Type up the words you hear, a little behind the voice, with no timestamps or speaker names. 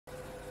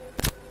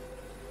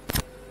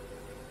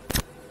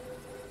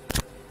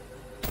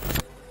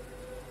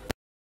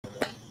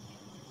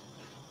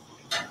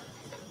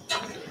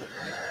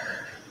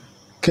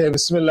Okay,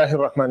 Bismillahir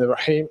Rahmanir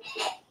Rahim.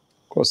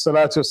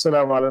 Wassalatu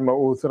wassalamu ala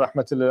al-ma'uth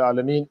rahmatil lil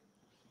alamin.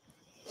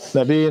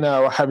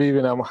 Nabiyina wa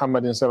habibina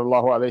Muhammadin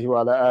sallallahu alayhi wa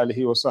ala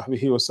alihi wa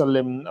sahbihi wa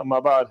sallim.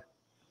 Amma ba'd.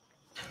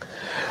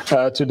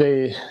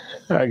 Today,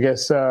 I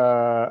guess,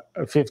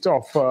 5th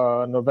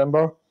of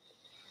November,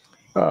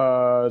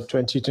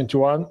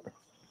 2021.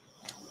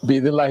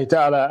 Bi-idhnillahi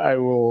ta'ala, I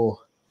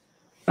will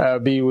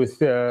be with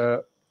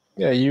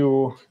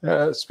you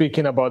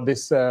speaking about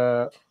this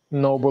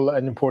noble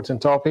and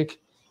important topic,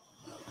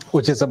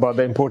 which is about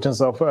the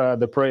importance of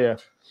the prayer.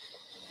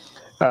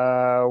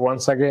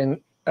 Once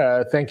again,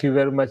 thank you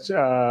very much,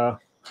 the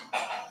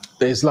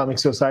Islamic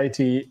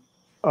Society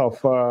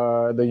of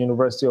the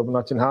University of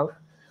Nottingham.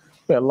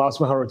 May Allah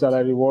subhanahu wa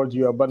ta'ala reward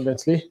you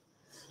abundantly.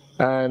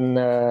 And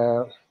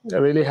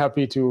really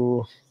happy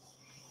to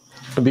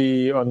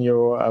be on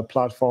your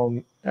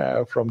platform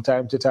from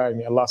time to time.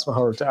 May Allah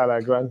subhanahu wa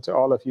ta'ala grant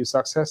all of you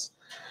success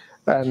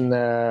and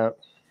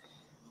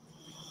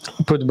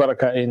put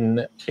barakah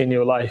in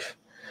your life.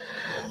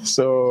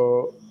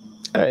 So,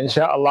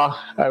 inshallah,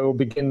 I will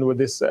begin with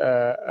this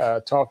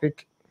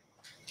topic,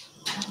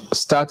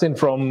 starting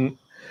from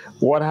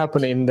what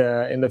happened in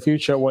the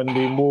future when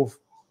we move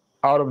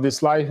out of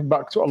this life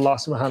back to Allah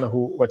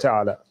subhanahu wa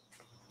ta'ala.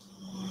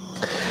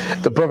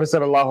 The Prophet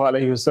sallallahu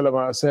alayhi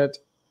wasallam said,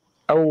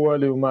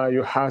 أول ما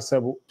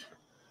يحاسب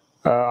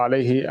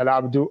عليه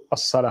العبد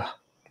الصلاة.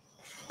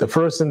 The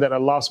first thing that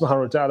Allah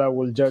subhanahu wa ta'ala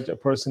will judge a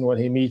person when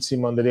he meets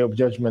him on the day of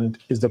judgment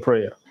is the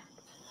prayer.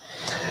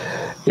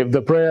 If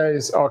the prayer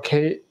is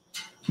okay,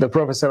 the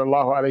Prophet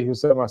sallallahu alayhi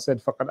wasallam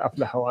said, فَقَدْ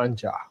أَفْلَحَ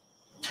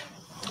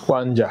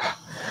وَأَنْجَحَ.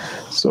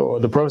 So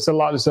the Prophet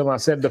sallallahu alayhi wasallam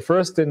said, the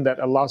first thing that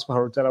Allah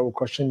subhanahu wa ta'ala will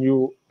question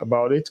you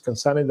about it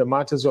concerning the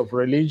matters of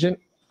religion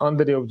on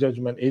the day of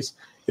judgment is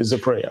the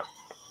prayer.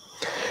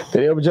 The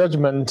day of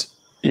judgment,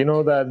 you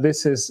know that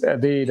this is a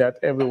day that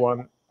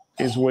everyone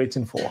is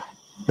waiting for.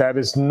 There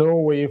is no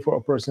way for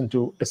a person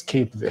to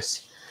escape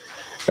this.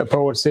 The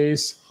poet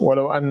says,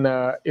 وَلَوْ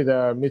أَنَّا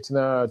إِذَا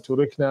مِتْنَا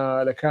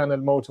تُرِكْنَا لَكَانَ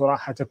الْمَوْتُ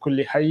رَاحَةَ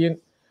كُلِّ حَيٍّ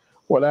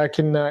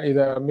وَلَكِنَّا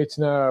إِذَا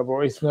مِتْنَا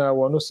بُعِثْنَا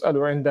وَنُسْأَلُ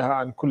عِنْدَهَا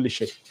عَنْ كُلِّ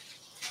شَيْءٍ.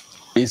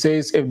 He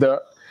says, if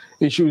the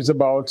issue is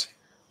about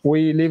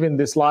we live in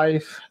this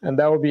life and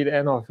that will be the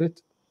end of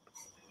it,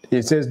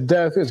 he says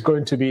death is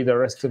going to be the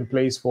resting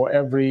place for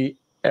every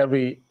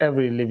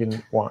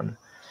living one.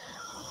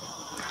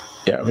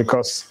 Yeah,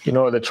 because you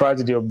know the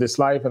tragedy of this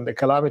life and the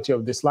calamity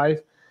of this life.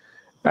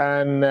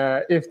 And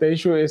if the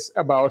issue is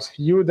about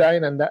you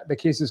dying and that the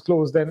case is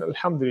closed, then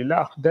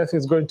alhamdulillah, death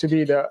is going to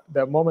be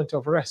the moment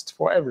of rest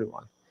for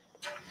everyone.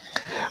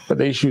 But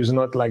the issue is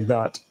not like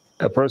that.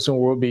 A person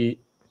will be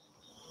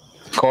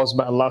caused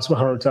by Allah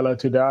subhanahu wa ta'ala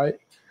to die,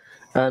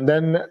 and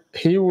then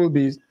he will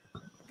be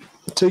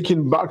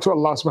taken back to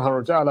Allah subhanahu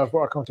wa ta'ala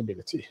for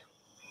accountability.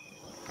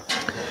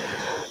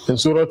 In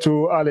Surah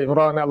Al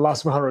Imran, Allah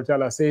subhanahu wa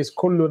ta'ala says,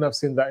 كُلُّ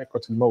نَفْسٍ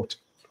ذَائِقَةُ الْمَوْتِ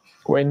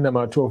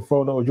وإنما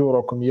توفون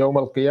أجوركم يوم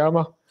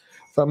القيامة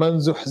فمن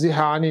زحزح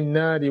عن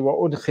النار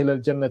وأدخل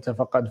الجنة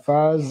فقد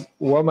فاز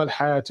وما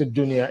الحياة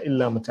الدنيا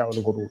إلا متاع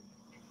الغرور.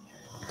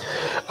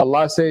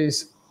 Allah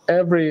says,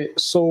 every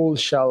soul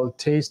shall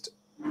taste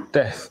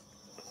death.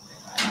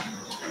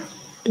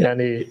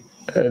 Yani,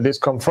 this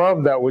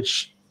confirms that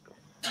which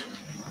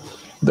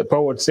the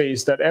poet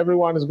says, that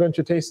everyone is going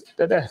to taste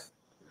the death.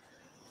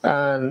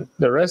 And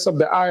the rest of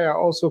the ayah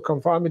also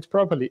confirm it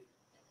properly,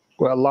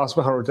 where Allah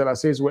subhanahu wa ta'ala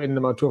says,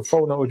 وَإِنَّمَا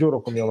تُوَفَّوْنَ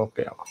أُجُورَكُمْ يَوْمَ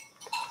الْقِيَامَةِ.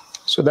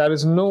 So there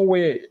is no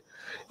way,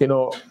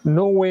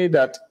 no way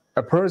that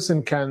a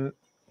person can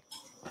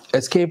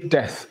escape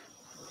death.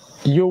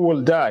 You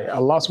will die.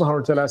 Allah subhanahu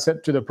wa ta'ala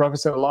said to the Prophet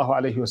sallallahu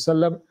alayhi wa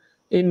sallam,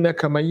 إِنَّكَ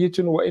مَيِّتٌ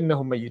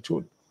وَإِنَّهُمْ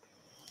مَيِّتُونَ.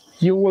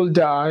 You will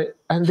die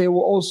and they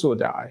will also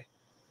die.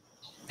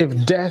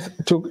 If death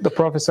took the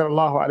Prophet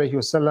sallallahu alayhi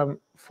wa sallam,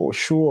 for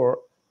sure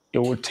it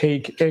would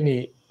take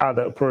any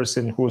other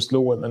person who is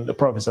lower than the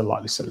Prophet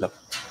sallallahu alayhi wa sallam.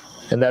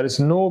 And there is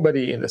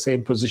nobody in the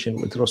same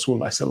position with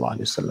Rasulullah sallallahu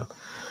alayhi wa sallam.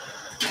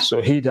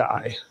 So he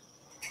died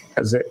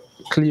as a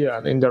clear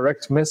and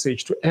indirect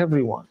message to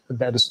everyone that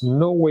there is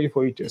no way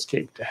for you to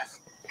escape death.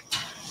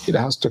 It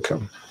has to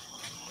come.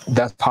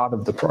 That's part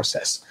of the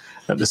process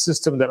and the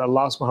system that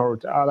Allah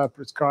subhanahu wa ta'ala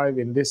prescribed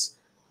in this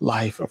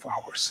life of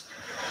ours.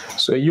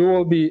 So you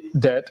will be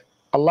dead.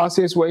 Allah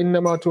says,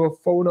 وَإِنَّمَا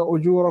تُوَفَّوْنَ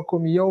أُجُورَكُمْ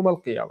يَوْمَ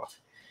الْقِيَامَةِ.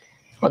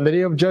 On the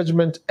day of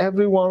judgment,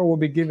 everyone will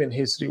be given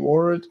his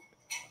reward,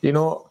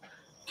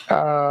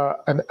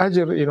 an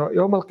ajr,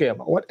 yawm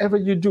al-qiyamah. Whatever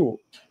you do,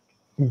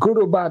 good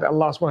or bad,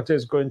 Allah subhanahu wa ta'ala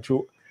is going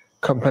to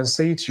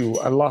compensate you.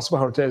 Allah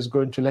subhanahu wa ta'ala is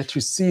going to let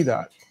you see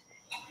that.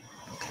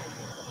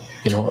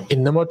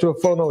 إِنَّمَا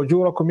تُوَفَّوْنَ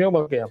أُجُورَكُمْ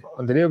يَوْمَ الْقِيَامَةِ.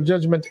 On the day of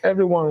judgment,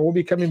 everyone will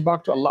be coming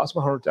back to Allah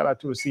subhanahu wa ta'ala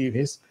to receive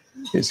his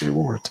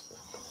reward.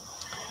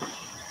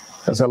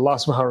 As Allah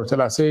subhanahu wa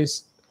ta'ala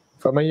says,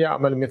 فَمَنْ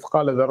يَعْمَلْ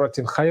مِثْقَالَ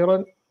ذَرَّةٍ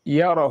خَيْرًا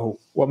يَرَهُ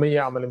وَمَنْ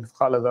يَعْمَلْ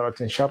مِثْقَالَ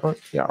ذَرَّةٍ شَرًّا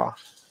يَرَهُ.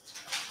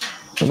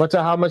 No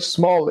matter how much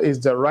small is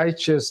the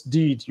righteous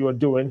deed you are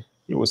doing,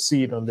 you will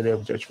see it on the day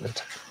of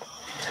judgment.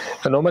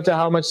 And no matter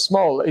how much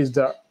small is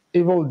the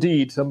evil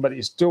deed somebody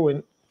is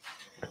doing,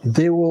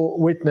 They will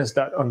witness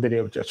that on the day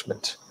of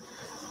judgment.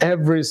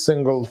 Every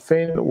single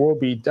thing will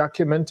be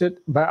documented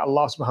by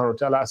Allah subhanahu wa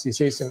ta'ala, as He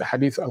says in the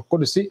Hadith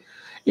al-Qudsi,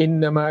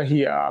 إِنَّمَا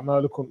هِيَ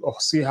أَعْمَالُكُمْ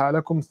أُحْصِيهَا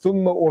لَكُمْ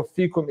ثُمَّ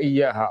أُوَفِّيكُمْ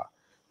إِيَّاهَا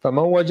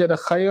فَمَنْ وَجَدَ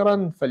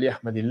خَيْرًا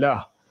فَلْيَحْمَدِ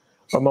اللَّهِ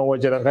وَمَنْ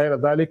وَجَدَ غَيْرَ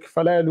ذَلِكَ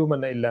فَلَا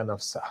يَلُومَنَّ إِلَّا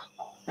نَفْسَهُ.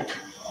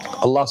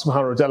 Allah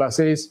subhanahu wa ta'ala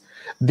says,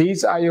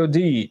 these are your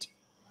deed.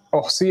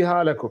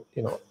 أُحْصِيهَا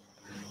لَكُمْ,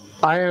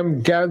 I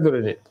am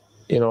gathering it,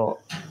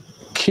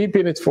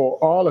 keeping it for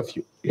all of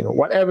you.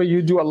 Whatever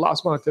you do, Allah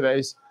subhanahu wa ta'ala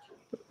is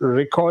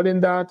recording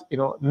that.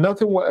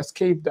 Nothing will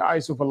escape the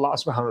eyes of Allah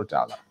subhanahu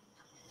wa ta'ala.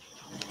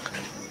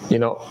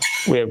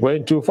 We are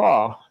going too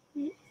far.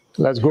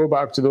 Let's go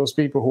back to those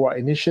people who are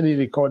initially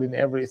recording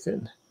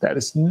everything. There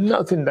is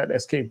nothing that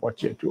escape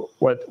what you're doing.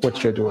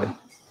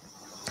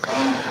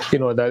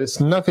 There is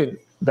nothing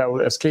that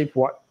will escape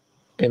what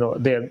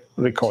they're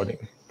recording.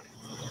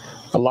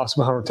 Allah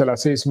subhanahu wa ta'ala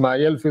says, مَا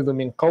يَلْفِظُ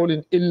مِنْ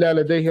قَوْلٍ إِلَّا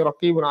لَدَيْهِ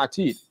رَقِيبٌ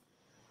عَتِيدٌ.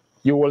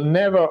 You will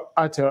never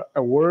utter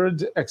a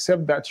word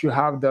except that you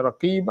have the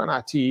Raqib and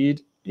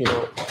Atid.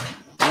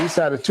 These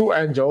are the two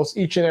angels.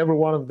 Each and every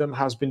one of them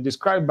has been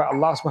described by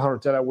Allah subhanahu wa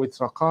ta'ala with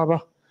Raqaba,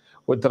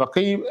 with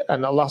Raqib,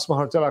 and Allah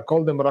subhanahu wa ta'ala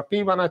called them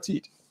Raqib and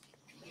Atid.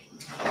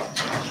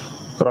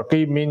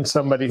 Raqib means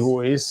somebody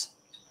who is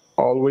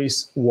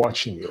always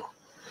watching you.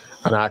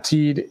 And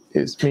Atid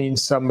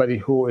means somebody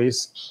who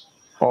is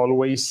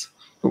always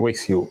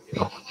with you.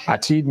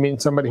 Atid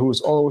means somebody who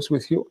is always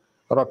with you.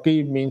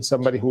 Raqib means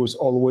somebody who is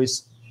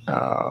always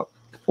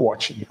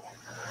watching you.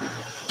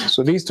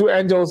 So these two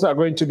angels are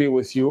going to be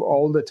with you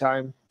all the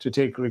time to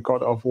take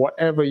record of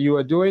whatever you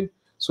are doing.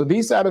 So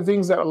these are the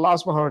things that Allah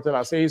subhanahu wa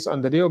ta'ala says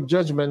on the day of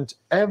judgment,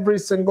 every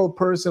single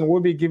person will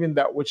be given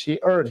that which he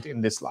earned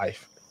in this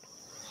life.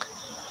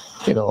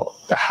 The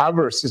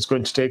harvest is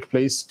going to take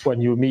place when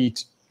you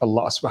meet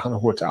Allah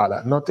subhanahu wa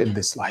ta'ala, not in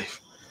this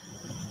life.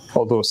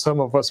 Although some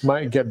of us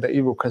might get the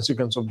evil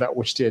consequence of that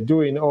which they are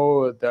doing,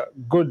 or the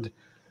good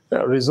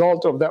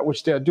result of that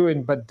which they are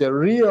doing, but the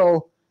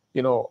real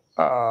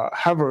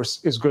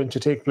harvest is going to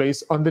take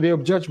place on the day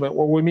of judgment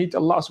when we meet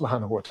Allah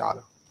subhanahu wa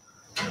ta'ala.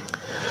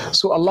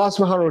 So Allah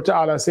subhanahu wa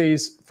ta'ala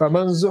says,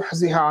 فَمَنْ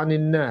زُحْزِحَ عَنِ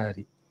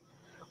النَّارِ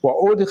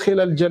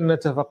وَأُدْخِلَ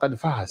الْجَنَّةَ فَقَدْ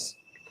فَازَ.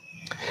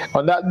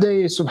 On that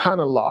day,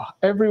 subhanallah,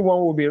 everyone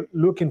will be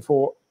looking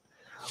for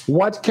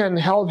what can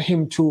help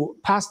him to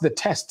pass the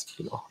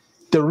test,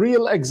 the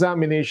real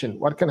examination,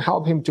 what can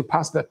help him to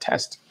pass the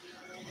test.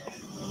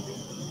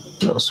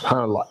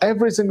 Subhanallah,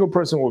 every single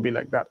person will be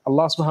like that.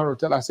 Allah subhanahu wa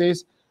ta'ala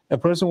says, a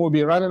person will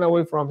be running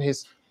away from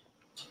his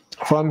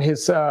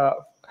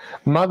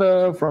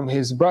mother, from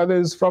his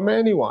brothers, from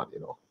anyone.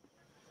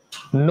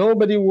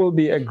 Nobody will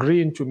be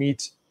agreeing to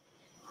meet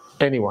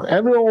anyone.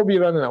 Everyone will be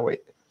running away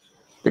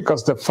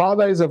because the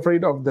father is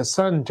afraid of the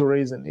son to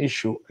raise an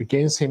issue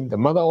against him. The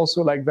mother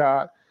also like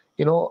that.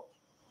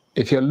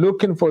 If you're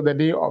looking for the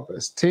day of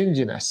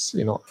stinginess,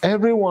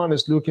 everyone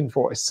is looking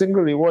for a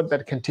single reward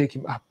that can take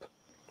him up.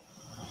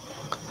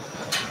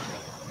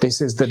 This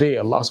is the day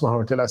Allah subhanahu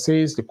wa ta'ala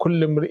says,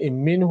 لِكُلِّ امْرِئٍ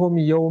مِّنْهُمْ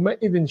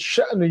يَوْمَئِذٍ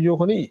شَأْنُ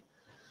يُغْنِيهِ.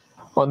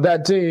 On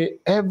that day,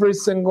 every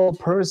single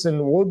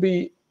person will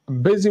be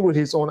busy with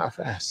his own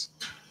affairs.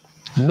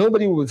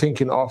 Nobody will be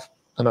thinking of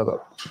another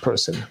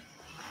person.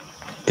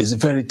 It's a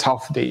very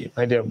tough day,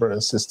 my dear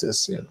brothers and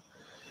sisters.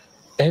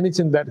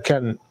 Anything that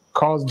can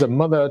cause the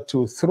mother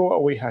to throw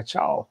away her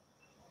child,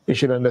 you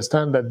should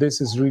understand that this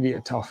is really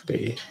a tough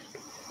day.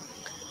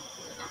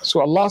 So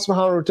Allah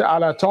subhanahu wa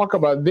ta'ala talk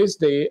about this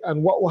day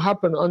and what will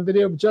happen on the day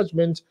of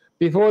judgment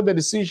before the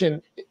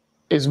decision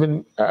is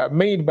been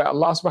made by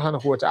Allah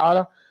subhanahu wa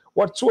ta'ala.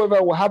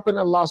 Whatsoever will happen,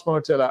 Allah subhanahu wa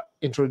ta'ala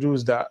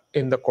introduced that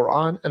in the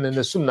Quran and in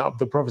the Sunnah of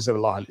the Prophet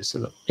sallallahu alaihi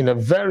wasallam in a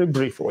very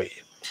brief way,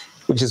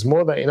 which is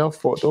more than enough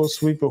for those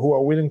people who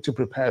are willing to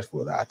prepare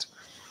for that.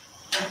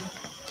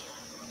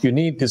 You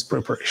need this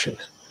preparation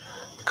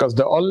because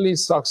the only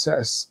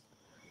success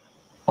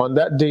on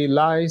that day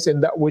lies in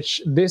that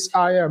which this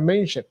ayah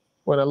mentioned.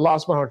 When Allah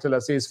subhanahu wa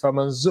ta'ala says,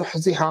 فَمَنْ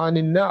زُحْزِحَ عَنِ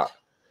النَّارِ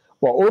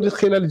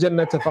وَأُدْخِلَ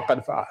الْجَنَّةَ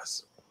فَقَدْ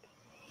فَازَ.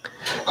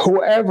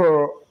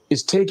 Whoever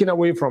is taken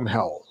away from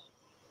hell,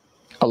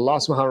 Allah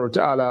subhanahu wa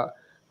ta'ala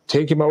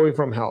take him away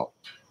from hell.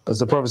 As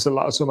the Prophet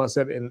sallallahu alaihi wasallam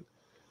said in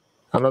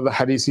another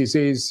hadith, he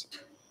says,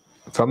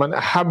 فَمَنْ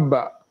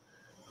أَحَبَّ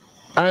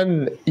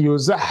أَنْ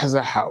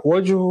يُزَحْزَحَ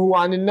وَجْهُهُ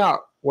عَنِ النَّارِ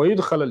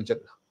وَيُدْخَلَ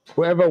الْجَنَّةِ.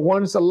 Whoever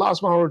wants Allah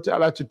subhanahu wa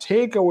ta'ala to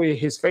take away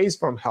his face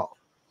from hell.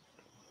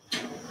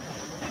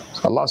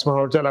 Allah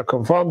subhanahu wa ta'ala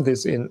confirmed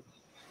this in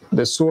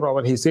the surah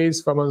when he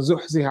says, فَمَنْ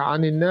زُحْزِحَ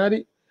عَنِ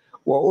النَّارِ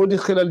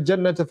وَأُدْخِلَ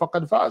الْجَنَّةَ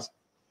فَقَدْ فَازَ.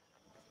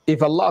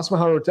 If Allah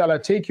subhanahu wa ta'ala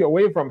take you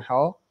away from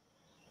hell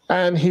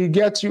and he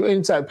gets you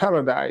inside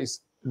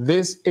paradise,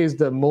 this is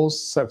the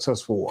most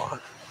successful one.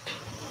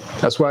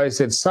 That's why I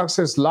said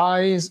success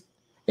lies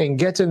in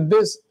getting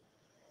this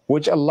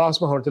which Allah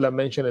subhanahu wa ta'ala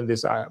mentioned in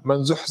this ayah.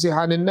 مَنْ زُحْزِحَ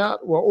عَنِ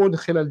النَّارِ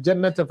وَأُدْخِلَ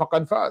الْجَنَّةَ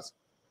فَقَدْ فَازَ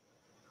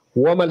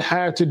وَمَا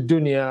الْحَيَاةُ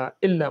الدُّنْيَا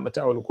إِلَّا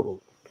مَتَاعُ الْغُرُورِ.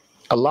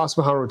 Allah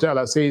subhanahu wa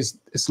ta'ala says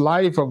this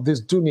life of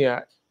this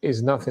dunya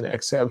is nothing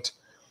except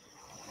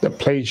the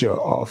pleasure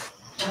of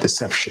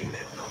Deception.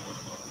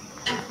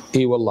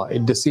 Wallah,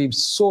 it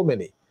deceives so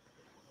many.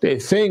 They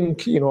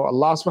think,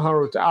 Allah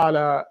subhanahu wa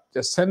ta'ala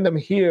just send them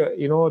here,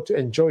 to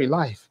enjoy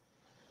life,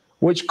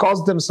 which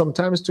caused them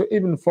sometimes to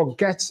even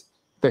forget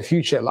the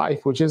future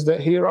life, which is the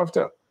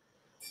hereafter.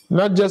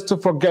 Not just to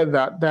forget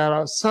that, there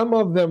are some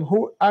of them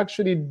who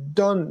actually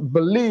don't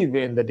believe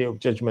in the Day of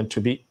Judgment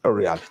to be a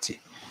reality.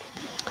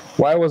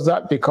 Why was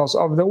that? Because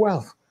of the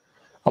wealth.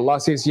 Allah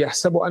says,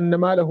 يَحْسَبُ أَنَّ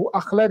مَالَهُ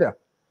أَخْلَدَ.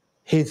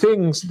 He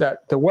thinks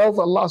that the wealth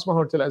Allah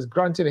subhanahu wa ta'ala has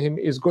granted him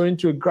is going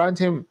to grant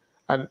him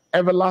an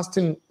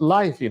everlasting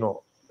life,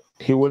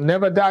 He will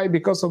never die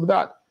because of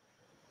that.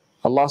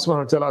 Allah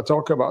subhanahu wa ta'ala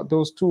talk about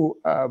those two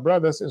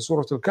brothers in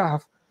Surah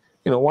Al-Kahf.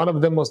 One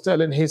of them was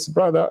telling his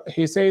brother,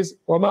 he says,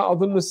 وَمَا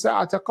أَظُنُّ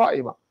السَّاعَةَ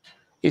قَائِمًا.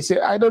 He said,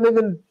 I don't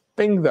even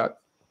believe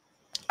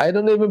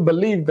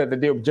that the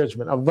Day of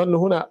Judgment, الظن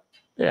هنا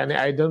يعني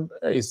I don't,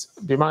 is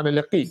بمعنى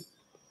اليقين.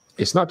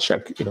 It's not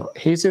shak,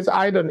 He says,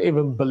 I don't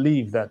even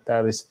believe that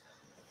there is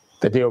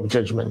the Day of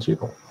Judgment,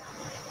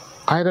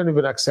 I don't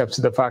even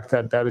accept the fact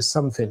that there is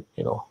something,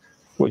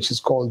 which is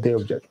called Day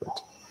of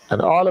Judgment.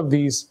 And all of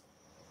these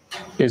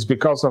is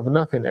because of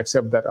nothing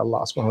except that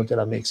Allah subhanahu wa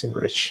ta'ala makes him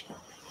rich.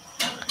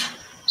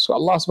 So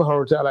Allah subhanahu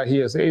wa ta'ala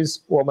here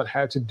says, وَمَا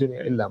الْحَيَاةُ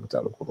الدُّنْيَا إِلَّا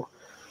مَتَاعُ الْغُرُورِ.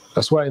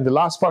 That's why in the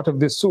last part of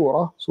this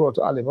surah,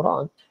 Surah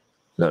Al-Imran,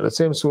 the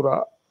same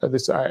surah that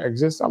this ayah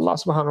exists, Allah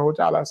subhanahu wa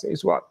ta'ala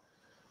says what?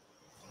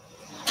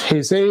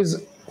 He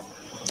says,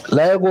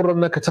 لا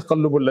يغرنك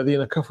تقلب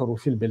الذين كفروا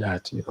في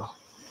البلاد.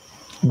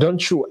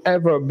 Don't you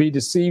ever be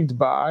deceived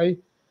by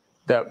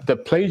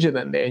the pleasure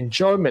and the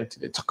enjoyment.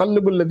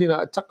 تقلب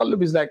الذين,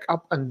 taqallub is like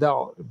up and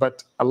down,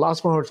 but Allah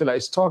subhanahu wa ta'ala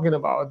is talking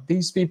about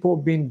these people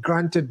being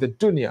granted the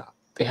dunya.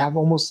 They have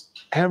almost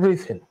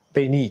everything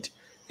they need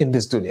in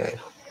this dunya.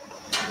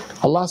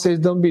 Allah says,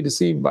 don't be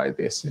deceived by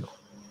this.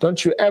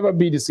 Don't you ever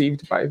be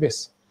deceived by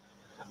this.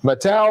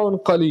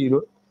 متاع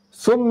قليل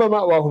ثم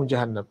مأواهم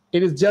جهنم.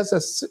 It is just a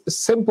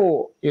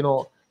simple,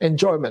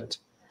 enjoyment,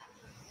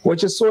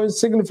 which is so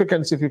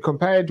insignificant if you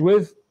compare it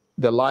with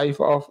the life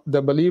of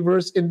the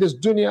believers in this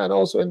dunya and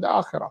also in the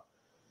akhirah.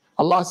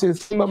 Allah says,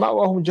 ثم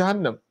مأواهم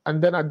جهنم.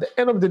 And then at the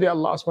end of the day,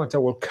 Allah subhanahu wa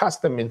ta'ala will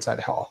cast them inside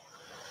hell.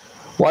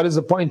 What is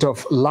the point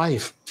of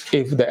life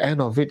if the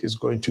end of it is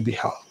going to be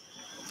hell?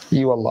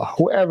 Allah,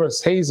 whoever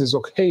says is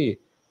okay,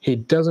 he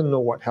doesn't know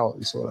what hell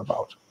is all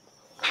about.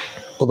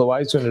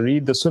 Otherwise, when you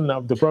read the sunnah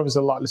of the Prophet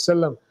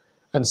ﷺ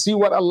and see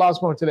what Allah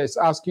subhanahu wa ta'ala is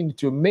asking you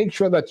to make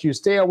sure that you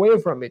stay away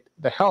from it,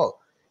 the hell,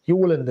 you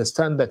will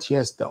understand that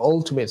yes, the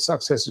ultimate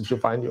success is to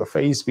find your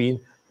face being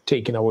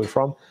taken away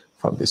from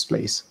this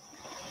place.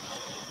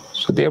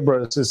 So dear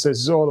brothers and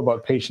sisters, it's all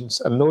about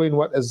patience and knowing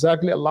what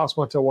exactly Allah subhanahu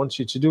wa ta'ala wants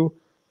you to do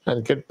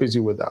and get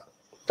busy with that.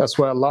 That's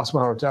why Allah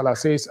subhanahu wa ta'ala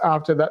says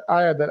after that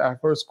ayah that I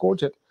first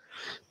quoted,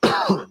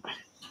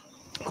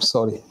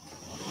 sorry,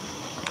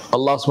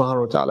 Allah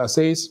subhanahu wa ta'ala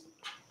says,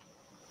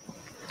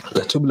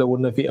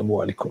 لَتُبْلَوُنَّ فِي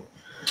أَمْوَالِكُمْ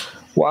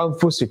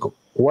وَأَنفُسِكُمْ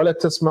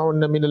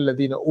وَلَتَسْمَعُنَّ مِنَ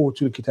الَّذِينَ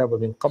أُوتُوا الْكِتَابَ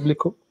مِنْ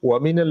قَبْلِكُمْ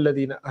وَمِنَ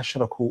الَّذِينَ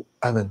أَشْرَكُوا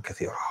أَذًى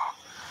كَثِيرًا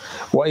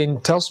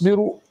وَإِن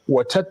تَصْبِرُوا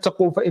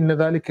وَتَتَّقُوا فَإِنَّ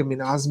ذَلِكَ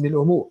مِنْ عَزْمِ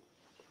الْأُمُورِ.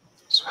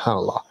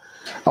 SubhanAllah.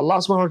 Allah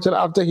subhanahu wa ta'ala,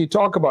 after he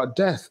talked about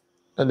death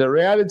and the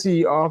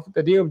reality of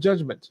the Day of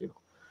Judgment,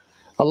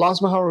 Allah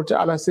subhanahu wa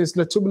ta'ala says,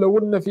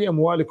 لَتُبْلَوُنَّ فِي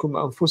أَمْوَالِكُمْ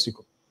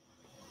وَأَنفُسِكُمْ.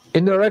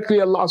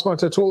 Indirectly, Allah subhanahu wa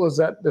ta'ala told us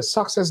that the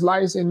success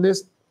lies in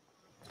this,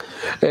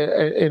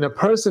 in a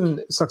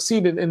person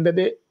succeeding in the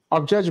Day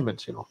of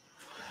Judgment,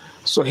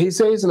 So he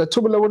says,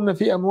 لَتُبْلَوُنَّ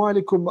فِي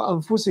أَمْوَالِكُمْ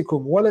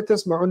وَأَنفُسِكُمْ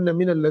وَلَتَسْمَعُنَّ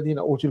مِنَ الَّذِينَ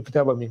أُوتُوا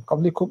الْكِتَابَ مِنْ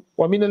قَبْلِكُمْ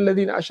وَمِنَ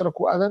الَّذِينَ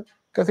أَشْرَكُوا أَذًى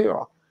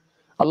كَثِيرًا.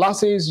 Allah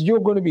says, you're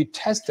going to be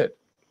tested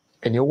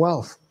in your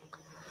wealth.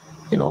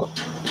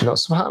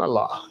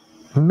 SubhanAllah,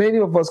 many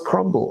of us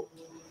crumble.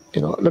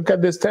 Look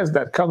at this test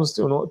that comes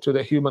to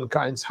the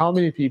humankind. How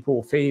many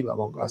people fail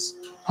among us?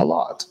 A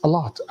lot,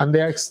 and they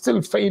are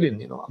still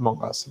failing,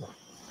 among us.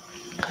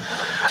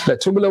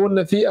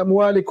 لَتُبْلَوُنَّ فِي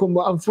أَمْوَالِكُمْ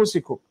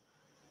وَأَنفُسِكُمْ.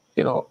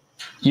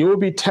 You will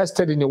be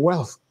tested in your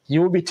wealth.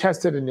 You will be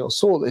tested in your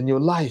soul, in your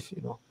life.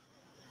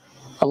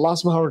 Allah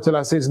subhanahu wa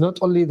ta'ala says, not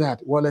only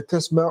that,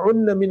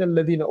 وَلَتَسْمَعُنَّ مِنَ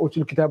الَّذِينَ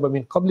أُوتُوا الْكِتَابَ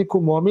مِنْ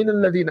قَبْلِكُمْ وَمِنَ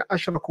الَّذِينَ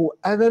أَشْرَكُوا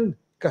أَذًى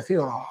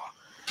كَثِيرًا.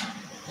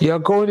 You are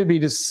going to be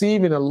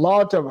receiving a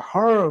lot of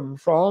harm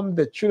from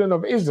the children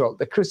of Israel,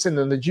 the Christians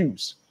and the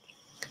Jews.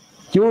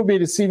 You will be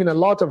receiving a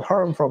lot of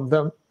harm from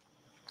them,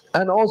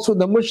 and also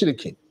the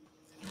mushrikeen,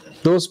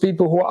 those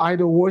people who are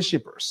idol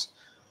worshippers.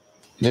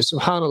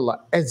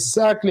 SubhanAllah,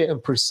 exactly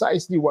and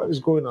precisely what is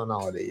going on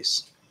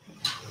nowadays.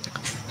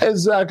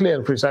 Exactly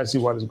and precisely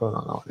what is going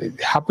on nowadays.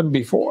 It happened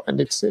before and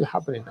it's still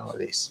happening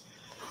nowadays.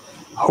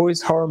 Who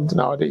is harmed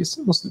nowadays?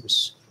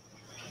 Muslims.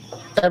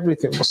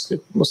 Everything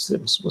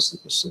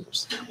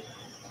Muslims.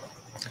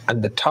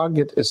 And the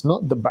target is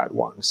not the bad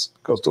ones,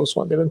 because those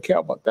ones, they don't care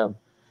about them.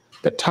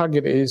 The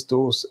target is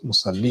those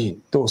Musallin,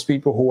 those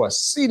people who are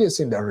serious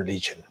in their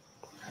religion.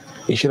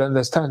 You should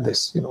understand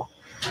this,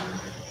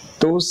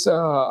 Those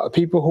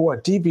people who are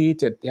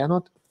deviated, they are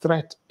not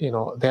threat, they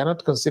are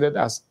not considered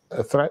as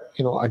a threat,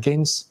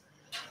 against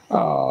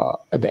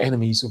the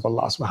enemies of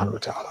Allah subhanahu wa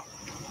ta'ala.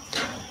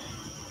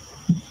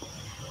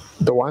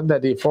 The one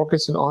that they're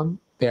focusing on,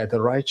 they are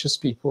the righteous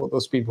people,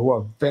 those people who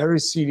are very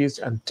serious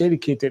and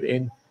dedicated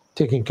in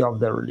taking care of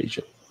their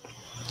religion.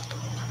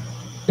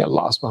 May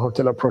Allah subhanahu wa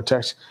ta'ala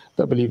protect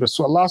the believers.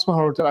 So Allah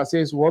subhanahu wa ta'ala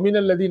says, وَمِنَ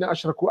الَّذِينَ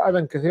أَشْرَكُوا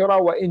أَذًا كَثِيرًا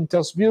وَإِن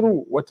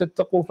تَصْبِرُوا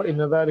وَتَتَّقُوا فَإِنَّ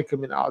ذَلِكَ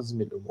مِنْ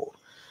عَزْمِ الْأُمُورِ.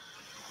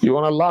 You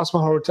want Allah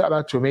subhanahu wa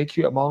ta'ala to make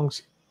you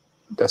amongst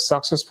the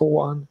successful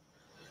one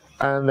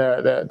and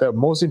the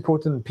most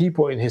important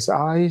people in His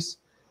eyes,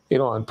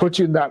 and put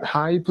you in that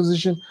high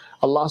position.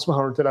 Allah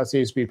subhanahu wa ta'ala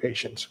says, be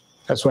patient.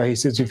 That's why He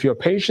says, if you're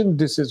patient,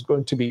 this is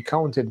going to be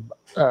counted.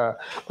 Allah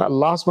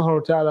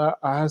subhanahu wa ta'ala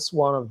as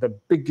one of the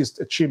biggest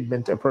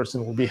achievement a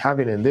person will be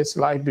having in this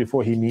life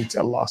before he meets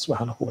Allah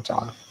subhanahu wa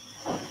ta'ala.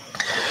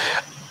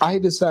 I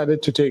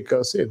decided to take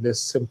us in this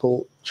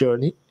simple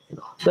journey,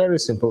 very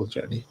simple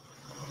journey,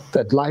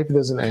 that life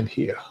doesn't end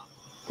here.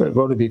 We're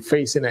going to be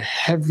facing a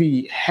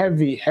heavy,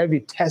 heavy, heavy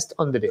test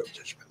on the Day of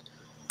Judgment.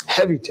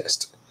 Heavy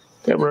test.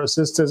 Dear brothers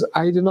and sisters,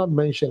 I did not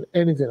mention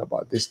anything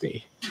about this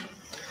day.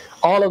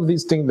 All of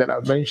these things that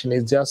I've mentioned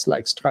is just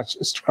like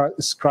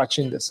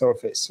scratching the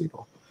surface,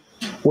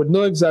 with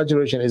no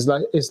exaggeration.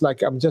 It's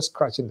like I'm just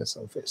scratching the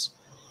surface.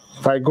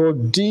 If I go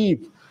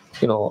deep,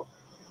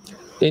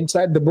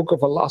 inside the book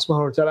of Allah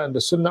subhanahu wa ta'ala and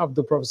the sunnah of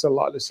the Prophet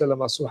sallallahu alaihi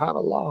wasallam,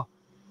 subhanallah,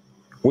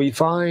 we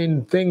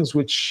find things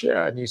which,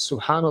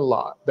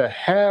 subhanallah, the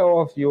hair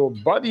of your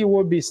body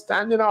will be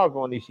standing out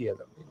when you hear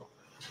them.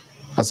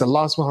 As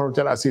Allah subhanahu wa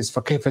ta'ala says,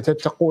 فَكَيْفَ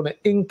تَتَّقُونَ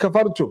إِن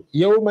كَفَرْتُمْ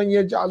يَوْمًا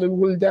يَجْعَلُ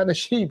الْوِلْدَانَ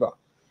شِيبًا.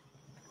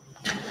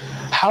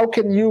 How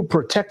can you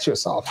protect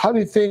yourself? How do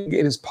you think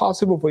it is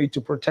possible for you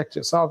to protect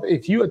yourself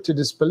if you are to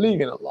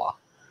disbelieve in Allah?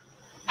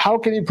 How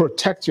can you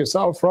protect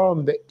yourself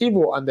from the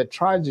evil and the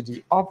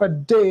tragedy of a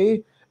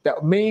day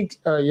that makes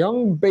a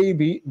young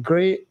baby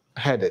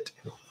gray-headed?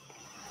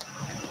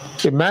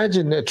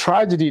 Imagine a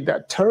tragedy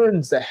that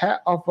turns the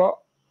hair of a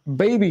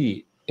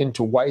baby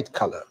into white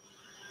color.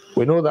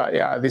 We know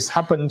that, this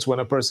happens when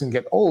a person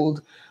gets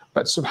old,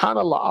 but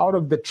subhanallah, out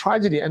of the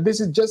tragedy, and this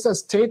is just a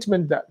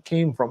statement that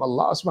came from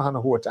Allah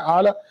subhanahu wa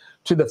ta'ala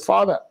to the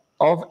father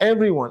of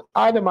everyone,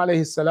 Adam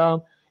alayhi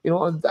salam,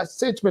 that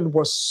statement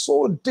was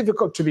so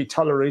difficult to be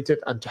tolerated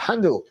and to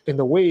handle in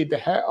the way the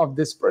hair of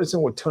this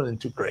person would turn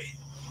into gray.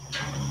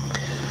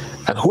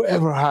 And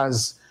whoever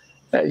has,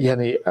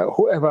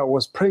 whoever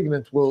was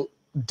pregnant will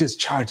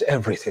discharge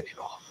everything,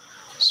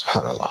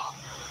 subhanallah.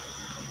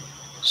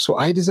 So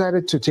I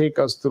decided to take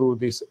us through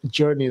this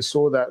journey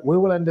so that we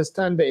will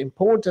understand the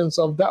importance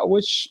of that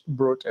which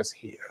brought us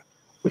here,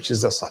 which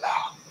is the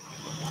salah.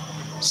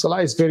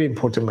 Salah is very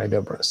important, my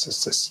dear brothers and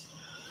sisters.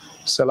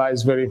 Salah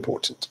is very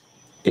important.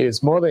 It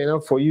is more than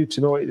enough for you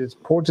to know its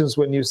importance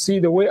when you see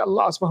the way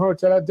Allah subhanahu wa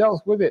ta'ala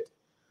dealt with it.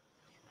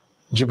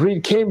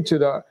 Jibreel came to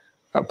the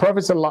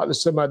Prophet sallallahu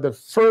alaihi wasallam the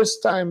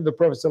first time the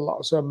Prophet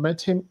sallallahu alaihi wasallam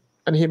met him,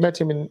 and he met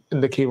him in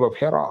the cave of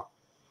Hira.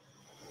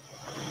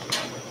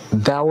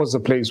 That was the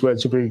place where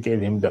Jibreel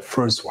gave him the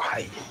first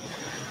wahi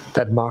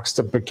that marks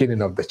the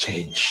beginning of the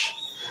change.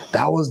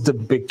 That was the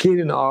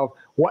beginning of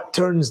what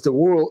turns the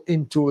world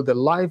into the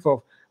life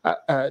of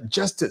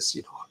justice.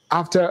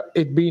 After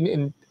it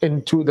being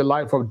into the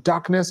life of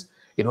darkness,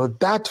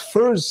 that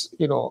first,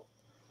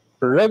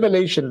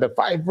 revelation, the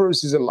 5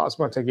 verses Allah subhanahu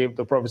wa ta'ala gave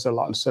the Prophet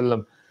sallallahu alaihi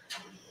wasallam,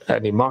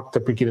 and it marked the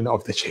beginning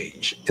of the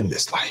change in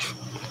this life.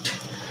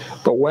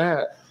 But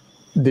where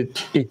did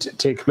it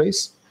take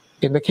place?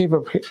 In the cave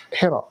of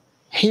Hira,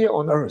 here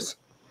on earth.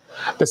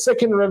 The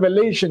second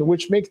revelation,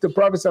 which makes the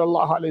Prophet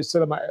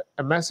ﷺ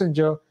a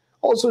messenger,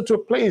 also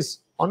took place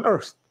on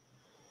earth.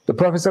 The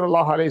Prophet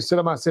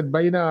ﷺ said,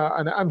 "Bayna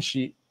ana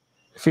amshi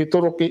fi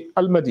turuqi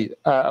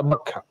al-Madinah,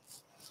 Makkah."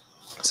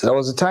 So that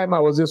was the time I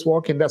was just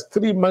walking. That's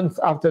 3 months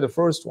after the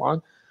first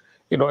one.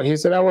 He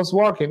said, I was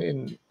walking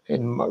in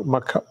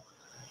Makkah.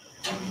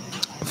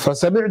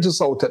 فَسَمِعْتُ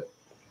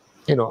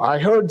صَوْتًا. I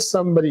heard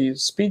somebody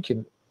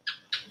speaking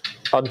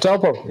on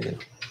top of me.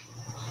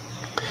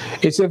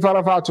 He said,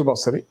 فَرَفَعْتُ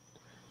بَصْرِي.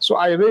 So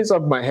I raised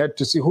up my head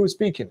to see who is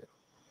speaking.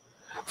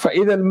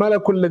 فَإِذَا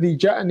الْمَلَكُ الَّذِي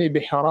جَاءَنِي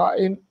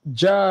بِحِرَاءٍ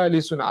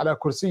جَالِسٌ عَلَى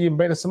كُرْسِيٍّ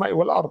بَيْنَ السَّمَاءِ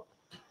وَالْأَرْضِ.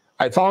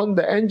 I found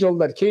the angel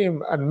that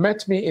came and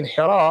met me in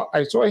Hira.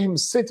 I saw him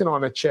sitting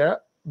on a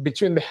chair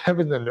between the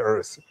heaven and the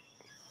earth.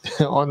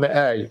 On the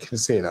air, you can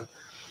say that.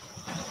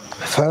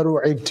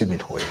 فَرُعِبْتُ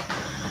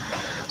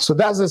مِنْهُ. So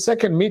that's the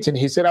second meeting.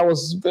 He said, I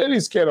was very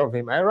scared of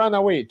him. I ran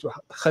away to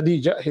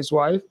Khadija, his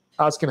wife,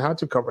 asking her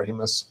to cover him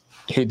as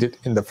he did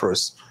in the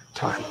first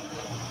time.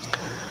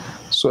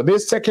 So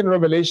this second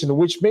revelation,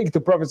 which makes the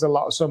Prophet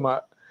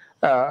ﷺ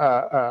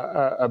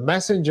a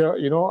messenger,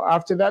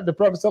 after that, the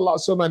Prophet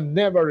ﷺ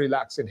never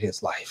relaxed in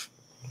his life.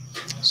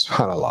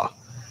 SubhanAllah.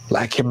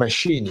 Like a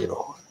machine,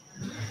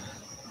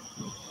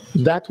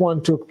 That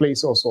one took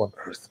place also on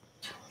earth.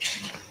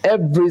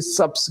 Every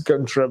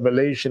subsequent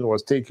revelation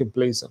was taking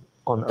place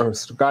on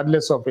earth,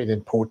 regardless of its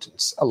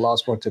importance. Allah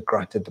SWT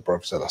granted the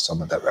Prophet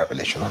ﷺ that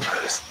revelation on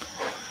earth.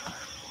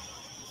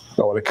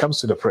 But when it comes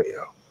to the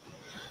prayer,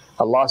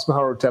 Allah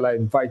subhanahu wa ta'ala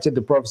invited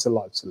the Prophet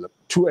sallallahu alaihi wasallam.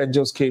 Two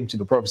angels came to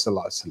the Prophet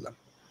sallallahu alaihi wasallam.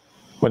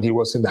 When he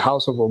was in the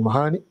house of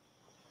Hani,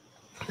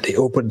 they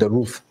opened the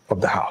roof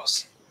of the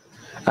house.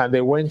 And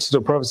they went to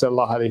the Prophet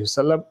sallallahu alaihi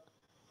wasallam.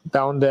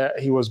 Down there,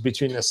 he was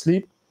between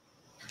asleep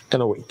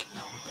and awake.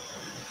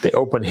 They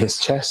opened his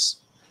chest.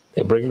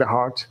 They bring the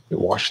heart. They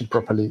wash it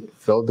properly,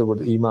 filled it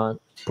with iman,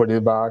 put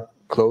it back,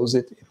 close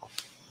it.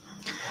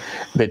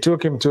 They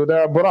took him to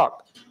the Buraq,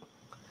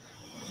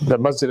 the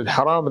Masjid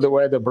al-Haram,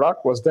 where the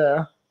Buraq was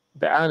there,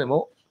 the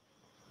animal.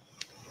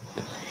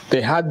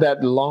 They had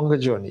that longer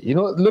journey.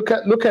 Look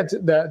at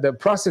the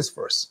process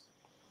first.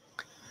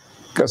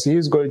 Because he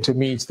is going to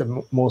meet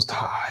the Most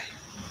High,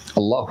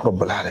 Allah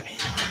Rabbul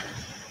Alameen.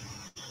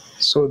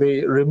 So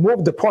they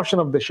removed the portion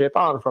of the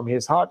shaitan from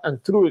his heart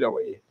and threw it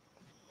away.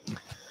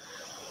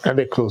 And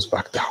they closed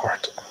back the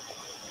heart.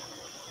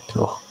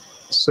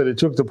 So they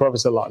took the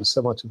Prophet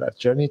ﷺ to that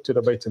journey to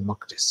the Bayt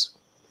al-Maqdis,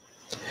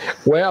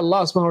 where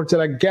Allah subhanahu wa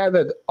ta'ala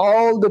gathered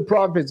all the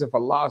prophets of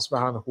Allah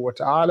subhanahu wa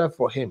ta'ala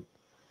for him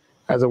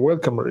as a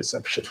welcome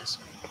reception.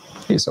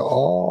 He saw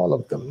all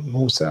of them,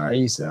 Musa,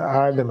 Isa,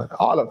 Adam, and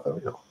all of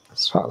them,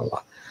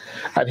 subhanAllah.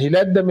 And he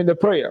led them in the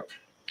prayer.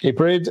 He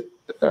prayed 2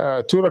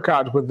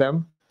 rakat with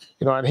them,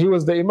 and he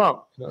was the Imam,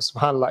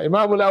 subhanAllah.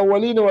 Imam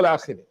al-awwaleen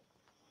wal-akhirin.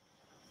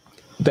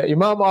 The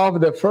Imam of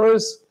the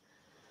first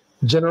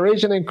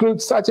generation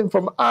includes starting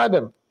from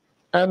Adam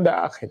and the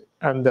Akhir,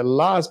 and the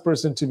last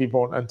person to be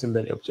born until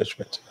the day of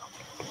judgment.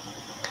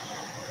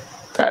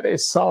 That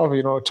is solved,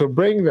 to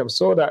bring them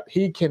so that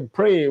he can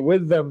pray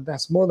with them.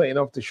 That's more than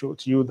enough to show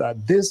to you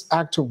that this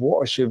act of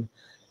worship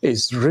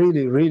is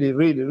really, really,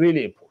 really,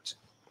 really important.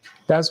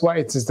 That's why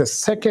it is the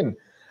second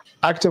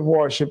act of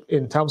worship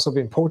in terms of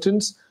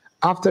importance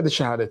after the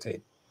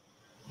Shahadatain.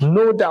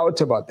 No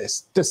doubt about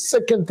this. The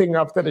second thing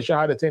after the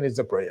Shahadatain is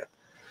the prayer.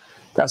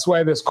 That's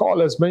why the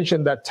scholars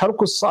mention that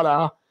Tarkus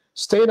Salah,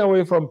 staying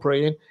away from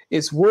praying,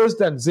 is worse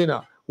than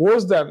zina,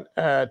 worse than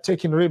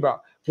taking riba,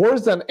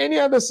 worse than any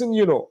other sin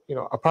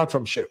apart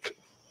from shirk.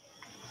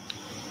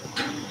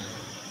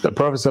 The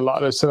Prophet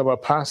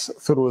ﷺ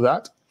passed through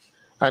that,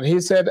 and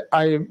he said,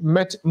 I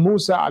met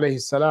Musa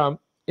alayhi salam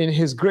in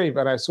his grave,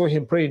 and I saw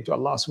him praying to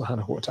Allah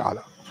subhanahu wa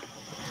ta'ala.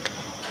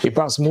 He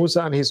passed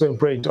Musa and he saw him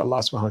praying to Allah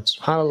subhanahu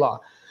wa ta'ala.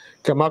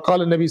 كما قال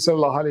النبي صلى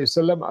الله عليه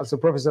وسلم, as the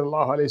Prophet صلى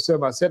الله عليه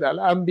وسلم said,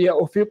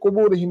 الأنبياء في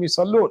قبورهم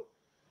يصلون.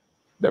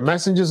 The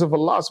messengers of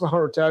Allah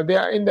subhanahu wa ta'ala, they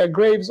are in their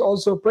graves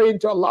also praying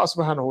to Allah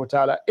subhanahu wa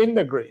ta'ala in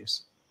the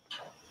graves.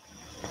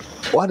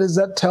 What does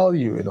that tell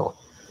you,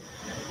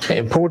 the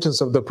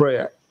importance of the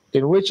prayer,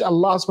 in which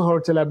Allah subhanahu wa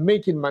ta'ala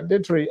making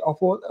mandatory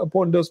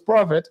upon those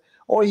prophets,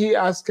 or he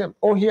asked them,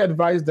 or he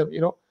advised them,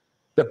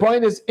 The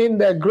point is, in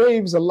their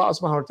graves, Allah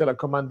subhanahu wa ta'ala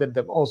commanded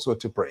them also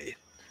to pray.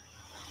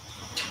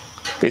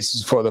 This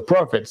is for the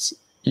prophets.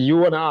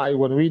 You and I,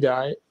 when we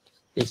die,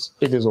 it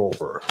is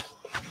over.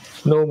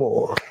 No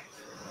more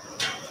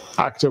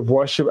act of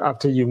worship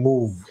after you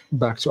move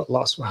back to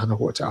Allah subhanahu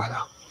wa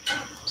ta'ala.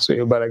 So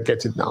you better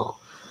get it now.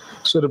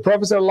 So the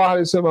Prophet sallallahu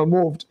alaihi wasallam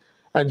moved,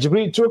 and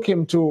Jibreel took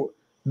him to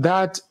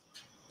that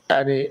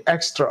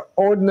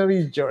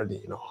extraordinary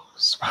journey,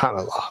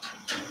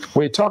 subhanallah.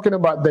 We're talking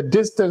about the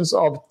distance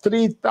of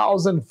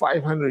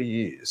 3,500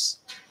 years.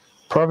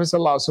 Prophet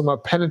sallallahu alaihi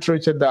wasallam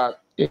penetrated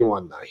that in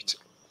one night.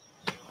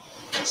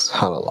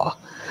 SubhanAllah.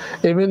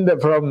 Even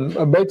from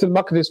Bayt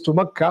al-Maqdis to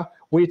Mecca,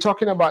 we're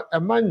talking about a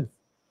month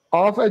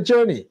of a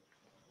journey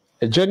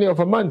of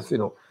a month,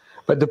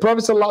 But the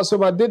Prophet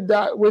ﷺ did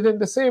that within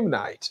the same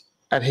night,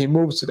 and he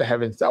moves to the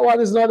heavens. That one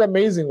is not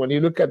amazing when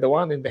you look at the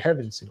one in the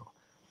heavens,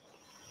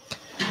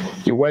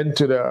 He went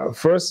to the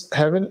first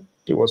heaven.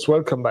 He was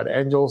welcomed by the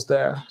angels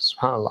there.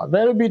 SubhanAllah.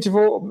 Very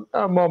beautiful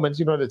moment.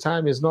 The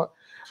time is not,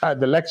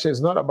 the lecture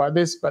is not about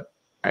this, but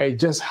I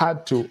just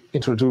had to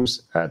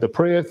introduce the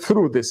prayer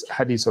through this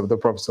hadith of the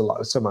Prophet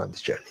ﷺ on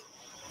this journey.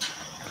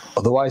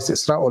 Otherwise,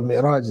 Isra wal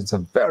Mi'raj is a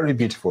very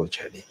beautiful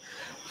journey.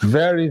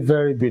 Very,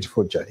 very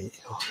beautiful journey.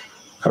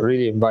 I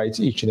really invite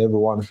each and every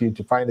one of you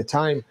to find the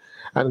time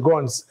and go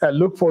and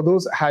look for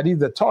those hadiths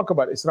that talk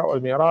about Isra wal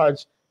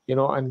Mi'raj,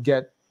 and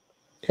get,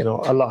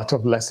 a lot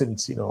of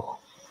lessons,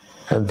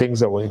 and things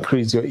that will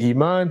increase your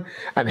iman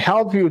and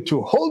help you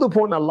to hold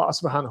upon Allah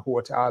subhanahu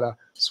wa ta'ala,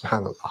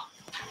 subhanallah.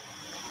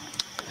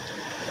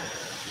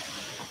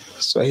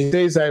 So he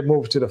says, I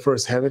moved to the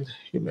first heaven.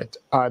 He met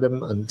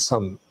Adam and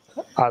some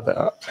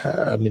other,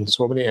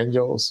 so many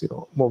angels,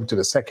 moved to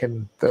the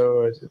second,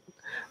 third,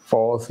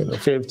 fourth,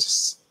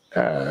 fifth,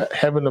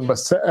 heaven number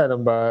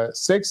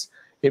 6.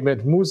 He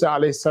met Musa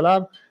alayhi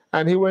salam,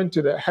 and he went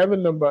to the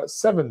heaven number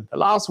 7, the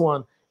last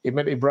one. He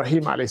met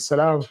Ibrahim alayhi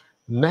salam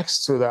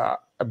next to the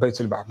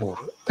Bayt al-Ma'mur,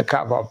 the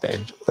Kaaba of the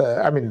angels.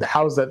 The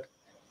house that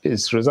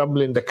is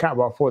resembling the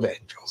Kaaba for the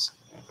angels.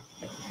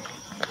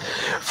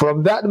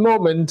 From that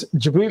moment,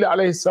 Jibreel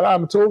alayhi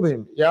salam told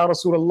him, Ya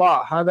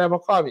Rasulullah, hada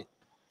maqami.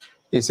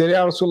 He said,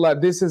 Ya Rasulullah,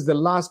 this is the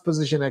last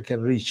position I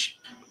can reach.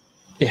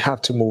 You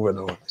have to move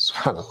alone.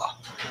 Subhanallah.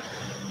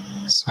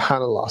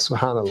 Subhanallah,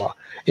 subhanallah.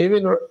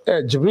 Even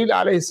Jibreel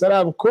alayhi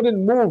salam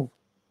couldn't move,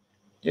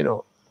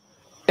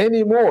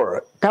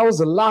 anymore. That was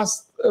the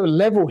last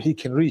level he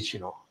can reach,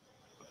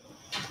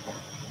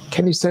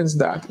 Can you sense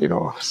that,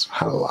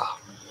 subhanAllah?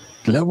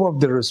 Level of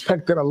the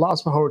respect that Allah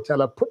subhanahu wa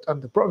ta'ala put on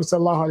the Prophet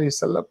sallallahu alayhi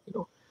wasallam,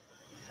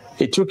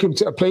 It took him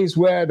to a place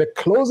where the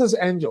closest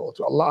angel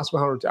to Allah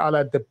subhanahu wa ta'ala,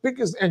 the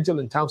biggest angel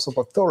in terms of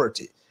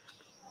authority,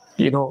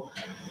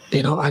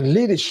 and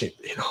leadership,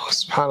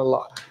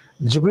 subhanAllah.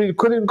 Jibreel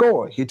couldn't go.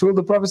 He told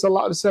the Prophet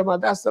sallallahu alayhi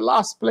wasallam, that's the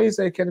last place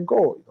I can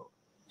go.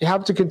 You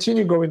have to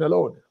continue going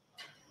alone.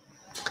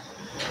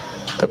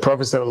 The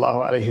Prophet sallallahu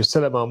alayhi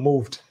wasallam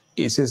moved.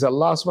 He says,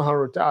 Allah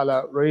subhanahu wa ta'ala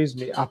raised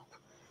me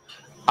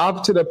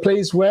up to the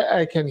place where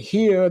I can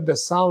hear the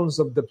sounds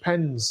of the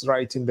pens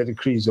writing the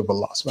decrees of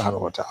Allah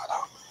subhanahu wa ta'ala.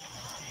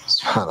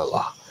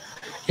 SubhanAllah.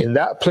 In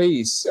that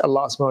place,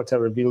 Allah subhanahu wa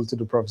ta'ala revealed to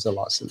the Prophet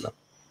sallallahu alayhi wasallam.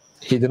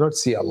 He did not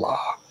see Allah,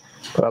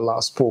 but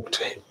Allah spoke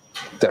to him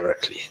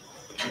directly.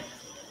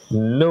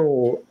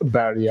 No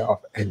barrier of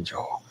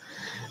angel.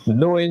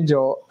 No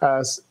angel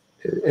as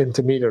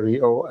intermediary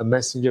or a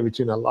messenger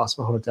between Allah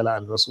subhanahu wa ta'ala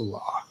and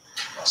Rasulullah.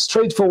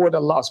 Straightforward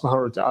Allah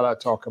subhanahu wa ta'ala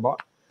talk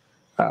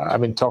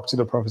to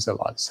the Prophet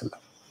sallallahu alayhi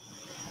wasallam.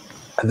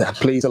 And that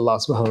place Allah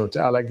subhanahu wa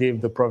ta'ala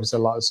gave the Prophet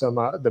sallallahu alayhi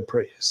wasallam the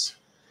prayers.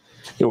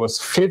 It was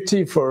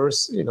 50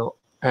 verse,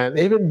 and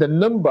even the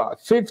number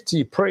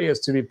 50 prayers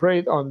to be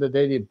prayed on the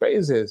daily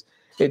basis,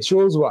 it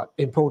shows what?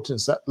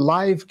 Importance, that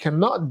life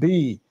cannot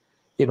be,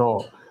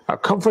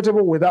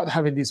 comfortable without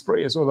having these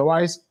prayers.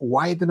 Otherwise,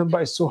 why the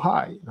number is so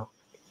high?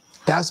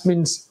 That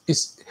means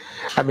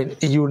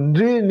you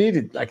really need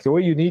it, like the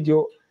way you need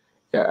you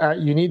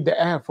need the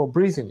air for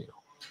breathing.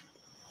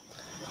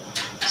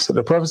 So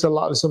the Prophet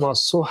ﷺ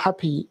was so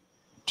happy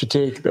to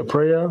take the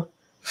prayer,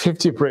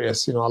 50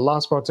 prayers. Allah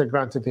subhanahu wa ta'ala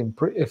granted him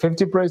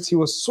 50 prayers. He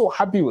was so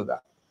happy with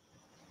that.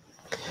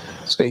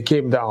 So he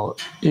came down.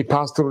 He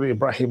passed through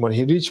Ibrahim. When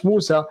he reached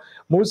Musa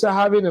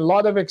having a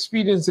lot of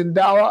experience in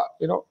dawah,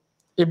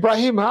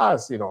 Ibrahim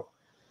has,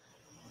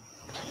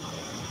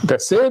 the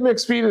same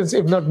experience,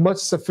 if not much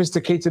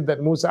sophisticated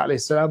than Musa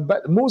alayhi salam.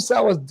 But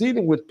Musa was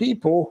dealing with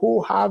people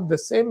who have the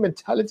same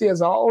mentality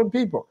as our own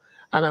people.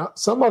 And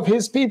some of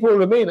his people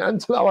remain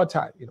until our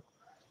time,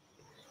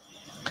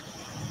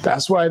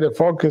 That's why the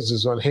focus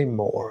is on him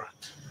more.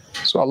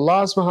 So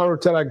Allah subhanahu wa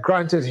ta'ala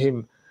granted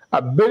him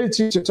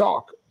ability to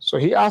talk. So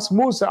he asked he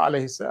asked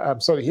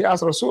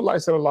Rasulullah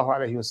sallallahu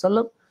alayhi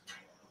wasallam,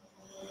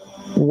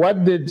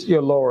 what did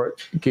your Lord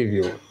give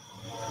you?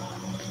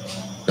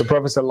 The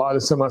Prophet sallallahu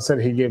alayhi wasallam said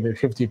he gave me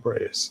 50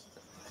 prayers.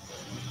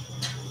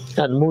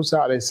 And Musa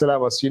alayhi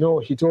salam was, he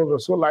told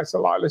Rasulullah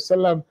sallallahu alayhi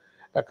wasallam,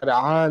 لَقَدْ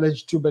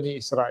عَالَجْتُ بَنِي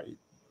إِسْرَائِيلِ.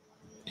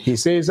 He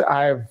says,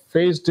 I have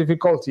faced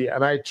difficulty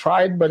and I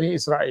tried Bani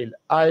Israel.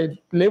 I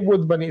live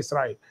with Bani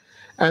Israel.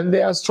 And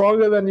they are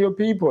stronger than your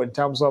people in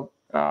terms of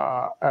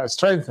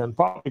strength and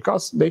power,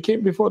 because they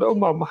came before the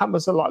Ummah of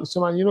Muhammad sallallahu alaihi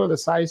wasallam. The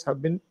size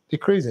have been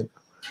decreasing.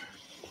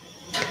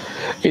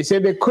 He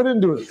said they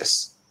couldn't do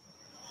this.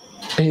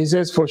 He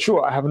says, for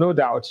sure, I have no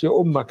doubt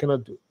your Ummah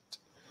cannot do it.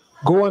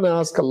 Go and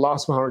ask Allah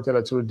subhanahu wa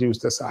ta'ala to reduce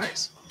the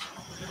size.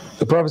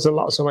 The Prophet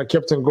ﷺ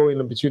kept on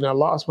going between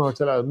Allah subhanahu wa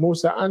ta'ala and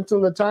Musa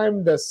until the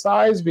time the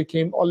size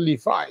became only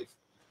 5.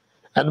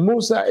 And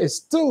Musa is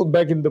still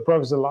begging the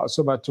Prophet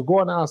ﷺ to go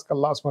and ask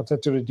Allah subhanahu wa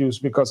ta'ala to reduce,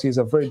 because he's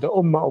afraid the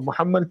Ummah of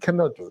Muhammad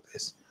cannot do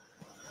this.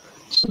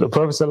 So the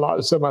Prophet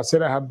ﷺ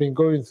said, I have been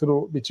going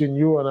through between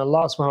you and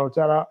Allah subhanahu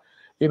wa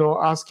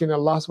ta'ala, asking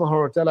Allah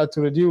subhanahu wa ta'ala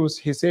to reduce.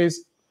 He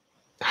says,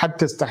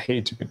 Hatta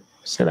stahaytu min.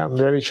 He said, I'm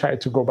very shy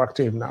to go back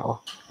to him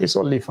now. It's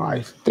only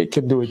 5. They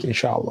can do it,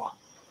 inshallah.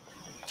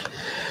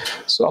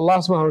 So Allah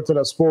subhanahu wa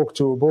ta'ala spoke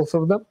to both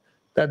of them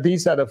that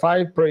these are the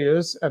 5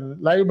 prayers, and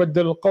la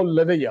yubaddal qawl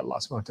ladayya, Allah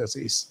subhanahu wa ta'ala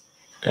says.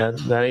 And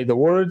the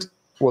word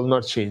will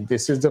not change.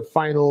 This is the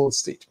final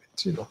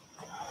statement,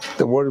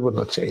 The word will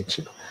not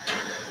change,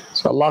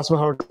 So Allah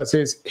subhanahu wa ta'ala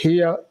says,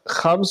 Hiya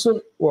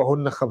khamsun wa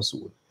hunna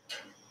khamsun.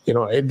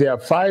 They are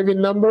 5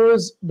 in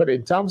numbers, but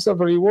in terms of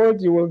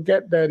reward, you will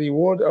get the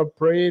reward of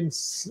praying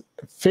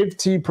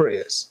 50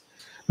 prayers.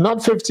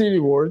 Not 50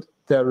 reward,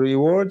 the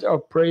reward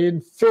of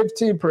praying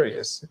 50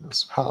 prayers.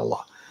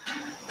 SubhanAllah.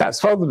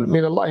 That's fadl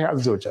min Allah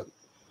azza wa jal.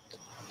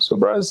 So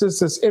brothers and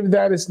sisters, if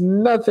there is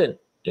nothing,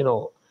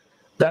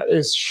 that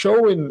is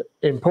showing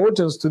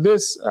importance to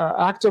this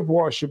act of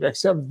worship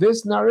except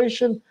this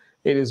narration,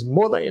 it is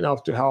more than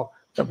enough to help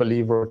the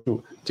believer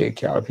to take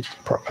care of it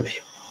properly.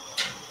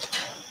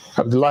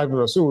 Abdullah ibn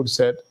Mas'ud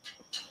said,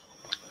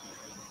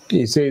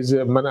 he says,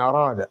 Man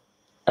arada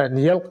an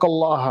yalqa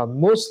Allah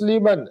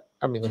musliman,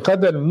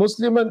 qadan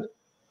musliman,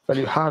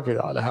 فليحافظ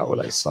على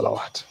هؤلاء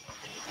الصلوات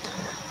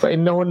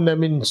فإنهن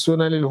من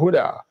سنن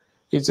الهدى.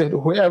 He said,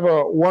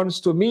 whoever wants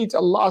to meet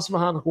Allah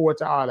subhanahu wa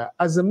ta'ala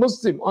as a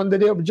Muslim on the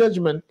day of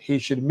judgment, he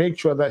should make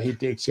sure that he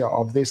takes care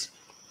of these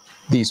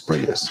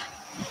prayers,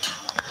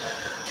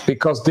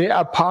 because they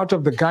are part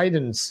of the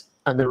guidance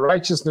and the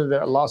righteousness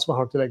that Allah subhanahu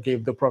wa ta'ala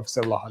gave the Prophet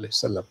sallallahu alaihi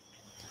wasallam.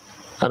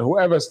 And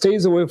whoever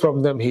stays away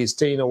from them, he is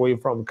staying away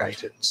from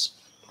guidance.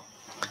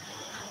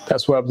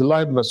 That's why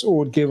Abdullah ibn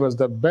Mas'ud gave us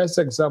the best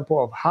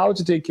example of how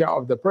to take care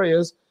of the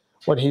prayers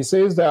when he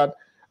says that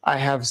I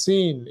have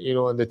seen,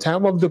 in the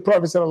time of the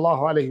Prophet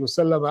sallallahu alaihi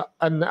wasallam,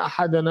 أن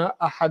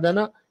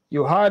أحدنا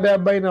يهادى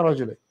بين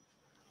رجلين.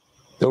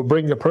 They'll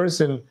bring a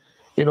person,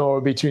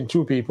 between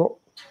two people,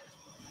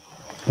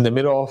 in the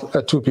middle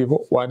of two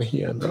people, one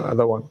here and the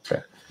other one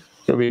there.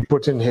 He'll be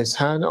putting his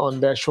hand on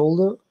their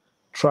shoulder,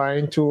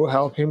 trying to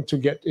help him to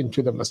get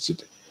into the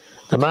masjid.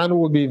 The man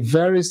will be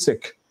very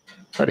sick,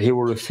 but he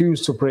will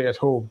refuse to pray at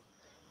home.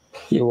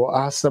 He will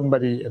ask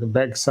somebody and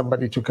beg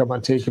somebody to come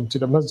and take him to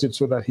the masjid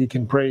so that he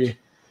can pray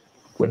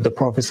with the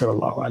Prophet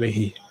sallallahu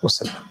alaihi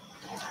wasallam.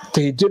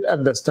 He did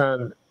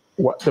understand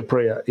what the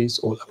prayer is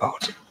all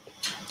about.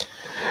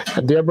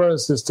 And dear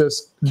brothers and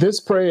sisters, this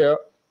prayer,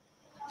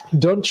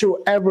 don't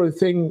you ever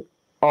think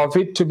of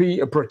it to be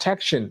a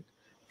protection,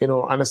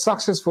 and a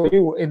success for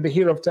you in the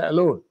hereafter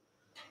alone.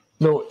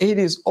 No, it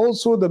is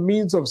also the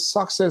means of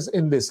success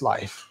in this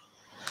life.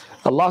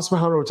 Allah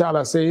subhanahu wa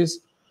ta'ala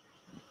says,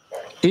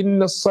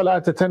 Inna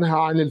as-salata tanha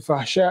 'anil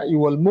fahsha'i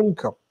wal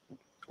munkar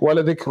wa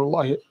la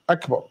dhikrullahi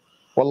akbar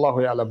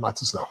wallahu ya'lam ma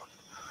tasna'un.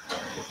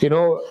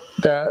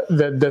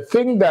 The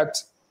thing that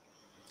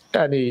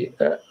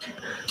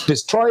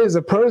destroys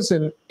a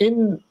person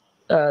in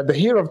the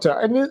hereafter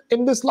and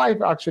in this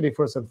life, actually,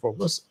 first and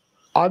foremost,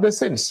 are the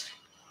sins.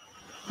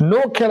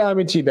 No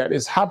calamity that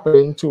is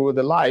happening to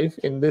the life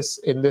in this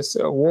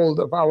world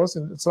of ours,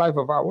 in this life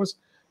of ours,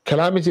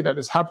 calamity that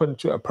has happened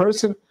to a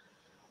person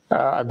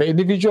at the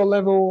individual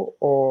level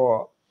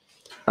or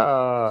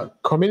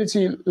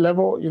community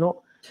level,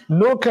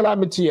 no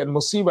calamity and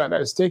musibah that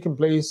has taken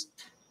place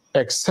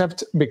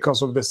except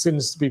because of the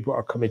sins people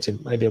are committing,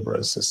 my dear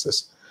brothers and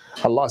sisters.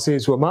 Allah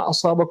says, وَمَا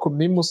أَصَابَكُم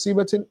مِّن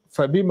مُّصِيبَةٍ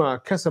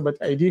فَبِمَا كَسَبَتْ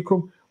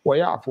أَيْدِيكُمْ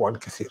وَيَعْفُ عَنْ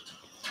كَثِيرٍ.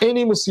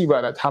 Any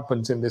musibah that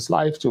happens in this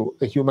life to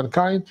the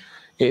humankind,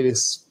 it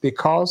is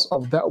because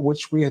of that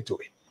which we are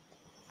doing.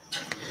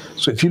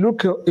 So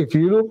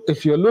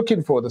if you're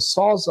looking for the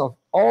source of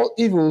all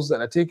evils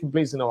that are taking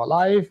place in our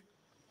life,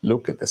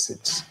 look at the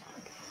sins.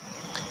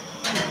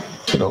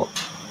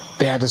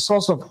 They are the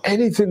source of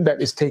anything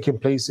that is taking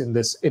place in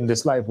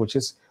this life, which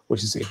is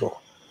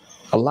evil.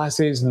 Allah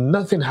says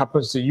nothing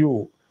happens to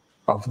you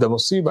of the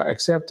musibah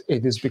except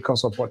it is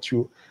because of what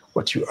you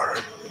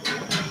earn.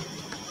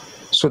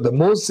 So the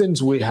more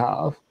sins we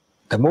have,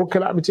 the more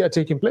calamity are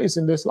taking place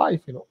in this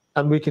life,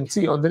 and we can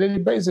see on the daily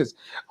basis.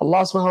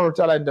 Allah subhanahu wa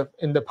ta'ala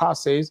in the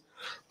past says,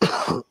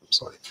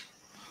 sorry,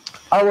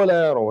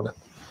 أَوَلَا يَرَوْنَ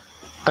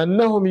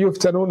أَنَّهُمْ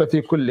يُفْتَنُونَ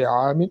فِي كُلِّ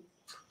عَامٍ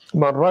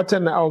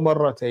مَرَّةً أَوْ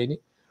مَرَّتَيْنِ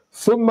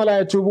ثُمَّ لَا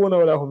يَتُوبُونَ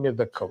وَلَا هُمْ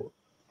يَذَّكَّرُونَ.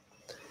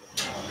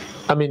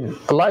 I mean,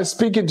 Allah is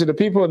speaking to the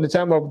people in the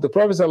time of the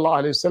Prophet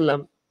sallallahu alaihi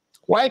wasallam.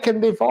 Why can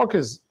they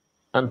focus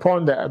and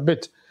ponder a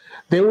bit?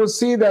 They will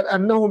see that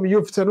أَنَّهُمْ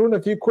يُفْتَنُونَ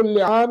فِي كُلِّ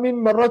عَامٍ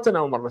مَرَّةً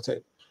أَوْ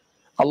مَرَّتَيْنِ.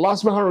 Allah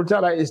subhanahu wa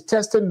ta'ala is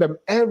testing them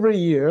every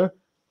year,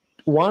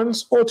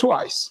 once or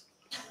twice.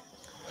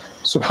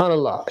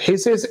 Subhanallah. He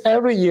says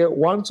every year,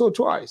 once or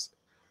twice.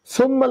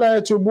 ثُمَّ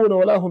لَا يَتُوبُونَ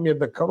وَلَا هُمْ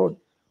يَذَّكَّرُونَ.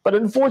 But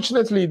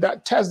unfortunately,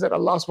 that test that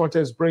Allah subhanahu wa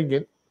ta'ala is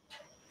bringing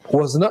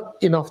was not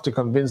enough to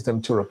convince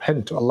them to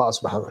repent to Allah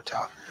subhanahu wa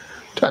ta'ala,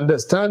 to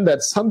understand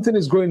that something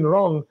is going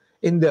wrong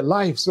in their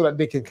life so that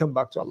they can come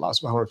back to Allah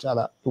subhanahu wa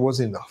ta'ala. It was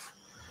enough.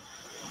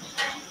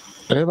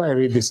 Whenever I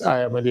read this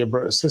ayah, my dear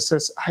brothers and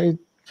sisters, I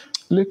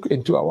look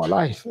into our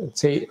life and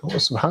say, oh,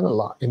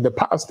 subhanallah, in the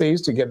past they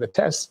used to get the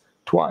test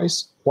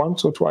once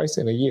or twice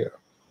in a year.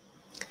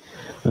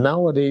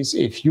 Nowadays,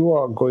 if you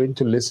are going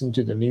to listen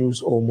to the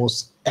news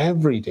almost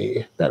every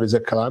day, there is a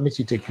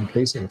calamity taking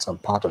place in some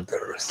part of the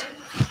earth.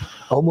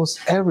 Almost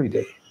every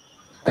day,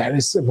 there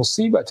is a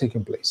musibah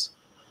taking place.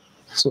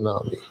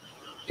 Tsunami,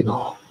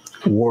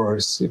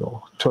 wars,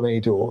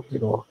 tornado,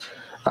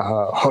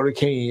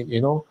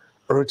 hurricane,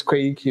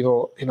 earthquake,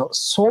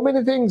 so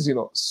many things,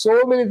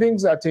 so many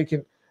things are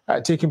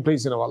taking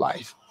place in our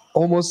life.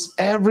 Almost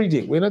every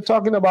day. We're not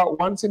talking about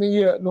once in a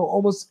year. No,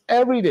 almost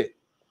every day.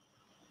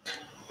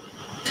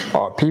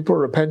 Are people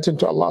repenting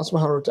to Allah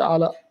subhanahu wa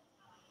ta'ala?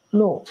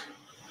 No.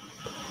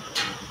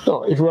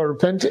 No, if we are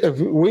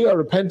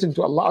repenting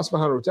to Allah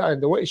subhanahu wa ta'ala in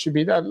the way it should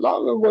be done,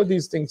 long ago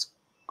these things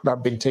could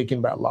have been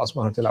taken by Allah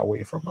subhanahu wa ta'ala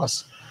away from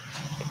us.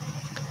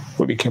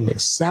 We became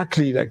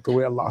exactly like the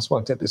way Allah subhanahu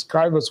wa ta'ala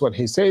describes us when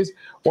He says,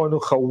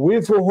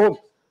 وَنُخَوِّفُهُمْ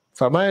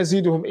فَمَا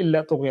يَزِيدُهُمْ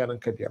إِلَّا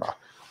طُغْيَانًا كَبِيرًا.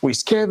 We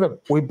scare them.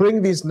 We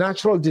bring these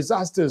natural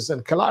disasters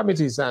and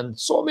calamities and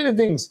so many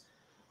things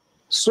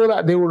so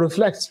that they will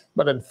reflect.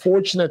 But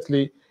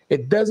unfortunately,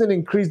 it doesn't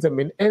increase them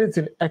in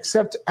anything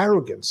except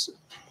arrogance.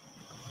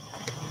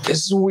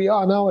 This is who we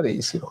are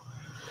nowadays,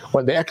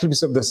 When the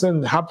eclipse of the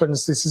sun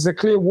happens, this is a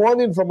clear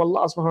warning from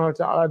Allah subhanahu wa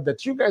ta'ala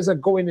that you guys are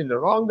going in the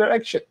wrong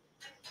direction.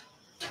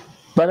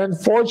 But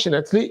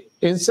unfortunately,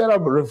 instead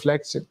of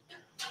reflection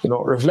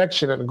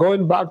and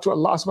going back to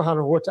Allah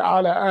subhanahu wa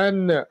ta'ala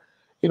and,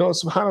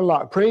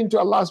 subhanallah, praying to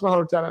Allah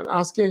subhanahu wa ta'ala and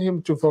asking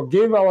Him to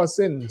forgive our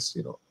sins,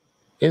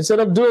 instead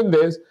of doing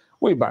this,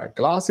 we buy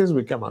glasses,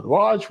 we come and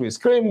watch, we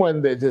scream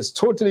when it is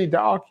totally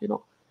dark,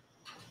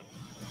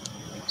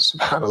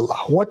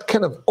 Subhanallah, what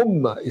kind of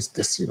ummah is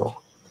this,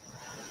 What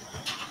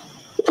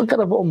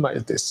kind of ummah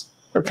is this?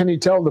 Or can you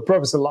tell the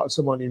Prophet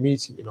ﷺ when you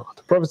meet him,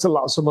 the Prophet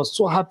ﷺ was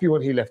so happy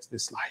when he left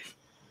this life.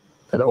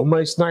 That the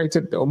Ummah is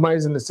united, the Ummah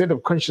is in a state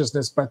of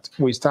consciousness, but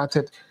we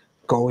started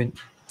going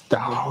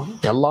down.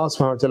 May Allah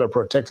subhanahu wa ta'ala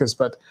protect us,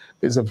 but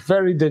it's a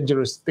very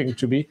dangerous thing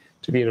to be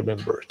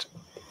remembered.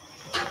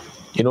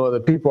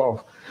 The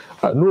people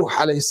of Nuhu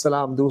alayhi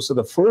salam, those are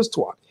the first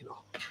one.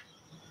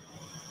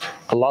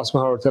 Allah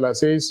subhanahu wa ta'ala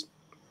says,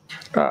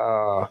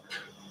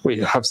 we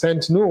have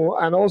sent Nuhu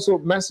and also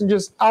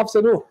messengers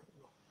after Nuhu.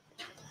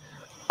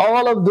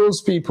 All of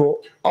those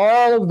people,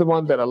 all of the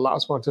ones that Allah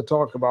wants to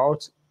talk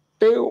about,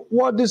 they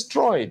were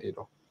destroyed.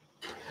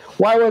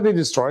 Why were they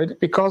destroyed?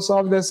 Because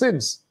of their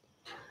sins.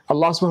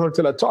 Allah subhanahu wa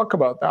ta'ala talk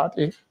about that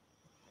in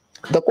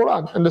the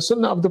Quran and the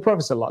Sunnah of the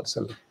Prophet sallallahu alaihi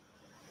wasallam.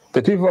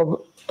 The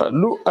people of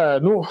Nuh,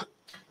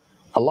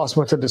 Allah subhanahu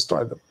wa ta'ala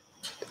destroyed them.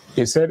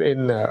 He said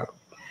in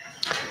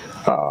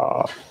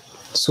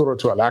Surah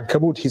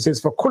Al-Ankabut, he says,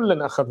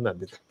 فَكُلًّا أَخَذْنَا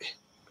بِذَنبِهِ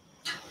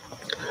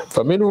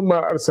فَمِنْهُمْ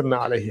مَا أَرْسَلْنَا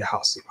عَلَيْهِ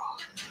حَاصِبًا.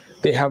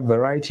 They have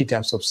variety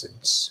types of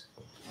sins.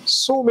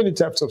 So many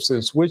types of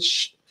sins,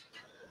 which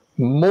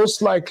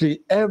most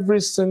likely every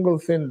single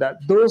thing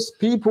that those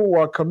people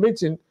were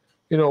committing,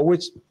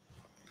 which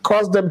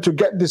caused them to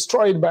get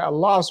destroyed by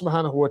Allah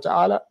subhanahu wa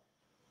ta'ala,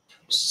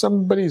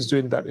 somebody is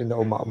doing that in the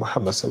Ummah of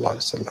Muhammad sallallahu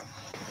alaihi wasallam.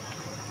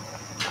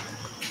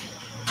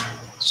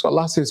 So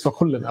Allah says,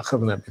 فَكُلًّا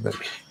أَخَذْنَا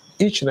بِذَنبِهِ.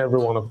 Each and every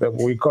one of them,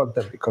 we got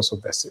them because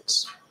of their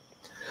sins.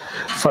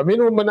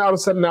 فَمِنْهُمْ مَنْ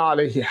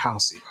أَرْسَلْنَا عَلَيْهِ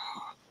حَاصِبًا.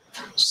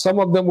 Some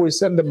of them, we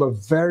send them a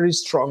very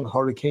strong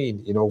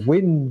hurricane,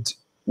 wind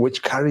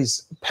which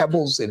carries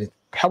pebbles in it.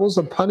 Pebbles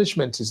of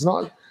punishment is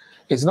not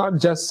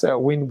just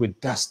wind with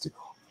dust.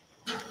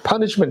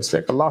 Punishments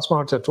like Allah subhanahu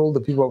wa ta'ala told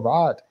the people of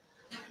Ad,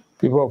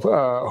 people of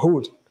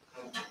Hud,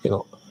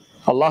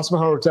 Allah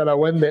subhanahu wa ta'ala,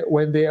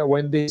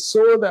 when they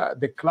saw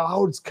the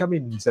clouds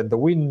coming and the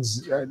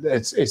winds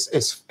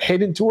it's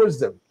heading towards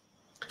them,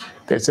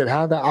 they said,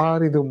 هذا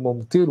عارض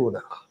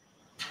ممطرنا.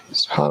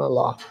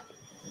 Subhanallah.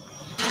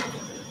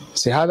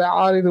 Say, هذا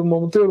عارض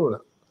ممطرنا.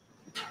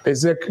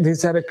 These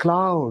are the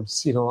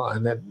clouds,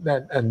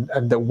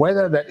 and the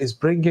weather that is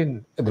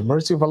bringing the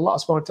mercy of Allah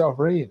subhanahu wa ta'ala of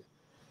rain.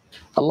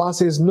 Allah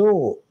says,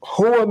 no,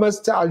 هو ما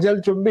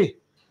استعجلتم به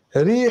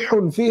ريح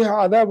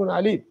فيها عذاب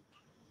عليم.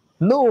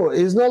 No,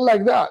 it's not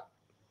like that.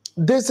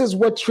 This is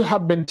what you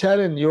have been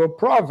telling your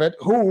prophet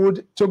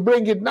Hud to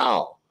bring it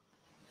now.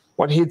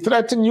 When he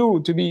threatened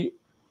you to be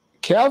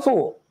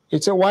careful, he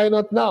said, why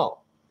not now?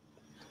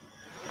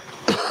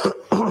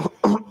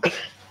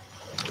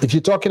 If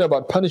you're talking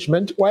about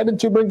punishment, why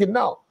didn't you bring it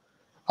now?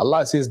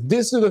 Allah says,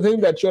 this is the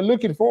thing that you're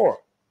looking for.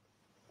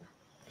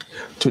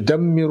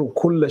 تدمر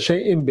كل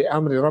شيء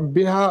بأمر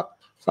ربها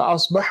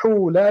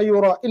فأصبحوا لا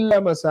يرى إلا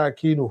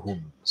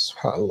مساكنهم.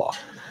 Subhanallah.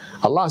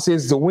 Allah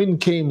says the wind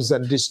comes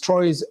and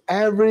destroys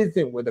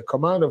everything with the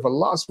command of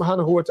Allah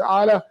subhanahu wa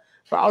ta'ala.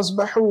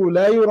 فَأَصْبَحُوا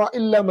لَا يُرَى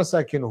إِلَّا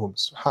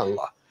مَسَاكِنُهُم.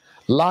 Subhanallah.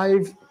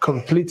 Life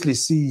completely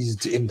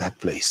ceased in that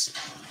place.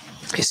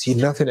 You see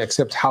nothing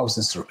except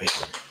houses remain.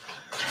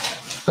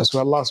 That's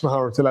why Allah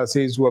subhanahu wa ta'ala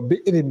says,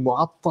 وَبِئْرٍ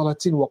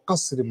مُعَطَّلَةٍ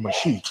وَقَصْرٍ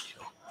مَشِيدٍ.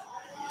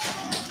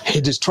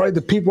 He destroyed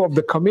the people of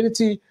the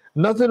community.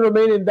 Nothing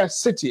remained in that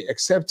city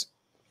except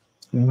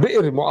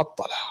بِئْرٍ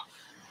مُعَطَّلَةٍ.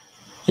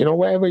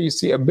 Wherever you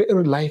see a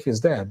bi'r, life is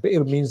there.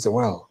 Bi'r means the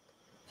well.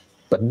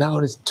 But now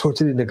it's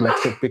totally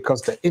neglected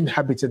because the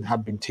inhabitants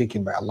have been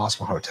taken by Allah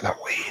subhanahu wa ta'ala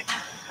away.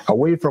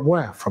 Away from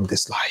where? From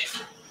this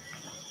life.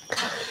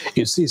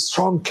 You see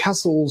strong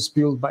castles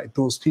built by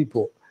those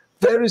people.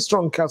 Very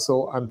strong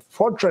castle and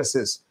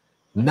fortresses.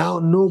 Now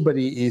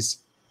nobody is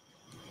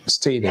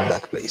staying in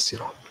that place,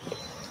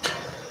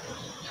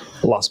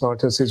 Allah subhanahu wa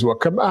ta'ala says,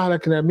 وَكَمْ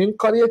أَهْلَكْنَا مِنْ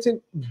قَرْيَةٍ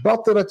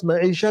بَطِرَتْ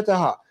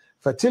مَعِيشَتَهَا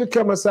فَتِلْكَ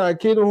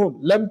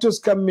مَسَاكِنُهُمْ لَمْ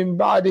تُسْكَنْ مِنْ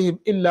بَعْدِهِمْ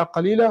إِلَّا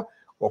قَلِيلًا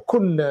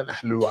وَكُنَّا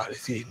نَحْنُ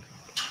الْوَارِثِينَ.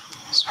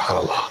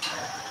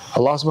 SubhanAllah.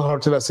 Allah subhanahu wa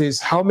ta'ala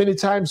says, how many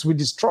times we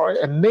destroy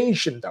a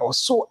nation that was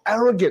so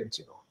arrogant,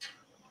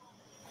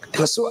 They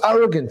were so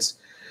arrogant.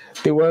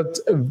 They were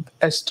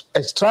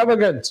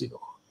extravagant,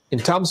 In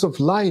terms of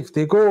life,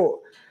 they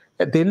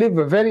live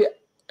a very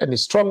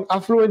strong,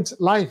 affluent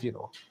life,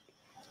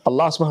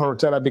 Allah subhanahu wa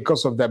ta'ala,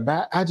 because of their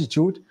bad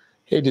attitude,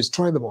 He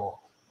destroyed them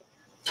all.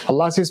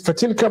 Allah says,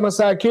 فَتِلْكَ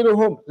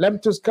مَسَاكِنُهُمْ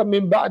لَمْ تُسْكَنْ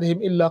مِنْ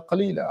بَعْدِهِمْ إِلَّا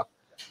قَلِيلًا.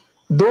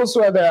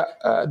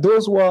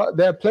 Those were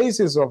their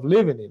places of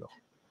living,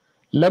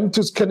 لَمْ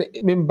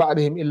تُسْكَنْ مِنْ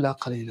بَعْدِهِمْ إِلَّا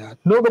قَلِيلًا.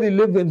 Nobody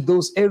lived in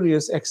those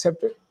areas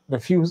except in a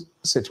few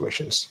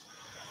situations.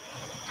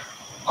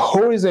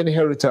 Who is the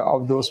inheritor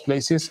of those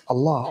places?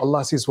 Allah.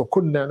 Allah says,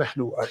 وَكُنَّا نَحْنُ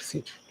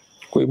الْوَارِثِينَ.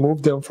 We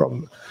moved them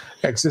from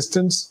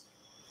existence.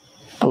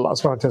 Allah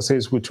subhanahu wa ta'ala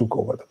says, we took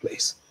over the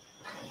place.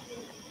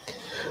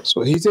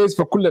 So He says,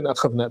 فَكُلًّا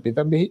أَخَذْنَا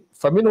بِذَنبِهِ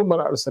فَمِنْهُمْ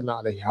مَنْ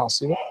أَرْسَلْنَا عَلَيْهِ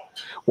حَاصِبًا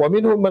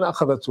وَمِنْهُمْ مَنْ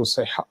أَخَذَتْهُ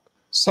الصَّيْحَةُ.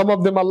 Some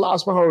of them, Allah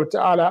subhanahu wa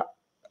ta'ala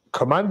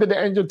commanded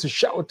the angel to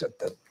shout at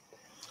them.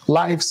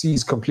 Life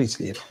ceased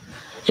completely.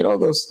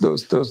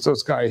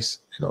 Those guys,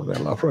 may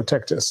Allah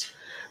protect us.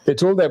 They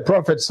told their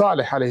prophet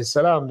Salih alayhi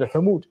salam, the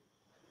Thamud,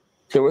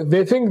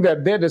 They think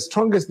that they're the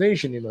strongest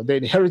nation, you know. They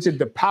inherited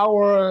the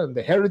power and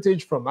the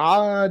heritage from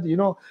Ad, you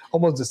know,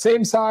 almost the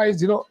same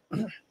size, you know.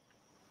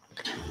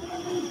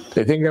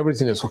 They think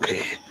everything is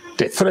okay.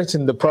 They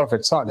threatened the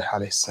Prophet Salih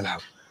alayhi salam.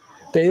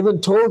 They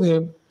even told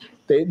him,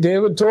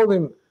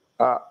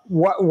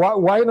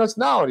 why not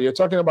now? You're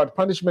talking about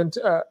punishment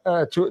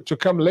to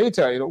come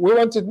later. You know, we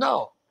want it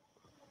now.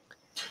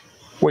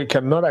 We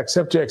cannot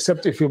accept you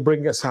except if you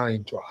bring a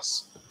sign to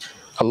us.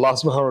 Allah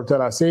subhanahu wa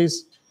ta'ala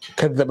says,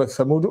 كذب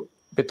الثمود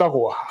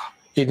بطغواها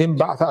إذ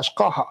انبعث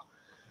أشقاها.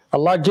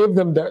 Allah gave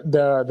them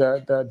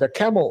the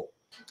camel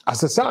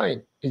as a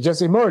sign. It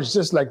just emerged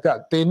just like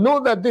that. They know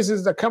that this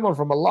is the camel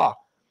from Allah.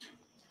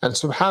 And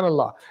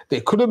subhanallah,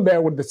 they couldn't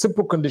bear with the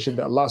simple condition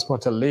that Allah subhanahu wa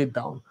ta'ala laid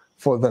down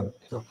for them,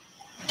 you know,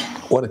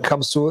 when it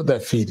comes to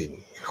their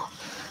feeding. You know,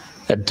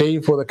 a day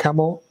for the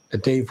camel, a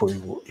day for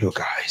you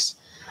guys.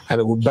 And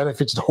it would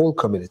benefit the whole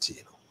community.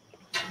 You know.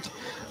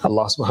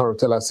 Allah subhanahu wa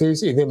ta'ala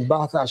says, إِذٍ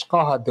بَعْثَ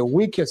أَشْقَاهَا, the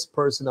weakest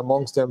person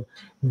amongst them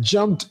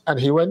jumped and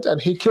he went and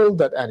he killed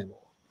that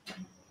animal.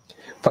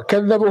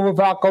 فَكَذَّبُوهُ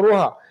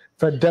فَعَقَرُوهَا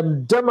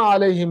فَدَمْدَمَ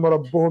عَلَيْهِمْ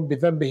رَبُّهُمْ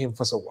بِذَنْبِهِمْ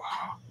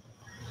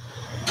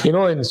فَسَوَّاهَا. You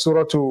know, in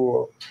Surah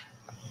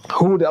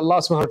Hud, Allah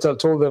subhanahu wa ta'ala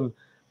told them,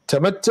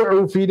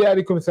 تَمَتَّعُوا فِي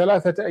دَارِكُمْ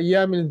ثَلَاثَةَ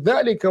أَيَّامٍ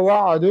ذَلِكَ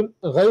وَعَدٌ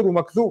غَيْرُ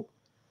مَكْذُوبٍ.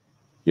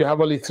 You have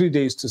only 3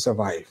 days to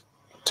survive,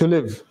 to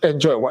live,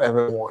 enjoy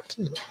whatever you want.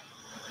 You know.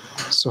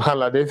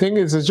 SubhanAllah, they think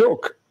it's a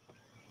joke.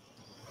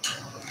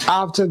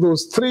 After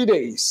those 3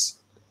 days,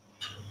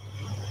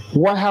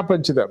 what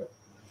happened to them?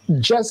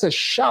 Just a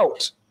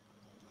shout,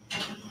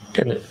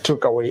 and it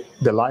took away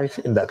the life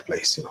in that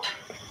place. You know.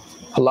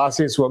 Allah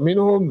says,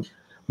 وَمِنْهُمْ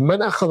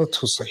مَنْ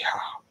أَخَذَتْهُ الصَّيْحَةُ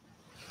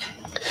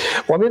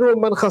وَمِنْهُمْ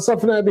مَنْ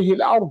خَسَفْنَا بِهِ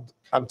الْأَرْضِ.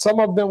 And some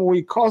of them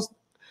we caused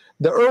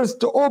the earth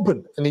to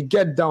open and it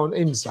get down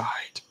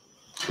inside,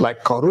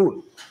 like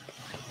Qarun.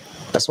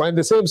 That's why in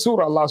the same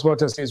surah Allah subhanahu wa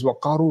ta'ala says,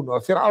 وَقَارُونَ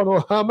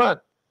وَفِرْعَوْنَ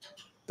وَهَامَانَ.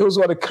 Those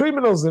were the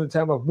criminals in the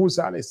time of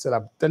Musa alayhi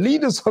salam, the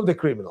leaders of the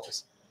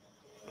criminals.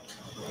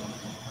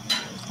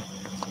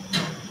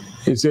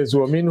 It says,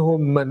 وَمِنْهُمْ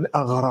مَنْ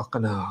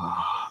أَغْرَقْنَا.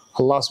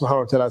 Allah subhanahu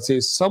wa ta'ala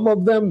says, some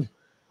of them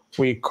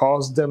we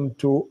caused them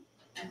to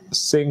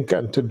sink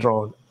and to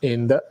drown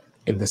in the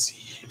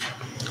sea,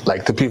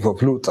 like the people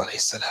of Lut alayhi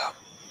salam.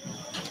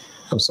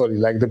 I'm sorry,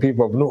 like the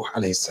people of Nuh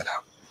alayhi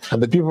salam,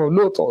 and the people of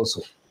Lut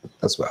also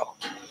as well.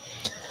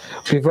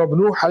 People of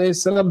Nuh alayhi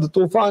salam, the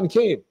Tufan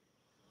came.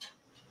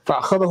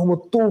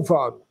 فَأَخَذَهُمُ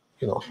الطُّوفَانُ.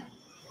 You know,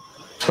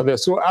 and they're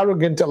so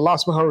arrogant, Allah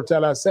subhanahu wa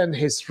ta'ala sent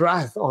His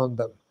wrath on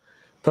them.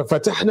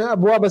 فَفَتَحْنَا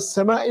أَبْوَابَ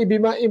السَّمَاءِ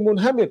بِمَاءٍ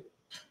مُنْهَمِرٍ.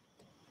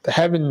 The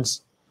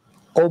heavens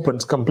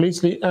opens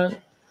completely and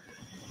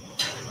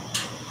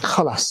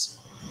khalas,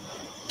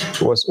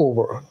 it was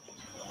over.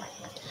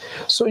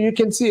 So you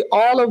can see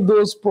all of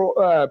those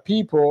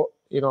people,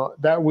 you know,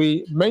 that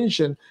we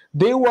mentioned,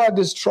 they were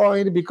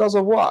destroyed because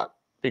of what?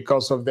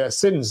 Because of their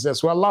sins.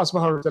 That's why Allah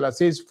subhanahu wa ta'ala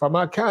says,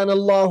 فَمَا كَانَ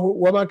اللَّهُ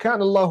وَمَا كَانَ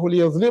اللَّهُ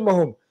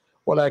لِيَظْلِمَهُم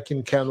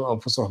وَلَكِنْ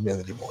كَانُوا أَنفُسَهُمْ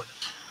يَظْلِمُونَ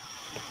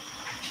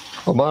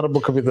وَمَا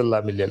رَبُّكَ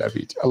بِظَلَّامٍ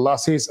لِلْعَبِيدِ. Allah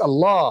says,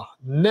 Allah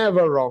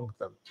never wronged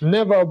them,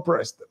 never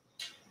oppressed them.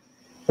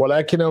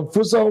 وَلَكِنْ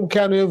أَنفُسَهُمْ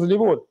كَانُوا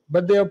يَظْلِمُونَ.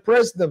 But they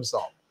oppressed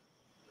themselves.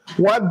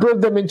 What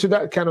brought them into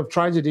that kind of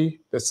tragedy?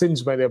 The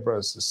sins, my dear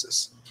brothers and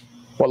sisters.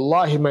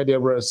 Wallahi, my dear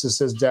brothers and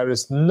sisters, there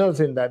is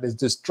nothing that is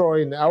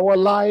destroying our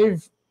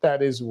life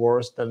that is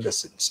worse than the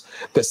sins.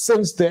 The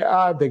sins, they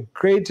are the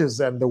greatest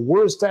and the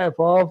worst type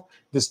of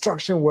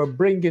destruction we're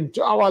bringing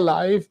to our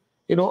life,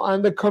 you know,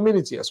 and the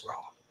community as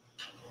well.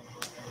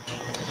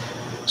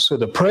 So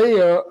the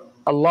prayer,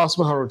 Allah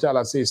subhanahu wa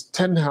ta'ala says,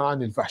 تَنْهَا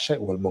عَنِ الْفَحْشَاءِ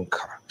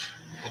وَالْمُنْكَرِ.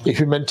 If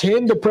you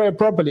maintain the prayer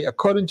properly,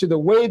 according to the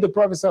way the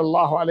Prophet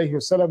sallallahu alaihi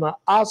wasallam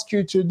asked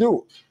you to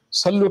do,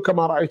 صَلُّوا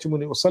كَمَا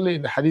رَأَيْتُمُونِي أُصَلِّي,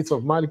 in the hadith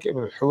of Malik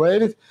ibn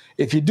al-Huwayrith,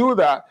 if you do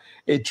that,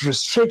 it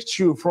restricts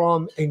you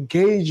from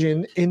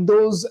engaging in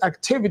those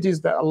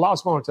activities that Allah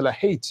subhanahu wa ta'ala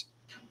hates.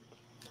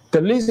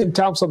 The least in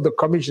terms of the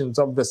commissions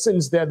of the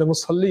sins, they are the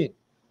musallin.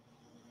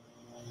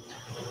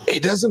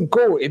 It doesn't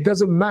go, it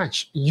doesn't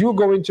match. You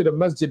go into the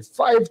masjid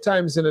 5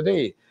 times in a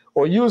day,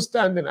 or you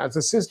standing as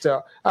a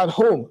sister at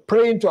home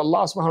praying to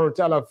Allah subhanahu wa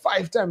ta'ala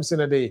 5 times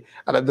in a day,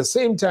 and at the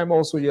same time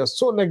also you're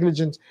so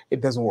negligent, it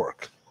doesn't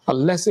work.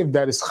 Unless if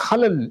there is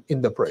khalal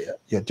in the prayer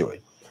you're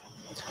doing.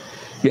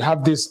 You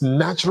have this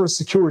natural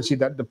security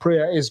that the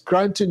prayer is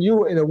granting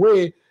you in a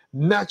way,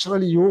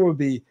 naturally you will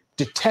be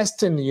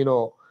detesting, you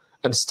know,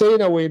 and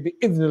staying away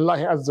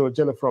bi-idhnillahi azza wa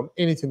jalla from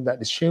anything that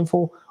is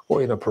shameful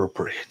or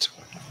inappropriate.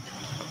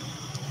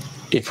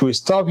 If we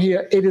stop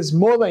here, it is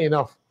more than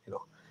enough. You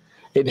know,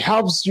 it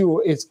helps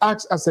you. It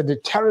acts as a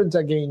deterrent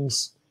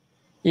against,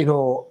 you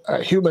know,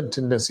 a human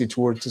tendency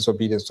towards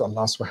disobedience to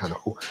Allah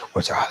subhanahu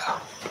wa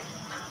ta'ala.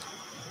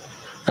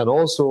 And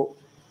also,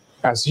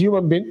 as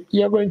human being,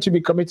 you're going to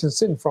be committing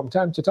sin from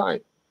time to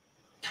time.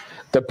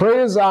 The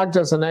prayers act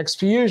as an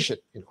expiation.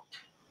 You know,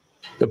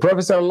 the Prophet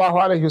sallallahu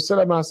alaihi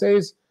wasallam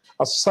says,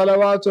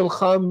 "As-salawatu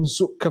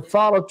al-khamsu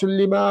kafaratun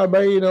lima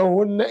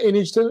baynahunna in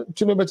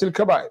ijtanibat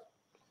al-kaba'ir."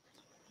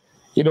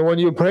 You know, when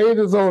you pray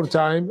the Dhuhr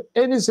time,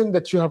 any sin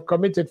that you have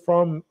committed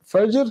from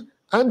Fajr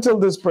until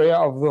this prayer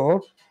of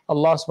Dhuhr,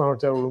 Allah subhanahu wa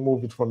ta'ala will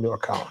remove it from your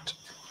account.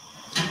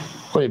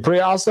 When you pray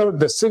Asr,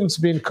 the sins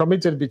being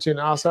committed between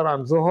Asr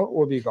and Dhuhr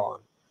will be gone.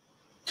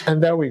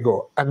 And there we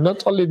go. And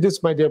not only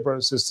this, my dear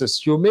brothers and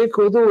sisters, you make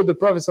wudu, the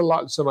Prophet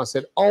ﷺ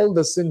said, all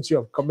the sins you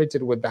have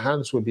committed with the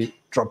hands will be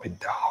dropping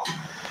down.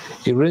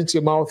 You rinse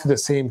your mouth, the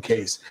same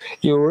case.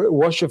 You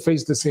wash your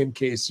face, the same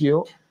case. You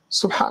know,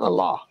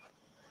 subhanallah.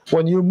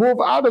 When you move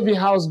out of your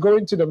house,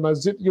 going to the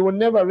masjid, you will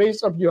never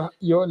raise up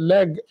your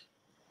leg,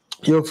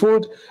 your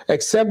foot,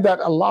 except that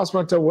Allah subhanahu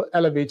wa ta'ala will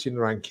elevate you in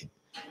ranking.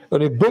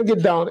 When you bring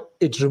it down,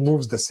 it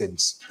removes the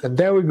sins. And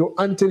there we go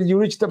until you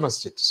reach the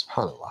masjid,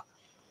 subhanallah.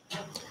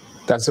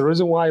 That's the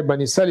reason why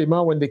Bani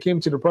Salima, when they came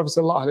to the Prophet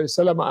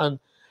ﷺ and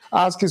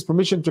asked his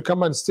permission to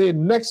come and stay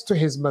next to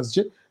his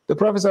masjid, the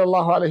Prophet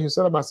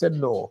ﷺ said,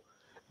 no.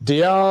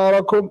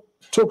 Diyarakum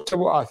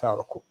tuktabu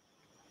atharakum.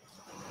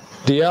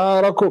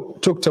 Diyarakum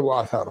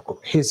tuktabu atharakum.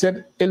 He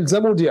said,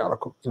 ilzamu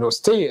diyarakum. You know,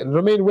 stay and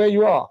remain where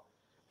you are,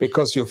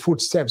 because your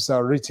footsteps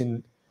are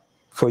written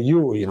for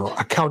you, you know,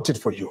 accounted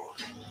for you.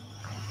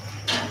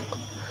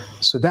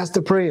 So that's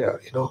the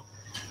prayer, you know.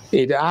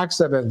 It acts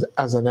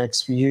as an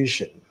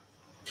expiation,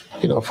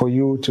 you know, for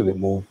you to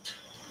remove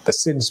the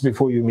sins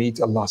before you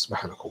meet Allah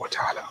subhanahu wa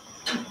ta'ala.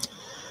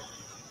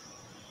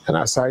 And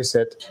as I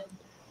said,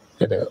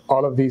 you know,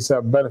 all of these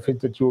are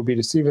benefits that you will be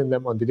receiving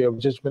them on the Day of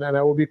Judgment, and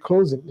I will be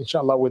closing,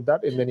 inshallah, with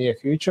that in the near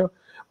future.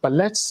 But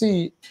let's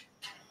see,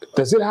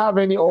 does it have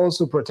any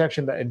also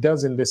protection that it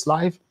does in this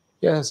life?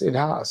 Yes, it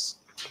has.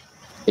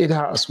 It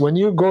has. When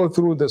you go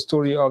through the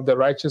story of the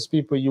righteous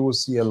people, you will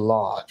see a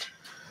lot.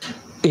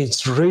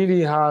 It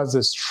really has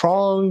a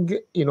strong,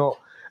 you know,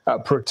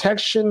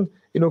 protection,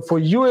 you know, for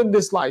you in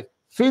this life,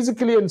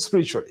 physically and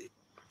spiritually.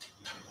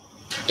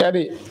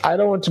 Eddie, I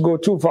don't want to go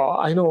too far.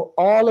 I know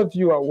all of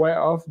you are aware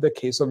of the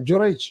case of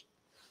Jurayj,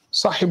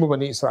 Sahibu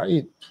Bani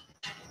Israel,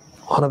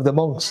 one of the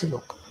monks, you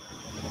know.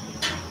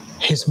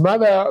 His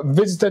mother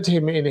visited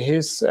him in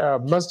his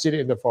masjid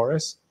in the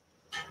forest.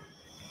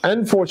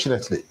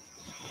 Unfortunately,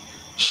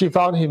 she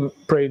found him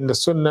praying the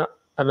sunnah,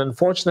 and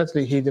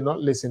unfortunately, he did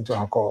not listen to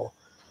her call.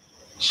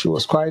 She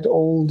was quite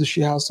old. She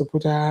has to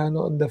put her hand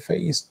on the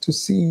face to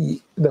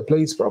see the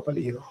place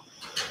properly, you know.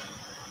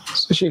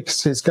 So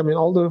she's coming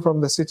all the way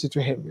from the city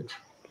to him, you know.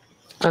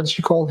 And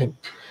she called him.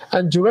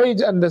 And Jurayj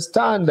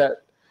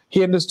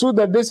he understood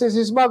that this is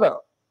his mother.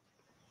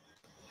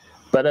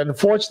 But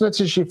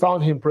unfortunately, she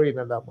found him praying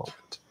at that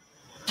moment.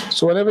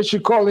 So whenever she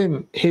called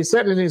him, he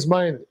said in his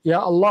mind, Ya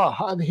Allah,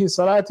 hadhi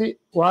salati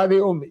wa hadhi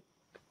ummi.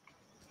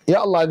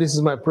 Ya Allah, this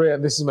is my prayer,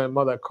 this is my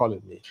mother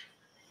calling me.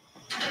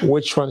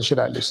 Which one should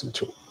I listen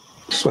to?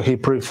 So he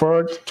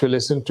preferred to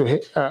listen to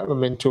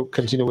him, to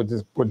continue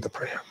with the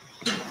prayer.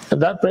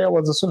 And that prayer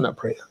was a sunnah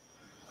prayer.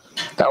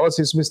 That was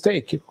his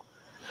mistake. You know.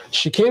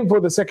 She came for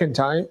the second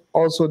time,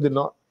 also did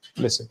not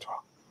listen to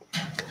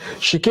her.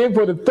 She came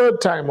for the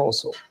third time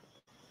also.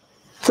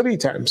 3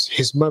 times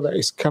his mother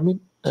is coming,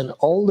 and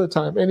all the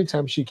time,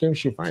 anytime she came,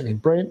 she find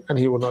him praying, and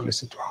he would not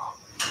listen to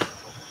her.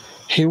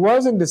 He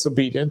wasn't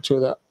disobedient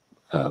to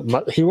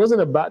he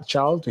wasn't a bad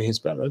child to his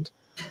parent,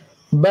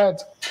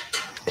 but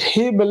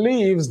he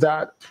believes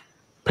that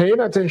paying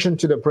attention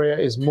to the prayer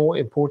is more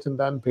important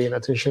than paying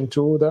attention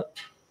to the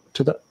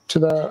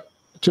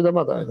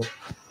mother. You know.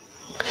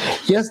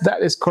 Yes,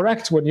 that is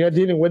correct when you're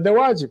dealing with the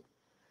wajib.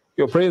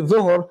 You're praying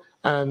dhuhr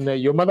and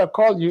your mother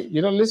called you,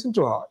 you don't listen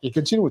to her. You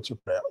continue with your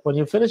prayer. When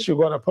you finish, you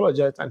go and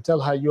apologize and tell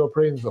her you're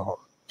praying dhuhr.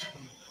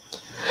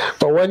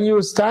 But when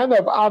you stand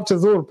up after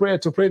dhuhr prayer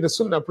to pray the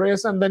sunnah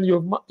prayers, and then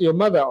your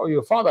mother or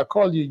your father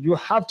call you, you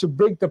have to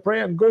break the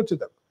prayer and go to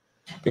them.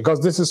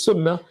 Because this is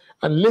sunnah,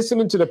 and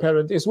listening to the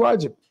parent is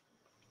wajib.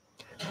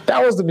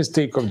 That was the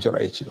mistake of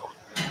Jurayj, you know.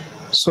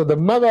 So the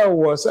mother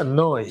was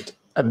annoyed,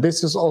 and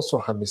this is also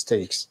her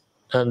mistakes.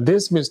 And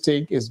this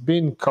mistake is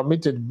being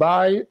committed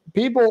by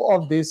people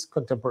of this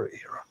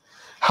contemporary era.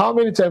 How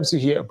many times you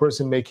hear a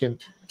person making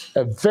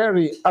a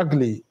very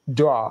ugly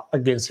dua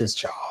against his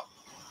child?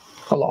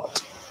 A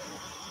lot.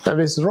 And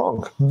this is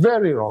wrong,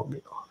 very wrong.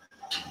 You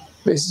know.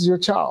 This is your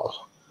child.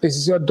 This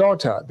is your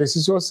daughter. This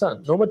is your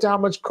son. No matter how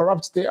much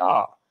corrupt they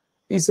are,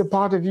 it's a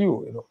part of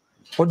you. You know.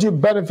 What do you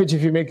benefit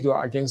if you make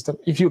dua against them?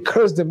 If you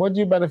curse them, what do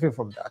you benefit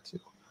from that? You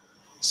know?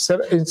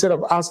 Instead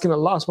of asking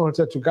Allah subhanahu wa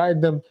ta'ala to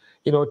guide them,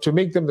 you know, to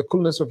make them the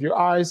coolness of your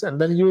eyes,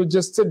 and then you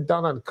just sit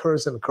down and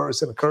curse and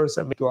curse and curse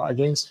and make dua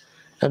against.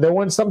 And then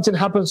when something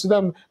happens to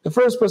them, the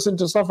first person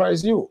to suffer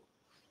is you.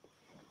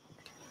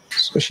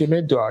 So she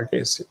made dua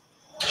against it.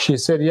 She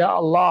said, Ya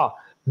Allah,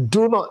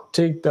 do not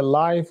take the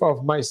life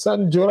of my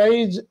son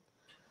Jurayj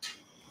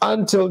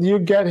until you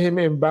get him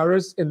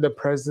embarrassed in the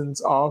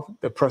presence of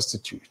the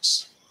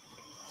prostitutes.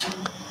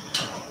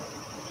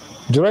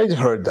 Jurayj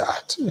heard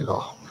that, you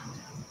know.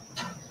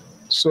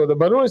 So the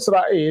Banu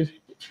Israel,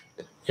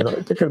 you know,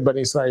 take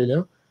Bani Israel, you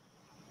know,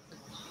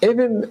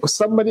 even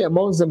somebody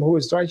amongst them who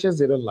is righteous,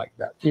 they don't like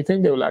that. You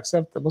think they will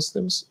accept the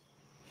Muslims?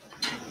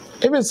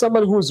 Even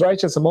somebody who is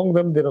righteous among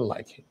them, they don't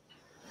like him.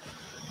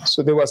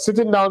 So they were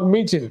sitting down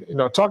meeting,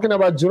 talking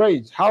about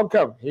Jurayj. How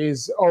come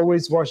he's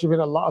always worshiping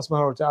Allah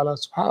subhanahu wa ta'ala?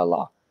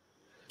 SubhanAllah.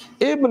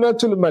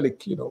 Ibnatul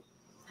Malik,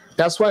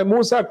 That's why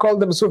Musa called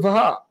them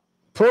Sufaha,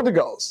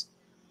 prodigals.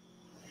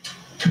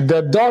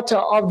 The daughter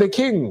of the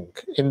king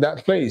in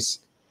that place.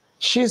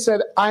 She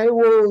said, I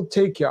will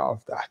take care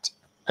of that.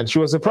 And she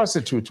was a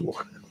prostitute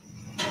woman.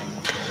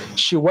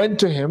 She went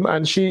to him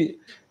and she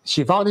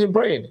found him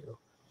praying.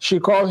 She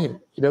called him.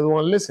 He doesn't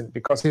want to listen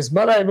because his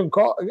mother even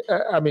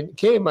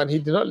came and he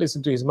did not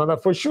listen to his mother.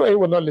 For sure, he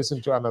would not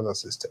listen to another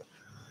sister.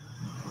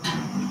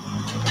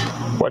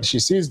 When she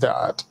sees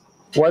that,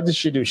 what did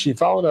she do? She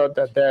found out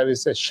that there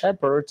is a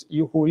shepherd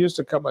who used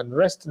to come and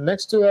rest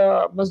next to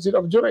the masjid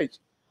of Jurayj.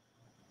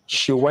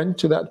 She went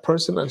to that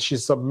person and she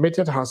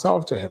submitted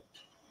herself to him.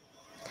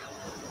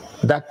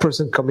 That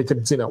person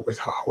committed zina with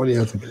her.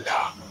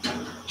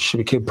 She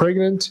became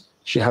pregnant.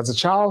 She has a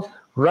child.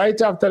 Right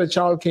after the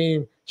child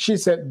came, she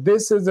said,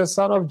 this is the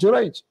son of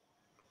Jurayj.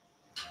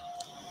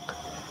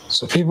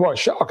 So people are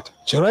shocked.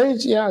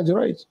 Jurayj? Yeah,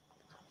 Jurayj.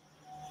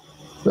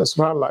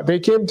 SubhanAllah. They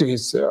came to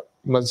his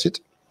masjid.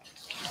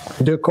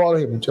 They called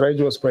him.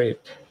 Jurayj was praying.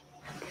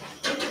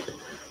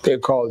 They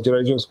called.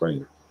 Jurayj was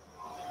praying.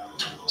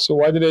 So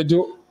what did they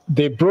do?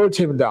 They brought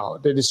him down.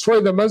 They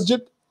destroyed the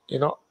masjid,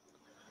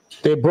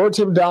 They brought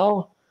him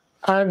down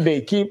and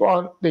they kept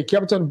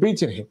on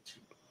beating him.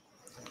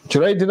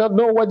 Jurayj did not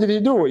know what did he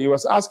do. He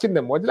was asking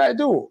them, what did I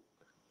do?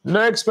 No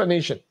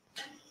explanation.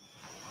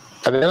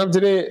 At the end of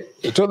the day,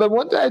 he told them,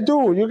 what did I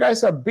do? You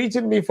guys are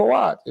beating me for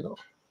what?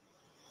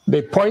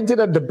 They pointed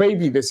at the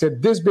baby. They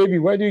said, this baby,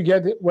 where did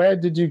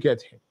you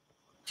get him?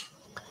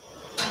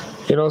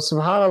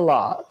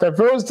 SubhanAllah. The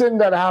first thing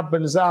that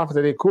happens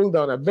after they cool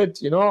down a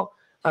bit,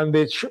 and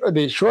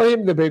they show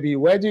him the baby.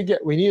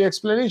 We need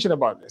explanation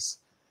about this.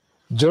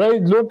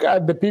 Jurayj looked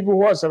at the people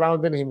who are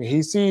surrounding him.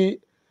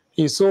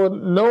 He saw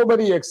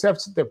nobody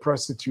except the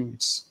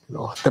prostitutes,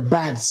 the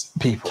bad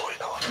people,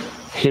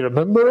 He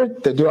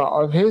remembered the dua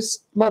of his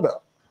mother.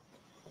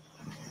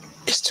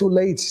 It's too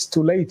late,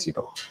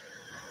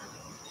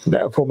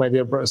 Therefore, my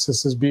dear brothers and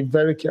sisters, be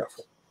very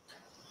careful.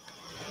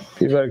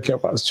 Be very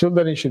careful. As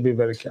children, you should be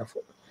very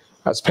careful.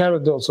 As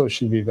parents also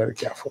should be very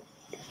careful.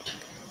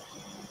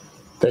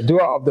 The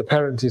dua of the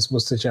parent is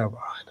mustajaba,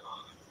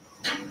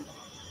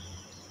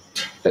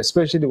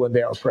 especially when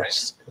they are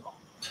oppressed.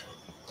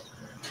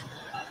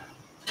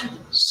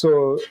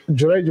 So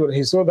Jurayj, when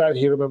he saw that,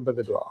 he remembered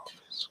the dua.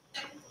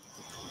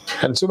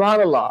 And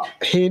subhanAllah,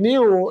 he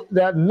knew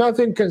that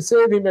nothing can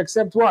save him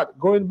except what?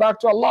 Going back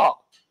to Allah.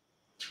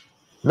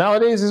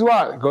 Nowadays is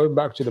what? Going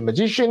back to the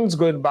magicians,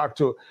 going back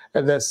to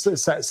the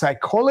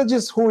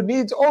psychologists who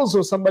need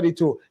also somebody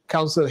to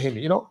counsel him,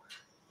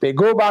 They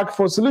go back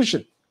for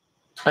solution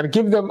and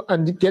give them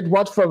and get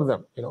what from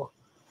them,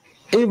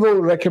 Evil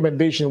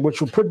recommendation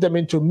which will put them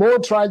into more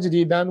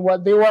tragedy than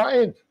what they were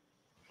in.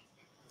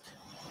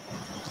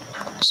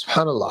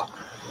 SubhanAllah.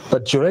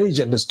 But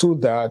Jurayj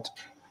understood that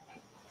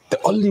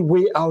the only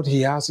way out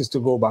he has is to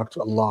go back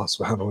to Allah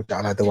subhanahu wa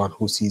ta'ala, the one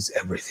who sees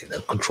everything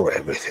and controls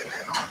everything.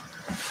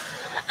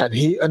 And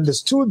he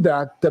understood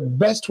that the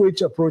best way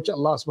to approach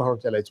Allah subhanahu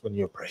wa ta'ala is when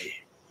you pray.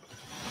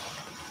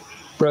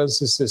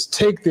 Brothers and sisters,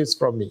 take this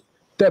from me.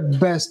 The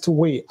best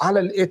way, ala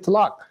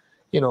al-itlaq,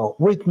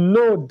 with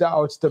no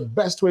doubt, the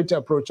best way to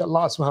approach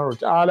Allah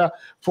subhanahu wa ta'ala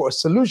for a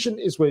solution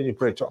is when you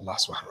pray to Allah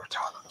subhanahu wa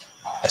ta'ala.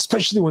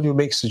 Especially when you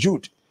make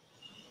sujood.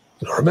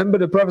 Remember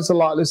the Prophet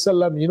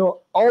ﷺ,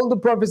 all the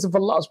prophets of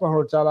Allah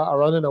subhanahu wa ta'ala are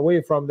running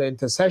away from the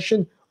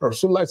intercession.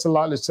 Rasulullah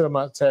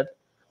ﷺ said,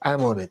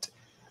 I'm on it.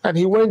 And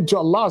he went to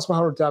Allah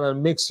subhanahu wa ta'ala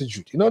and made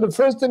sujood. The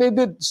first thing he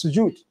did,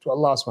 sujood to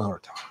Allah subhanahu wa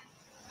ta'ala.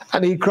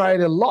 And he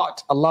cried a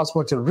lot. Allah subhanahu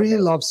wa ta'ala really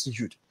loves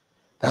sujood.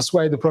 That's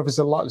why the Prophet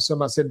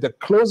ﷺ said, the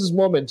closest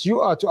moment you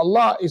are to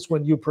Allah is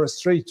when you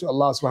prostrate to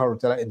Allah subhanahu wa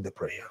ta'ala in the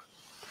prayer.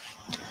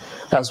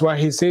 That's why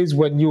he says,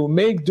 when you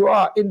make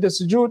dua in the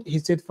sujood, he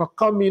said,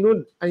 فَقَمِنٌ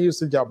أَن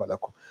يُسْتَجَابَ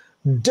لَكُمْ.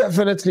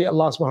 Definitely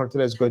Allah subhanahu wa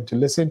ta'ala is going to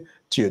listen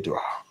to your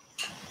dua.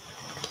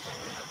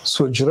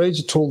 So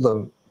Jurayj told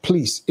them,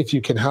 please, if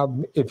you can help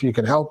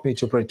me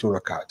to pray 2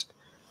 rakat.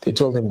 They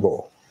told him,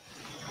 go.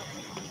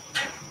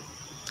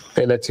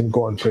 They let him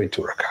go and pray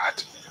 2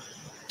 rakat.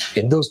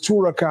 In those 2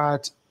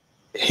 rakat,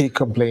 he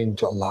complained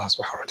to Allah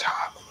subhanahu wa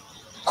ta'ala.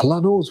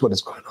 Allah knows what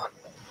is going on.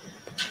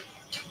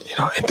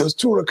 In those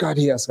 2 rakat,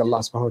 he asked Allah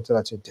subhanahu wa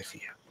ta'ala to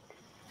interfere.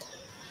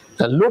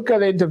 And look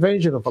at the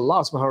intervention of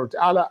Allah subhanahu wa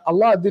ta'ala.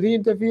 Allah, did he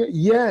interfere?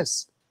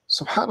 Yes.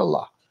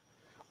 Subhanallah.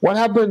 What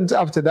happened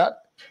after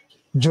that?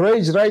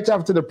 Jurayj, right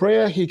after the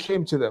prayer, he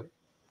came to them.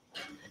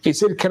 He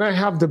said, can I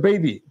have the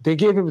baby? They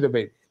gave him the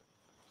baby.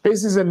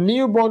 This is a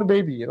newborn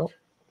baby,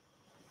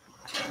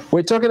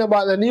 We're talking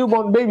about a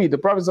newborn baby. The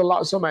Prophet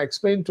ﷺ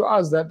explained to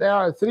us that there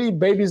are 3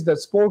 babies that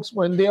spoke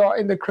when they are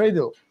in the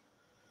cradle.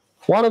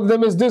 One of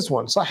them is this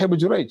one, Sahib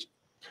Jurayj.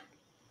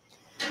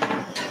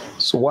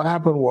 So what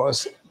happened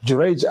was,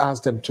 Jurayj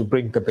asked them to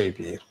bring the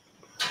baby.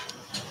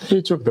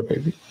 He took the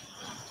baby.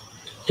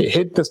 He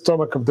hit the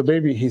stomach of the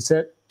baby. He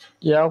said,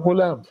 Ya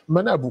ghulam,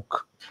 man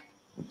abuk?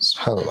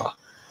 SubhanAllah.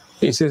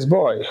 He says,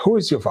 boy, who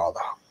is your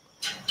father?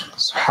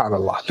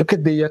 Subhanallah. Look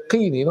at the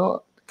yaqeen, you know,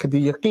 look at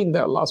the yaqeen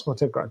that Allah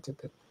SWT granted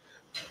him.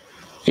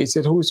 He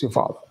said, who is your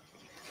father?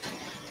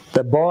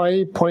 The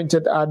boy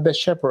pointed at the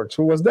shepherd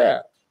who was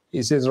there.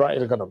 He says,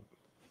 Ra'il Ghanam,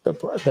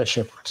 the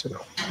shepherd, you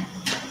know.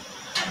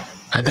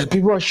 And then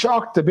people were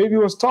shocked. The baby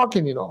was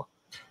talking, you know.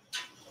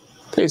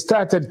 They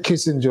started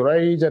kissing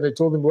Jurayj and they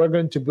told him, we're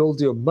going to build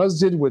your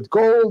masjid with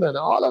gold and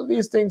all of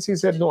these things. He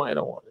said, no, I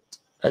don't want it.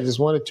 I just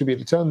want it to be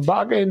returned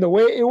back in the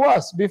way it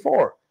was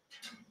before.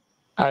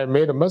 I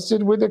made a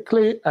masjid with the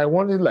clay. I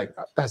want it like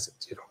that. That's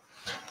it, you know.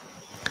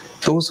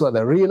 Those were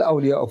the real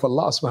awliya of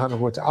Allah subhanahu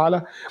wa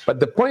ta'ala. But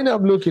the point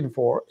I'm looking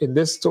for in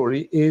this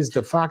story is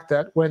the fact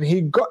that when he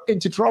got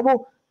into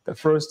trouble, the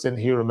first thing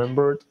he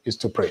remembered is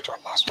to pray to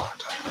Allah subhanahu wa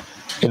ta'ala.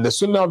 In the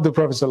sunnah of the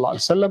Prophet sallallahu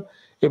alaihi wasallam,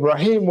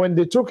 Ibrahim, when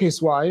they took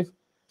his wife,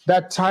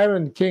 that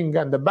tyrant king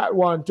and the bad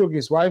one took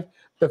his wife,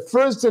 the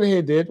first thing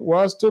he did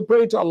was to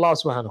pray to Allah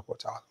subhanahu wa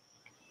ta'ala.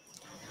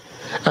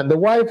 And the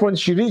wife, when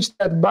she reached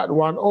that bad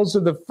one, also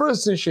the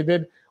first thing she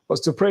did was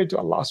to pray to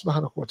Allah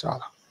subhanahu wa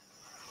ta'ala.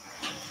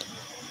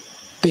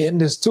 They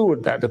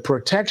understood that the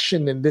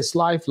protection in this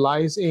life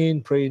lies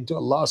in praying to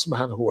Allah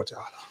subhanahu wa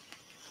ta'ala.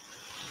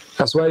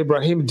 That's why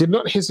Ibrahim did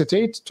not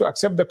hesitate to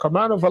accept the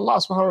command of Allah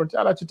subhanahu wa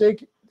ta'ala to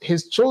take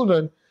his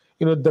children,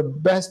 you know, the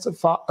best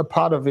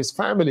part of his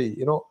family,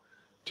 you know,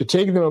 to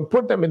take them and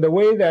put them in the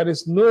way there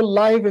is no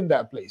life in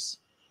that place.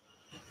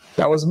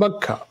 That was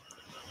Mecca.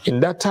 In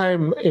that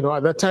time, you know,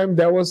 at that time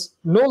there was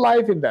no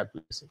life in that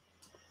place.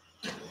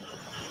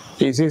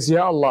 He says,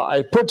 Ya Allah,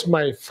 I put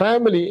my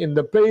family in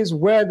the place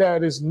where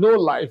there is no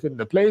life in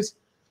the place.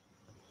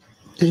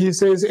 He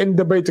says, in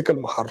the Bayt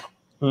al-Muharram,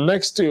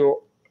 next to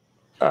your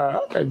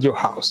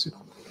house. You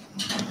know.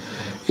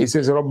 He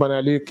says,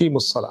 Rabbana liqimu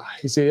as-salah.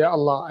 He says, Ya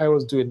Allah, I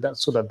was doing that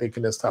so that they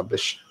can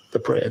establish the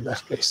prayer in that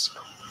place.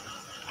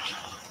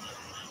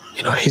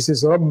 You know, he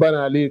says,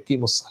 Rabbana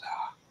liqimu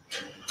as-salah.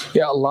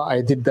 Ya Allah,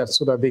 I did that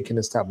so that they can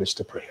establish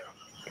the prayer.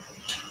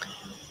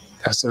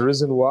 That's the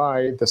reason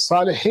why the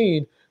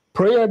Salihin,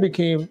 prayer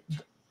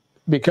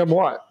become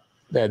what?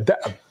 Their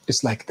da'ab.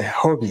 It's like their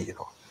hobby, you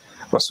know.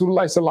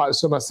 Rasulullah sallallahu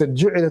alaihi wasallam said,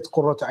 "Ju'ilat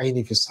qurratu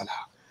ayni fi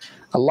salah."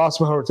 Allah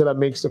subhanahu wa ta'ala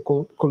makes the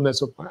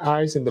coolness of my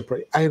eyes in the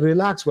prayer. I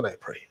relax when I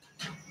pray.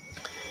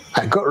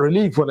 I got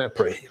relief when I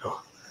pray, you know.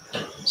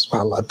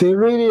 SubhanAllah. They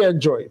really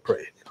enjoy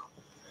praying, you know.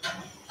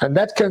 And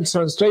that can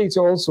translate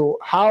also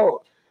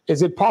how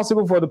is it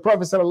possible for the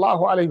Prophet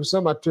sallallahu alaihi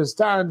wasallam to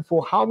stand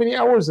for how many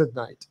hours at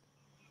night?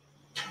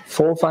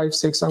 4, 5,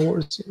 6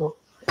 hours, you know.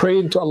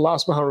 Praying to Allah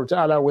subhanahu wa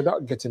ta'ala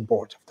without getting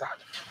bored of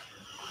that.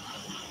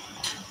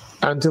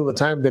 Until the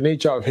time the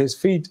nature of his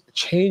feet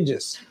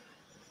changes.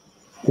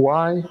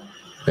 Why?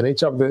 The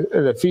nature of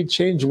the feet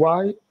change.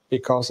 Why?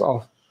 Because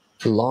of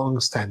long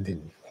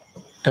standing.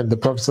 And the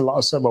Prophet sallallahu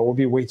alaihi wasallam will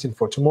be waiting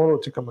for tomorrow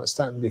to come and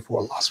stand before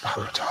Allah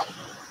subhanahu wa ta'ala.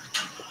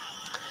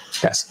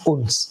 That's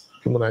uns.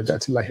 You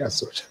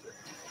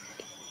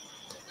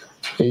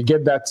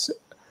get that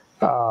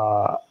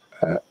a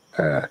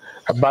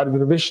bad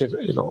vision,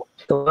 you know.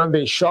 The one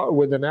they shot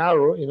with an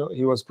arrow, you know,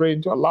 he was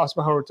praying to Allah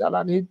subhanahu wa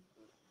ta'ala and he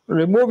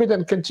removed it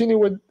and continue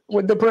with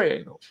the prayer,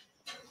 you know.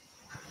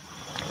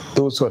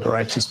 Those were the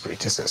righteous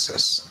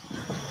predecessors.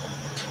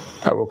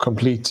 I will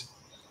complete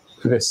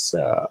this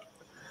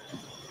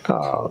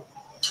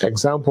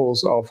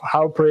examples of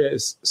how prayer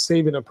is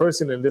saving a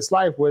person in this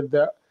life with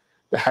the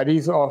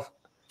hadith of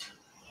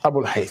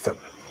Abu Haytham.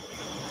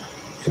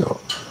 You know,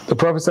 the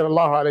Prophet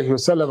sallallahu alaihi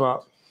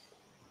wasallam,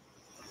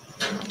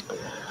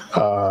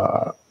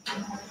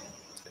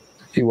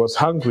 he was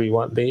hungry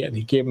one day and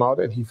he came out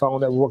and he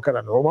found Abu Bakr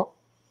and Umar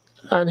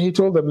and he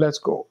told them, let's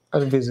go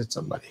and visit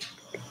somebody.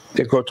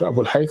 They go to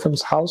Abu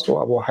Haytham's house,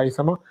 or Abu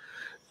Haythama.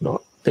 You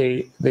know,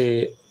 they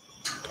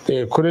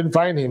couldn't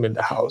find him in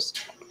the house,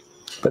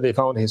 but they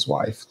found his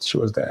wife. She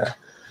was there.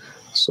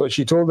 So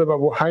she told them,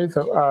 Abu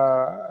Haytham,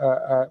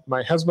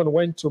 my husband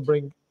went to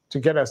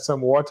get us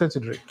some water to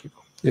drink. You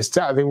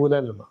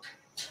know.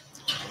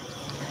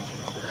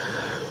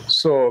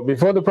 So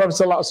before the Prophet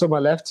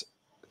ﷺ left,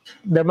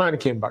 the man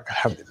came back,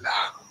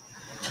 alhamdulillah.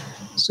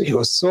 So he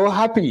was so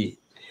happy.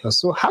 He was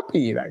so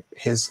happy. Like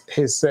his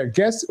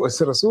guest was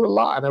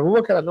Rasulullah and Abu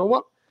Bakr and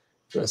Umar.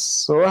 He was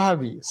so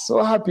happy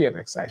and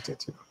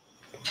excited. You know.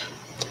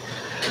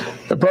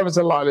 The Prophet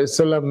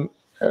ﷺ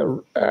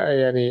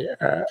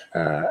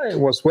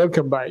was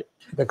welcomed by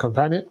the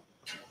companion.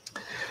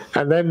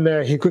 And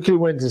then he quickly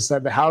went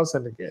inside the house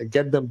and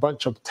get them a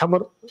bunch of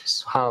tamar.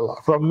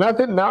 SubhanAllah. From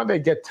nothing, now they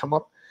get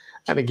tamar.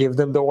 And he gave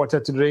them the water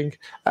to drink.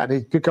 And he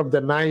picked up the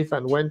knife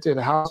and went in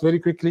the house very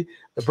quickly.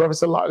 The Prophet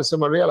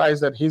ﷺ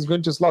realized that he's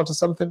going to slaughter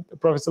something. The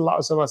Prophet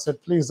ﷺ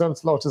said, please don't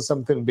slaughter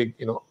something big,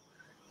 you know.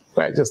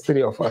 Right, just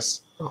 3 of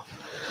us. You know.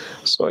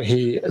 So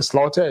he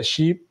slaughtered a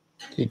sheep.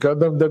 He got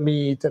them the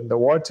meat and the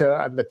water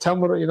and the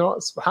tamar, you know.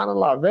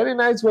 SubhanAllah, very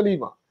nice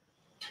walima.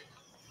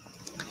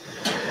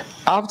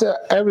 After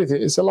everything,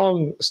 it's a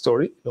long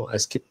story. No, I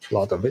skipped a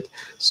lot of it.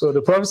 So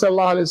the Prophet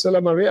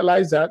ﷺ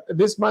realized that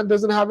this man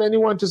doesn't have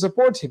anyone to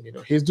support him. You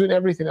know, he's doing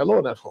everything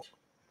alone at home.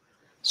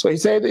 So he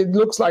said, it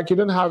looks like you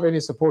don't have any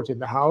support in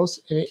the house,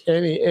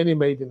 any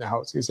maid in the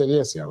house. He said,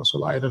 yes, Ya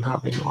Rasulullah, I don't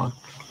have anyone.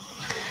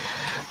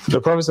 The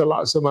Prophet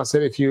ﷺ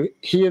said, if you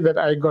hear that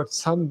I got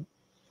some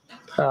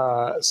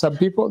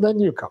people, then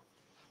you come.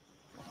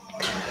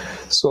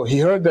 So he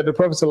heard that the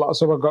Prophet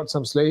ﷺ got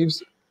some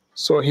slaves.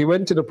 So he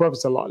went to the Prophet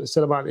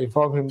ﷺ and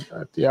informed him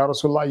that, Ya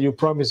Rasulullah, you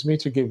promised me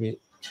to give me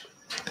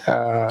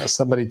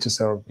somebody to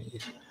serve me.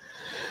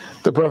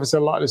 The Prophet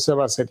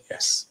ﷺ said,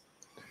 yes.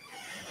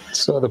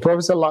 So the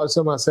Prophet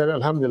ﷺ said,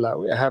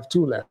 Alhamdulillah, I have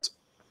two left.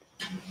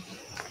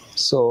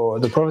 So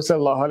the Prophet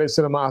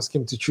ﷺ asked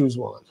him to choose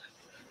one.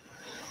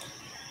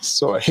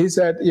 So he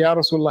said, Ya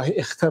Rasulullah,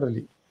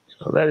 ikhtarli.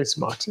 Very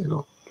smart, He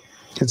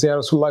said, Ya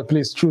Rasulullah,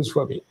 please choose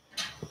for me.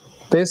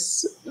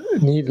 This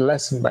needs a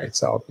lesson by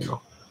itself,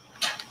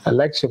 a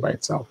lecture by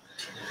itself.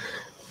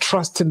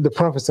 Trust in the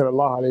Prophet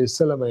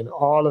ﷺ in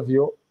all of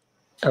your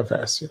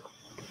affairs,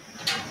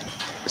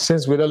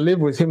 Since we don't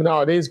live with him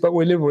nowadays, but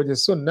we live with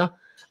his sunnah.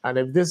 And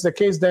if this is the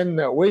case, then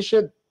we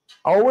should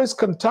always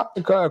contact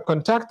the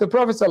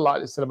Prophet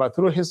ﷺ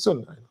through his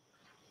sunnah.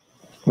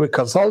 We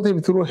consult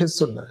him through his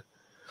sunnah.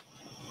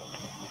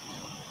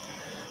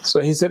 So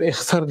he said,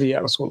 Ikhtardi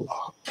ya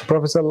Rasulullah. The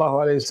Prophet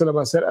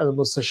ﷺ said,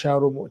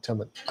 Al-Mustasharu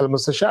Mu'taman.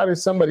 Al-Mustashar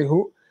is somebody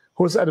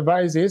whose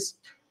advice is,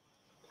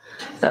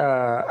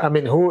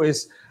 who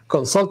is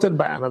consulted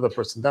by another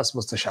person. That's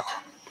Mustashar.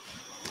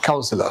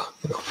 Counselor.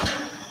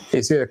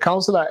 He said, a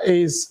counselor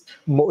is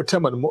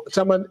Mu'taman.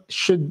 Mu'taman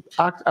should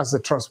act as a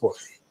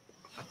trustworthy.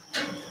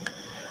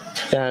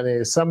 And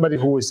is somebody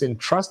who is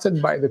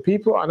entrusted by the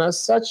people, and as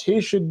such,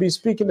 he should be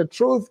speaking the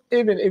truth,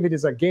 even if it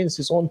is against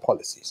his own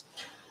policies.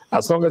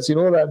 As long as you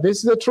know that this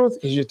is the truth,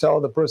 you should tell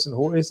the person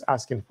who is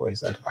asking for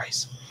his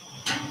advice.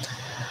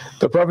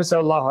 The Prophet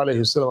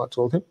ﷺ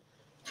told him,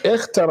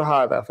 اختر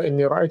هذا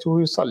فإني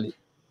رأيته يصلي.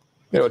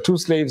 There were two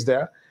slaves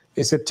there.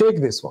 He said, take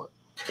this one,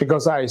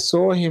 because I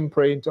saw him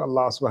praying to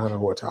Allah subhanahu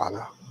wa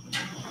ta'ala.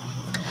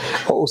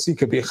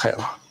 وأوصيك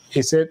بخيرا.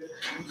 He said,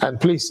 and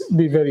please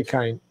be very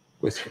kind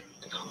with him.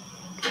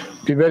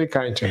 Be very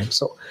kind to him.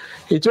 So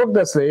he took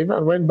the slave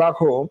and went back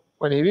home.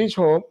 When he reached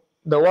home,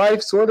 the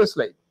wife saw the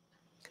slave.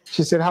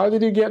 She said, how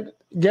did you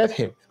get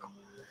him?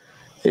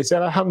 He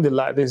said,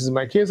 Alhamdulillah, this is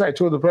my case. I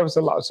told the Prophet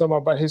ﷺ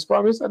about his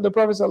promise, and the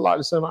Prophet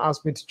ﷺ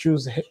asked me to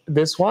choose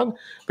this one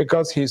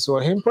because he saw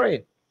him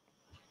praying.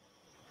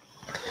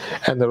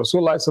 And the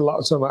Rasulullah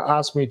ﷺ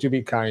asked me to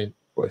be kind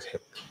with him.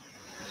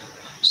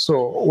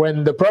 So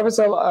when the Prophet,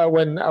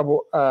 when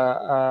Abu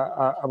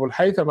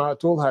al-Haythama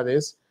told her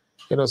this,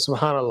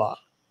 subhanAllah,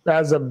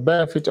 that's a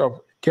benefit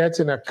of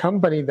getting a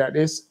company that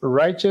is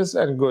righteous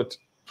and good,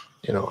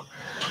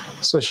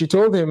 So she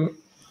told him,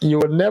 you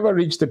will never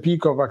reach the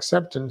peak of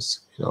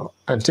acceptance,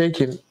 and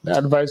taking the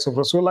advice of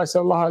Rasulullah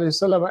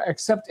ﷺ,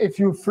 except if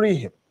you free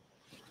him.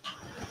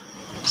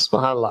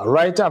 SubhanAllah.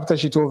 Right after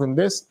she told him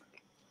this,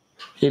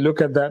 he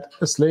looked at that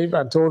slave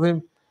and told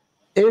him,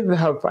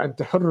 اذهب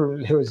فأنت حر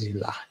لوجه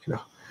الله.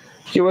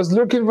 He was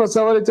looking for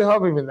somebody to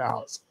help him in the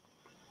house.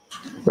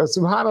 But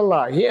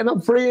SubhanAllah, he ended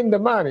up freeing the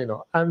man,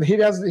 and he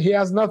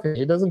has nothing.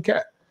 He doesn't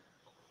care.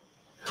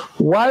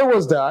 Why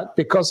was that?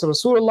 Because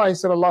Rasulullah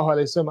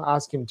ﷺ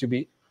asked him to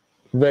be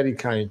very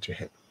kind to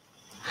him.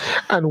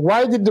 And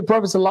why did the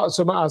Prophet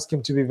ﷺ ask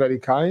him to be very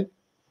kind?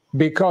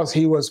 Because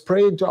he was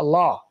praying to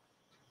Allah.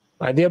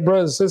 My dear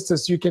brothers and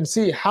sisters, you can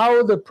see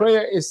how the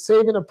prayer is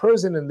saving a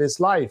person in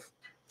this life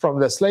from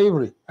the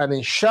slavery. And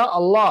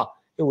inshallah,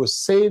 it will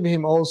save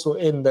him also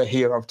in the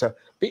hereafter.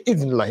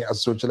 Bi-idhnillahi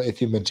azza wa jalla, if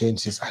he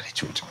maintains his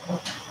attitude.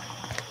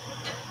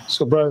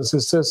 So brothers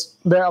and sisters,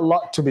 there are a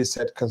lot to be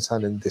said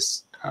concerning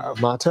this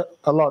matter,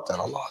 a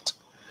lot.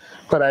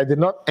 But I did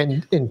not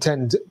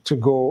intend to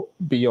go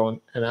beyond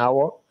an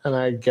hour, and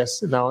I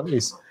guess now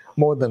it's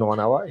more than 1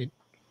 hour.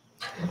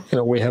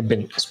 We have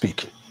been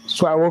speaking.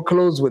 So I will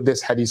close with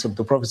this hadith of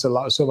the Prophet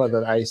ﷺ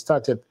that I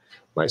started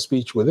my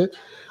speech with it,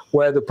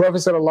 where the Prophet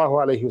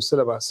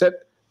ﷺ said,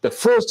 the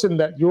first thing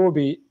that you will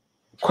be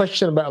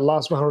questioned by Allah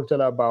subhanahu wa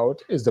ta'ala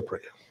about is the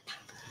prayer.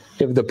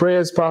 If the prayer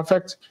is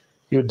perfect,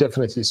 you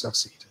definitely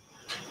succeed.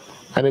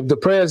 And if the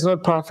prayer is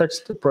not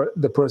perfect,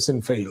 the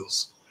person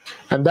fails.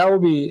 And that will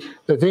be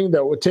the thing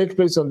that will take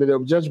place on the day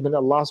of judgment.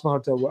 Allah subhanahu wa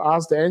ta'ala will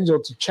ask the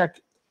angel to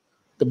check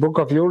the book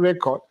of your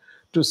record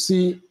to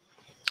see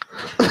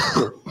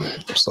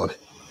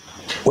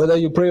whether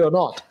you pray or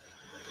not.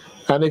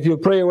 And if you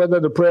pray, whether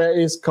the prayer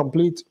is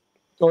complete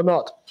or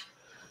not.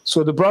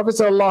 So the Prophet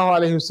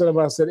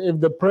ﷺ said, if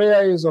the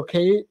prayer is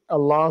okay,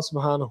 Allah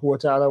subhanahu wa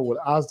ta'ala will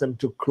ask them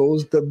to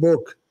close the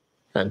book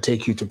and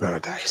take you to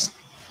paradise.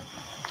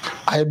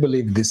 I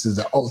believe this is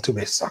the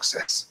ultimate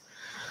success.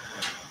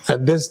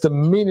 And this is the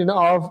meaning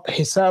of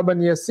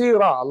hisaban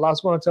yasira. Allah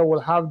subhanahu wa ta'ala will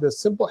have the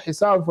simple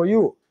hisab for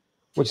you,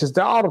 which is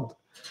the ard.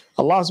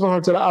 Allah subhanahu wa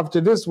ta'ala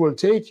after this will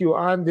take you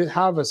and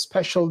have a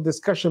special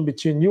discussion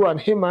between you and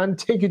him and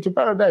take you to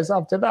paradise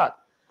after that.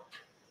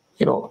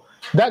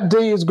 That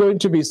day is going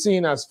to be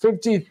seen as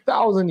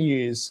 50,000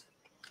 years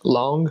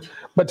long,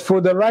 but for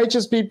the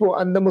righteous people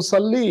and the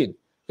musallin,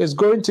 it's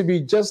going to be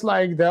just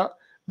like the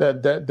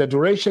the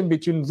duration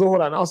between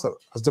Dhuhr and Asr.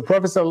 As the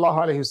Prophet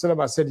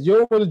ﷺ said,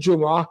 يوم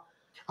الجمعة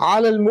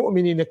على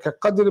المؤمنين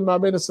كقدر ما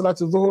بين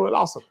صلاة الظهر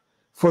والعصر.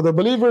 For the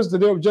believers, the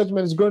day of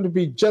judgment is going to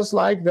be just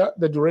like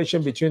the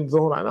duration between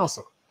Dhuhr and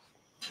Asr.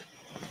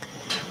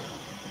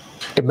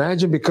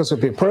 Imagine because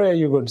of your prayer,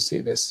 you're going to see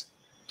this.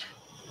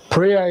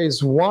 Prayer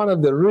is one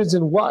of the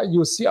reasons why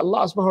you see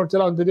Allah subhanahu wa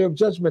ta'ala on the day of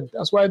judgment.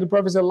 That's why the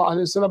Prophet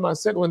ﷺ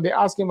said, when they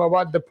asked him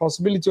about the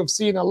possibility of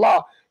seeing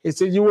Allah, he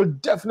said, you will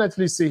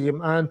definitely see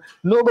him, and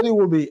nobody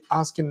will be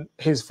asking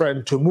his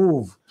friend to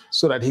move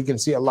so that he can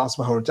see Allah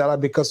subhanahu wa ta'ala,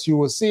 because you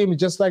will see him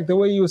just like the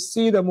way you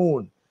see the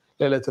moon,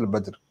 Laylatul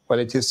Badr, when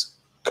it is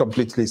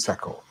completely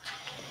circle.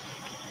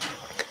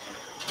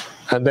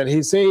 And then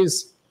he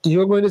says,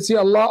 you're going to see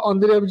Allah on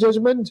the day of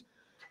judgment.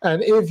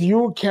 And if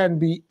you can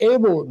be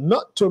able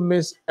not to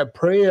miss a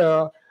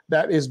prayer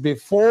that is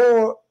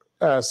before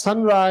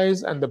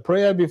sunrise and the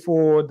prayer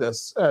before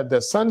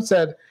the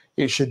sunset,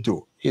 you should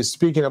do. He's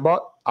speaking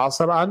about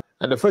Asr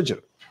and the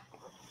Fajr.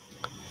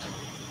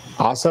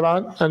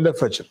 Asr and the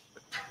Fajr.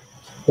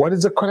 What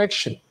is the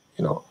connection?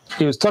 You know,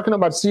 he was talking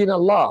about seeing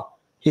Allah.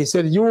 He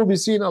said, you will be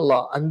seeing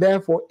Allah. And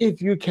therefore,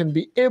 if you can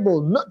be able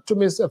not to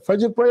miss a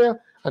Fajr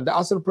prayer and the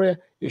Asr prayer,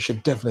 you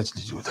should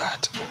definitely do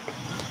that.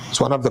 It's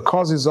one of the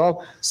causes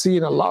of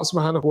seeing Allah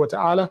subhanahu wa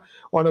ta'ala.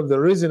 One of the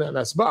reasons and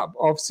asbab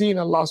of seeing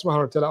Allah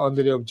subhanahu wa ta'ala on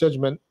the day of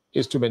judgment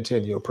is to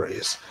maintain your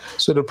prayers.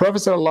 So the Prophet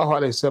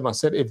sallallahu alayhi wa sallam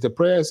said, if the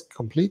prayer is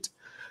complete,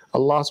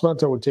 Allah subhanahu wa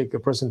ta'ala will take the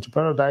person to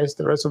paradise,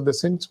 the rest of the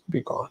sins will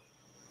be gone.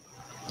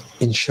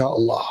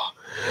 Inshallah.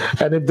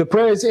 And if the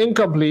prayer is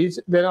incomplete,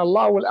 then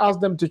Allah will ask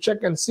them to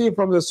check and see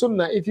from the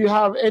sunnah if you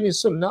have any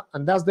sunnah,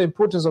 and that's the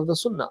importance of the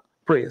sunnah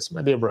prayers,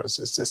 my dear brothers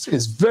and sisters.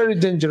 It's very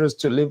dangerous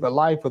to live a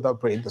life without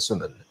praying the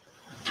sunnah.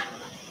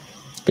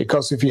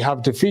 Because if you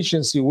have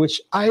deficiency, which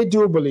I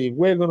do believe,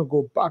 we're going to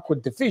go back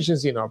with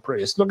deficiency in our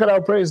prayers. Look at our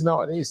prayers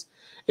nowadays.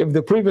 If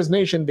the previous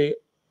nation, they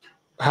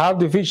have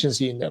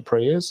deficiency in their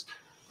prayers,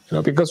 you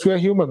know, because we are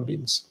human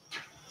beings.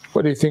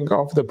 What do you think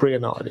of the prayer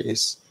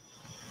nowadays?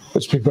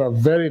 Which people are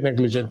very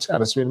negligent.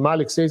 Anas bin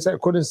Malik says, I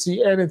couldn't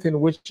see anything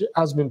which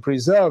has been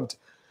preserved,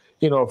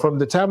 you know, from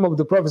the time of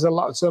the Prophet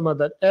ﷺ,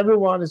 that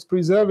everyone is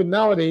preserving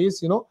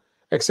nowadays, you know,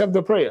 except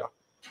the prayer.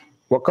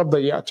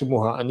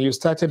 And you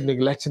started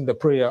neglecting the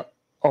prayer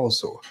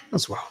also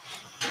as well.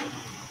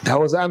 That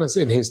was Anas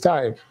in his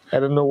time. I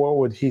don't know what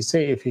would he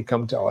say if he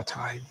come to our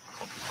time.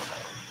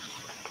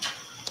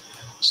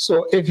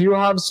 So if you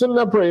have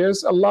sunnah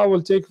prayers, Allah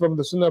will take from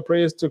the sunnah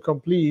prayers to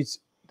complete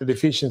the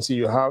deficiency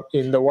you have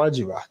in the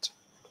wajibat.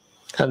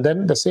 And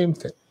then the same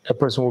thing, a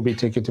person will be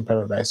taken to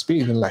paradise,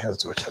 bi'idhnillah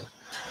azza wa jalla.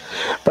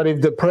 But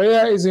if the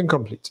prayer is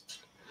incomplete,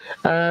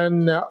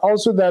 and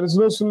also there is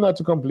no sunnah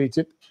to complete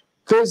it,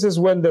 this is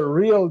when the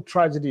real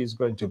tragedy is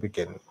going to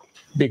begin.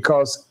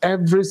 Because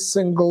every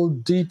single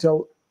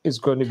detail is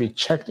going to be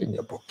checked in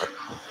your book.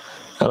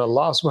 And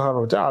Allah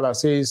subhanahu wa ta'ala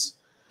says,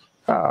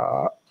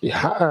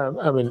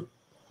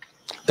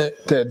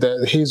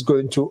 he's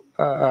going to,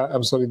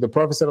 the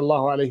Prophet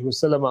sallallahu alayhi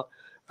wa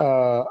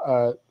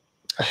sallam,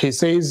 he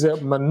says,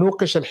 Man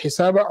nuqish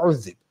al-hisaba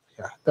udhib.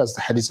 Yeah, that's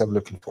the hadith I'm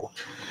looking for.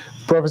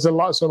 Prophet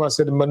sallallahu alayhi wa sallam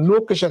said, Man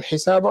nuqish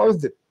al-hisaba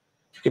udhib.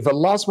 If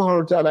Allah subhanahu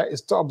wa ta'ala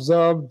is to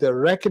observe the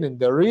reckoning,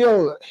 the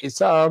real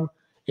hisab,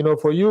 you know,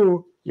 for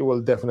you, you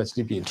will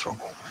definitely be in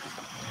trouble.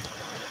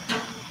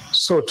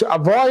 So to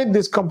avoid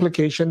this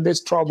complication,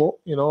 this trouble,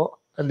 you know,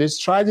 and this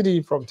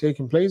tragedy from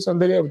taking place on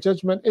the day of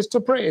judgment is to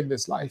pray in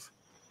this life.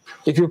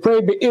 If you pray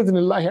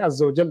bi'idhnillah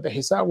azza wa jal, the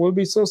hisab will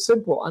be so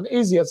simple and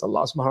easy as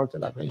Allah subhanahu wa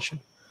ta'ala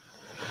mentioned.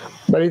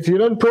 But if you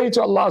don't pray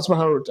to Allah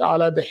subhanahu wa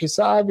ta'ala, the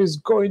hisab is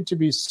going to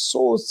be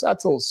so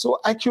subtle, so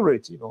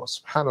accurate, you know,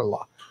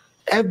 subhanallah.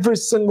 Every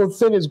single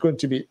thing is going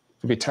to be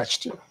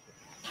touched. You know.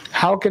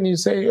 How can you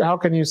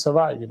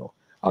survive, you know?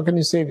 How can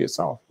you save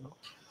yourself? You know?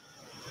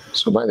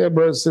 So my dear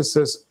brothers and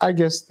sisters, I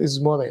guess this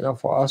is more than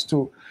enough for us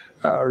to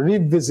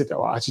revisit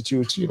our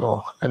attitude, you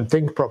know, and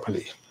think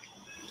properly.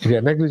 If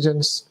you're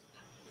negligent,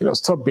 you know,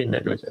 stop being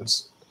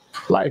negligent.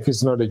 Life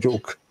is not a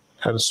joke,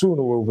 and soon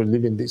we will be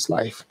living this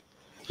life.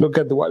 Look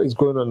at what is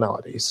going on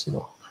nowadays, you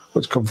know,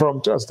 which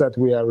confirms to us that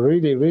we are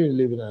really, really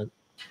living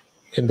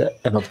in the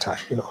end of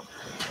time, you know.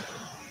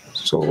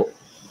 So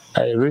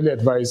I really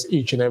advise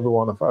each and every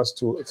one of us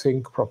to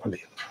think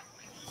properly,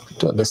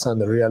 to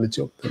understand the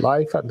reality of the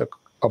life and the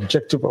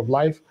objective of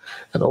life,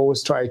 and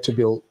always try to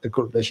build a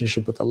good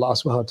relationship with Allah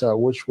subhanahu wa ta'ala,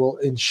 which will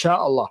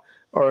inshallah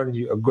earn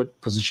you a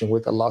good position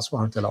with Allah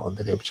subhanahu wa ta'ala on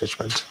the day of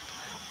judgment.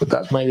 With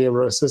that, my dear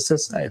brothers and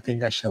sisters, I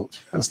think I shall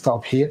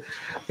stop here.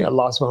 May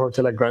Allah subhanahu wa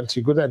ta'ala grant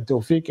you good and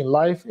tawfiq in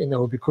life.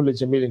 Innahu bi kulli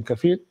jamilin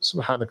kafir.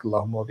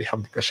 Subhanakallahumma wa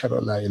bihamdika ashhadu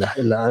an la ilaha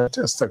illa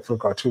anta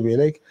astaghfiruka wa atubu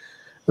ilayk.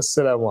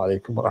 Assalamu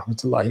alaikum wa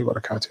rahmatullahi wa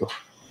barakatuh.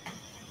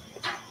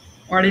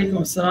 وعليكم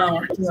السلام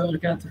ورحمة الله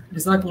وبركاته.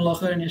 جزاكم الله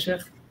خيرا يا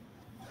شيخ.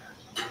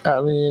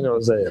 Ameen wa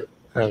Zair.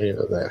 Ameen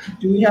wa Zair.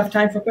 Do we have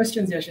time for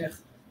questions, ya Sheikh?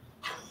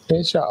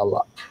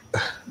 Inshallah.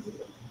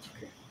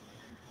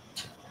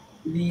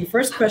 The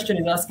first question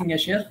is asking, ya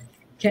Sheikh,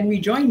 can we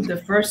join the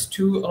first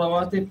two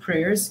rawatib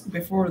prayers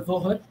before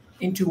Dhuhr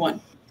into one?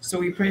 so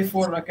we pray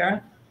 4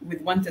 rak'ah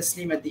with 1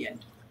 taslim at the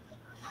end.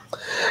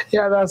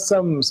 Yeah, that's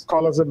some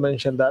scholars have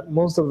mentioned that.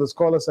 Most of the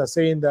scholars are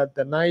saying that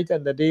the night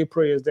and the day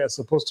prayers, they are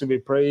supposed to be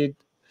prayed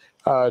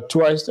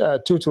twice,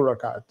 two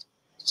rakat.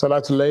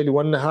 Salatul Layl,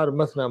 one nahar,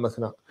 mathna,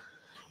 mathna.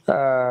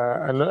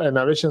 A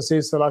narration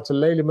says Salatul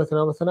Layl,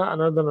 mathna, mathna.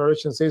 Another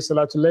narration says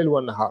Salatul Layl,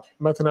 one nahar.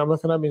 Mathna,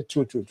 mathna means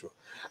two.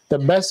 The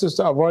best is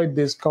to avoid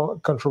this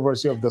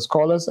controversy of the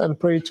scholars and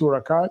pray 2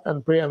 rakat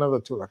and pray another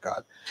 2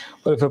 rakat.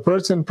 But if a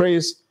person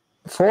prays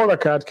 4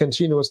 rakat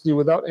continuously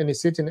without any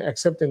sitting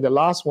except in the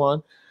last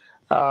one,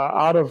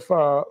 out of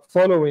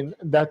following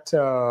that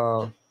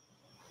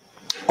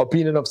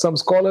opinion of some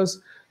scholars,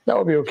 that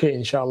will be okay,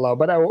 inshallah.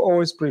 But I will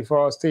always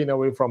prefer staying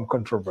away from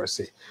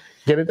controversy.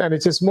 Get it? And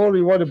it is more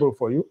rewardable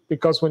for you,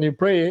 because when you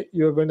pray,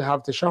 you're going to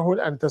have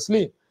tashahhud and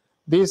taslim.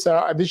 These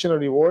are additional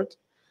reward.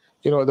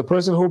 You know, the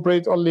person who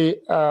prayed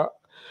only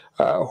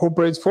who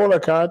prays 4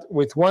 rakat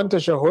with 1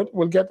 tashahhud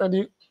will get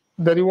the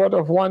reward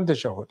of 1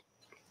 tashahhud.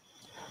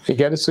 You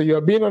get it? So you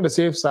are being on the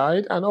safe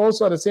side, and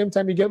also at the same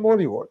time you get more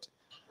reward.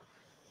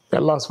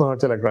 Allah subhanahu wa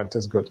ta'ala grant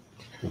us good.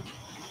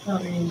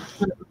 The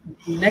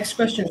next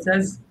question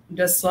says,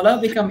 does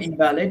salah become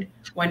invalid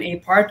when a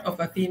part of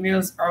a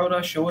female's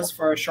aura shows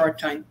for a short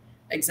time?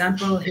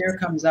 Example, hair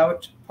comes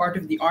out, part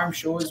of the arm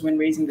shows when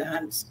raising the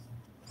hands.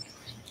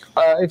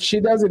 If she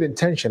does it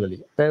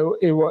intentionally, then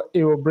it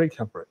will break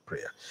her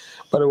prayer.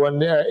 But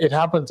when it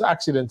happens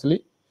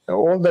accidentally,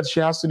 all that she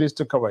has to do is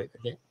to cover it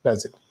again.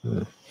 That's it.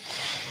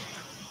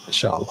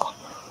 Inshallah.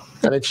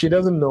 And if she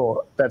doesn't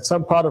know that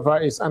some part of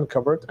her is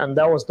uncovered, and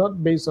that was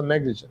not based on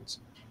negligence,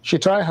 she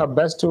tried her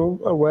best to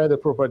wear the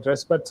proper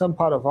dress, but some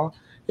part of her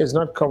is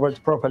not covered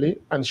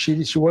properly, and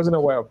she wasn't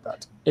aware of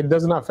that. It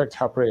doesn't affect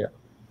her prayer.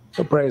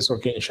 The prayer is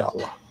okay,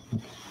 inshallah.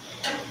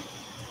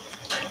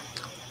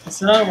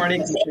 Assalamu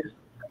alaikum, Sheikh.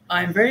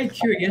 I'm very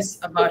curious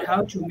about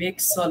how to make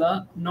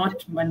salah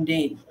not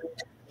mundane.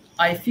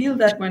 I feel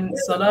that when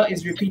salah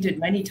is repeated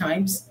many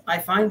times, I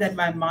find that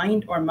my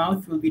mind or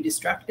mouth will be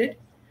distracted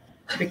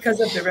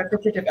because of the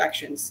repetitive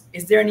actions.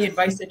 Is there any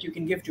advice that you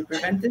can give to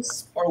prevent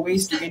this, or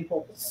ways to gain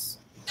focus?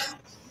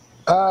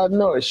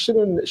 No, it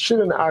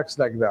shouldn't act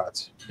like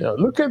that. You know,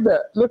 look at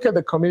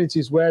the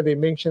communities where they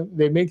make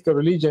the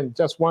religion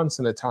just once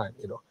in a time.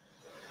 You know,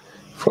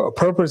 for a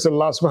purpose,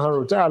 Allah subhanahu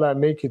wa ta'ala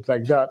make it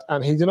like that,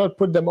 and He did not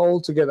put them all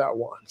together at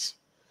once.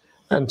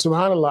 And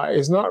subhanallah,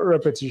 it's not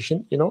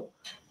repetition. You know,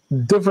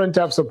 different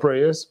types of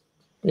prayers.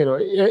 You know,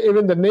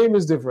 even the name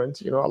is different.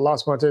 You know, Allah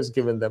subhanahu wa ta'ala has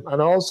given them,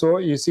 and also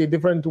you see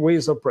different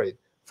ways of praying.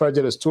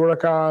 Fajr is 2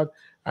 rakat,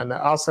 and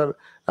Asr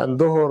and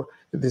Dhuhr,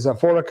 these are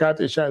 4 rakat.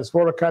 Isha is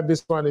 4 rakat.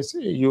 This one is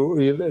you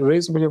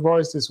raise up your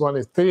voice. This one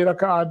is 3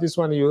 rakat. This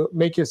one you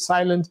make it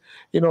silent.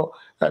 You know,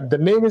 the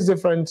name is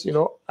different. You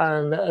know,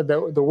 and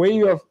the way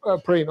you are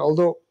praying,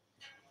 although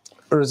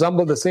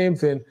resemble the same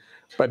thing,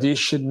 but you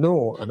should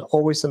know and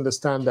always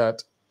understand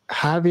that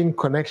having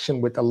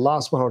connection with Allah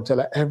subhanahu wa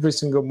ta'ala every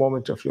single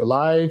moment of your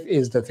life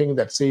is the thing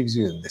that saves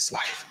you in this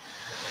life.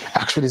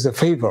 Actually, it's a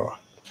favor.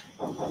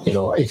 You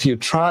know, if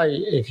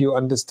you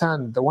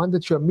understand the one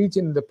that you are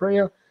meeting in the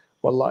prayer,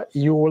 wallah,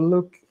 you will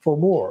look for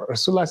more.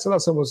 Rasulullah sallallahu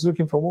alaihi wasallam was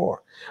looking for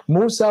more.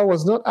 Musa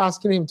was not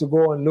asking him to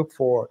go and look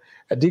for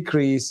a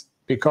decrease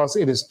because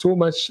it is too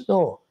much.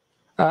 No,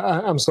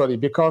 I'm sorry,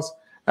 because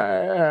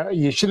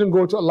you shouldn't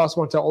go to Allah subhanahu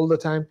wa ta'ala all the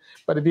time,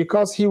 but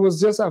because he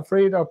was just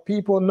afraid of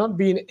people not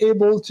being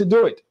able to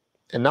do it.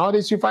 And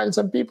nowadays you find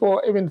some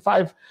people, even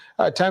 5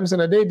 times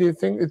in a day, they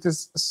think it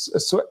is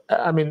so,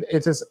 I mean,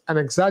 it is an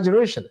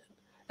exaggeration,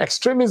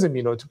 extremism,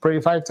 you know, to pray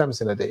 5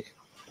 times in a day.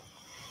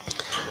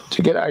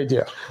 To get an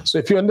idea. So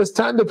if you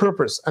understand the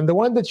purpose and the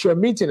one that you are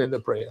meeting in the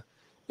prayer,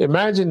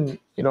 imagine,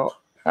 you know,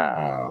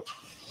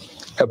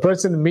 a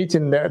person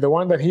meeting the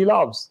one that he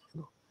loves.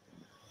 You know.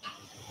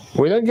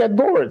 We don't get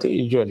bored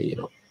usually, you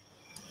know.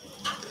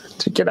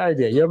 To get an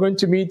idea, you're going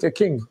to meet a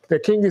king. The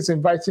king is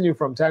inviting you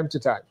from time to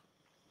time.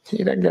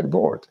 You don't get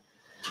bored.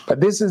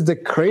 But this is the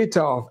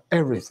creator of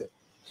everything.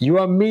 You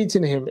are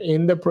meeting him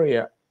in the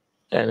prayer,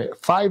 and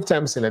 5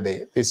 times in a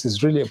day. This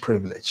is really a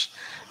privilege,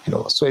 you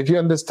know. So if you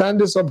understand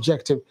this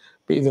objective,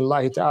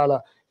 bi'idhnillahi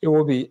ta'ala, it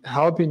will be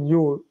helping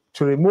you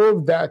to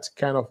remove that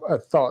kind of a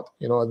thought,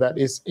 you know, that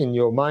is in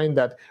your mind,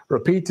 that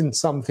repeating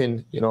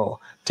something, you know,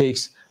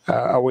 takes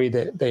away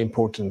the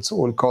importance,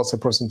 will cause a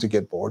person to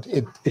get bored.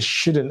 It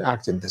shouldn't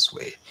act in this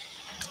way.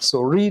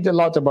 So read a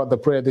lot about the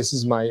prayer. This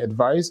is my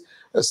advice.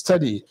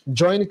 Study,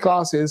 join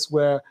classes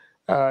where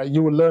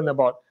you will learn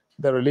about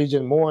the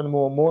religion more and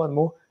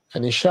more.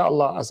 And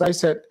inshallah, as I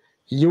said,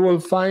 you will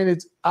find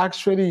it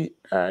actually,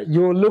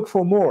 you will look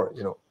for more,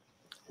 you know.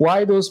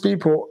 Why those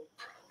people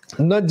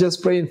not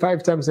just praying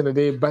 5 times in a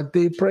day, but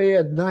they pray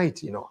at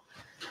night, you know.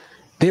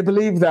 They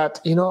believe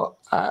that, you know,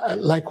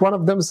 like one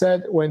of them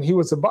said when he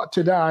was about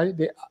to die,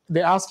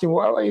 they asked him,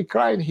 why are you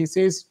crying? He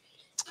says,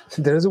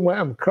 the reason why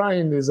I'm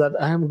crying is that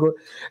I am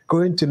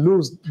going to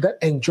lose that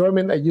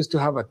enjoyment I used to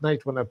have at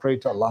night when I pray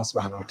to Allah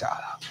subhanahu wa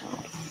ta'ala.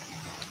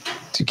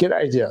 To get an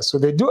idea. So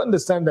they do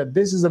understand that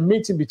this is a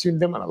meeting between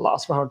them and Allah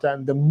subhanahu wa ta'ala.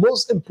 And the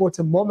most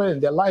important moment in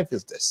their life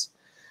is this.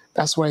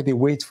 That's why they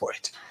wait for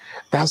it.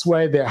 That's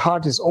why their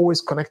heart is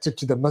always connected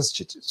to the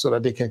masjid, so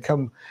that they can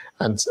come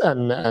and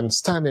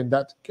stand in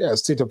that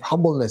state of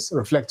humbleness,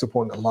 reflect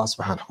upon Allah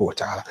subhanahu wa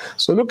ta'ala.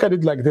 So look at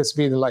it like this,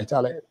 bi'idhnillahi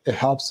ta'ala. It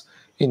helps,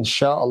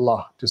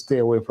 inshallah, to stay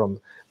away from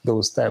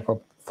those type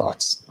of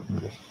thoughts.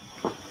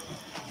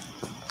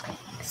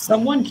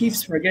 Someone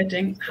keeps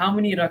forgetting how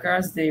many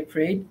rak'ahs they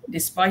prayed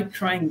despite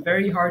trying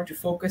very hard to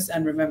focus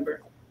and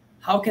remember.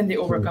 How can they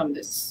overcome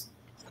this?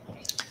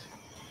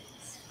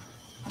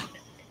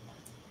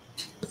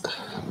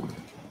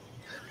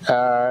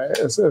 I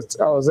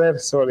was there,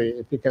 sorry,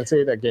 if you can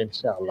say it again,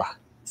 inshallah.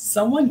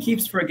 Someone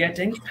keeps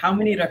forgetting how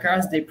many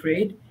rak'ahs they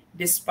prayed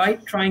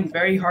despite trying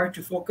very hard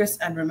to focus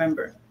and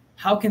remember.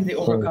 How can they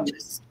overcome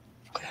this?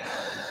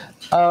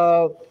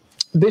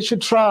 They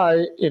should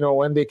try,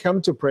 when they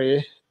come to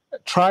pray,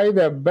 try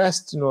their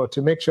best,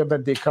 to make sure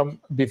that they come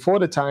before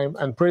the time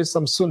and pray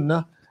some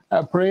sunnah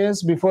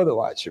prayers before the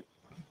wajib.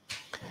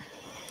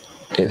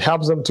 It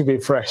helps them to be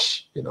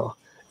fresh,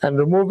 and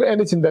remove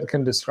anything that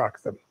can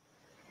distract them.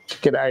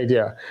 Get the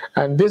idea.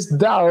 And this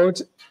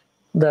doubt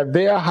that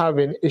they are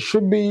having, it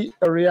should be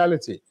a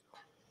reality.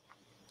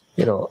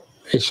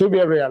 It should be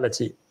a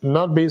reality,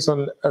 not based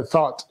on a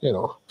thought.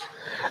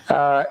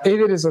 If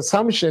it is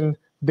assumption,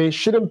 they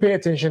shouldn't pay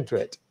attention to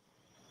it.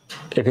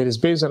 If it is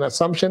based on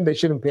assumption, they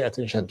shouldn't pay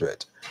attention to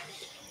it.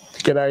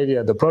 Get the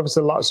idea. The Prophet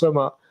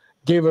ﷺ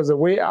gave us a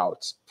way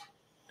out.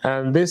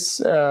 And this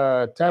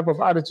type of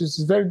attitude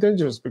is very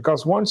dangerous,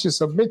 because once you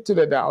submit to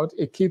the doubt,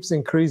 it keeps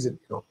increasing.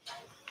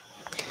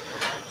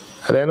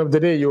 At the end of the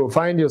day, you will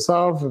find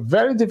yourself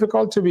very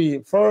difficult to be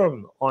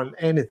firm on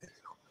anything.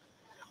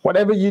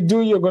 Whatever you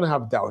do, you're going to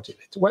have doubt in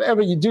it.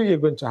 Whatever you do, you're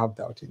going to have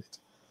doubt in it.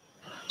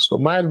 So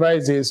my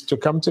advice is to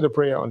come to the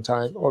prayer on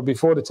time or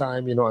before the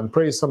time, and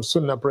pray some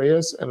sunnah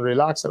prayers and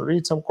relax and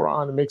read some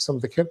Quran and make some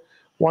dhikr.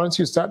 Once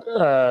you stand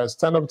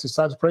up to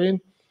start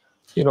praying,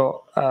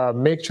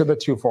 make sure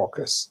that you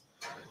focus.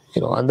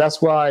 And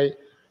that's why,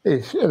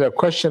 if the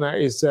questioner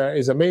is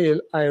a male,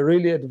 I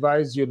really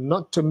advise you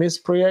not to miss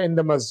prayer in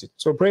the masjid.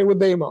 So pray with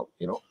the imam,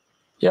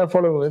 You're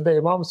following with the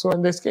imam. So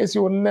in this case,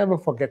 you will never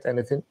forget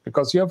anything,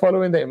 because you're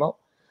following the imam.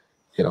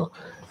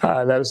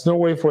 There is no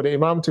way for the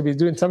imam to be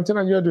doing something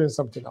and you're doing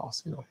something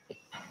else,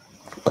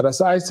 But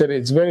as I said,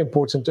 it's very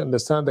important to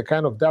understand the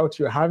kind of doubt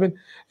you're having.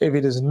 If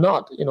it is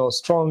not,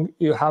 strong,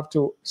 you have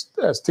to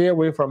stay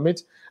away from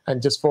it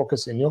and just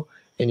focus in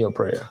your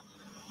prayer.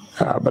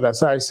 But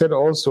as I said,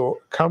 also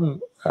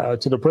come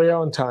to the prayer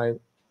on time,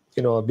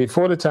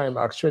 before the time.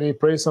 Actually,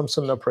 pray some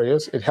sunnah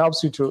prayers. It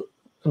helps you to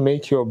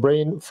make your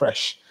brain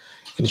fresh,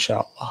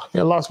 inshallah.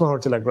 May Allah subhanahu wa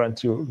ta'ala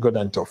grant you good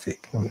and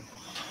tawfiq.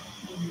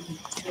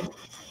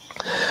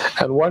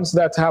 And once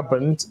that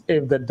happens,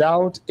 if the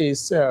doubt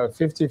is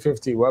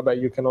 50-50, whereby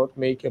you cannot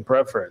make a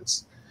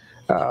preference,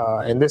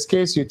 in this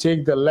case, you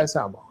take the lesser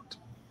amount.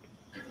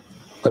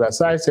 But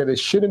as I said, it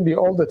shouldn't be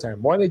all the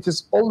time. When it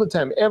is all the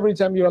time, every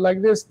time you are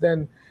like this,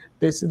 then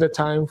this is the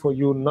time for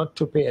you not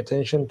to pay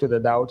attention to the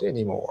doubt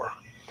anymore.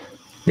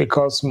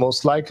 Because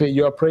most likely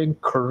you are praying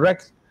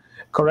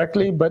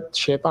correctly, but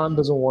shaitan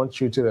doesn't want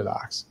you to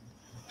relax.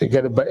 You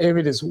get it? But if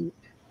it is,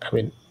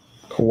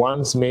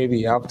 once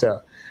maybe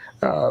after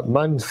a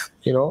month,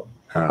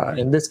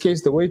 in this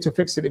case, the way to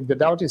fix it, if the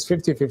doubt is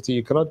 50-50,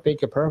 you cannot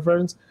make a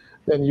preference,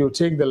 then you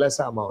take the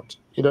lesser amount.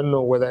 You don't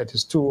know whether it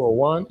is 2 or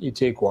 1, you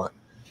take 1.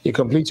 You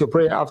complete your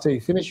prayer. After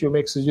you finish, you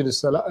make sujood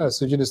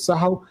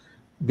al-sahw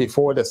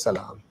before the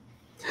salam.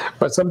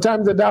 But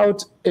sometimes the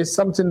doubt is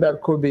something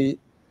that could be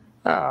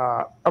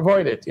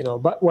avoided,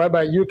 but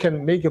whereby you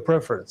can make a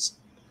preference.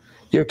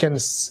 You can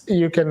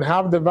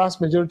have the vast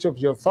majority of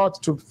your thoughts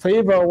to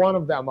favor one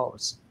of the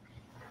amounts.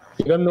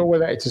 You don't know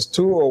whether it is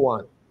 2 or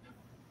 1.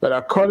 But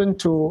according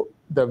to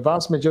the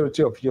vast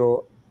majority of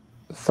your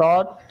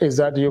thought is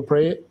that you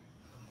pray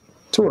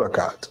 2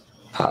 rakat.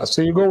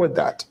 So you go with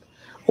that.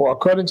 Or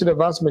according to the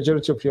vast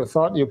majority of your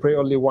thought, you pray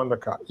only 1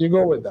 rakat. You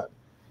go with that.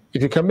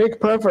 If you can make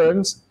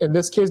preference, in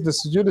this case, the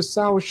sujood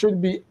al-sahw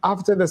should be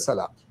after the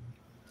salam.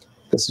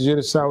 The sujood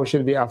al-sahw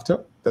should be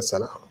after the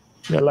salam.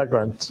 May Allah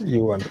grant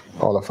you and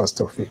all of us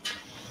tawfiq.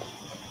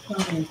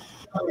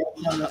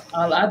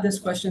 I'll add this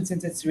question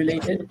since it's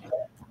related.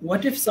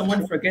 What if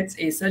someone forgets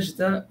a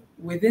sajda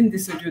within the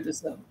sujood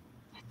al-sahw?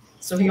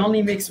 So he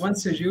only makes 1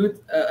 sujood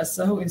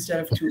al-sahw instead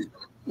of 2.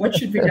 What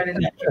should be done in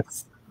that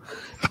case?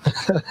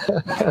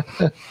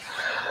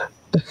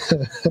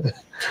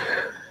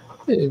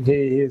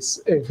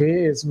 If he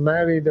is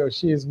married or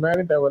she is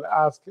married, I will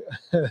ask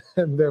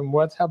them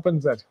what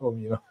happens at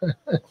home,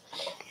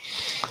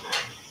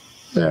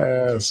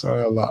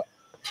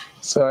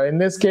 So in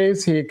this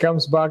case, he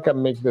comes back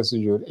and makes the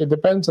sujood. It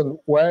depends on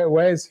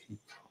where is he.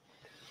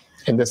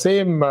 In the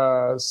same,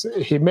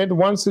 he made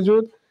 1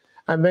 sujood,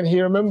 and then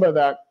he remembered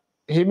that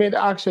he made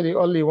actually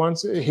only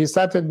once. He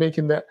started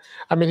making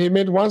he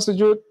made 1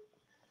 sujood,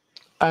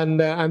 and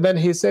then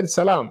he said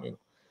salam.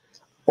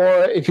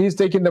 Or if he's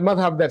taking the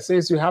madhab that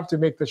says you have to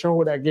make the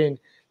tashahhud again,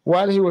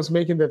 while he was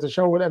making the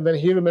tashahhud, and then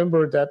he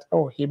remembered that,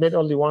 he made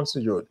only 1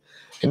 sujood.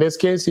 In this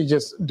case, he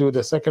just do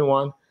the second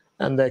one,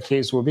 and the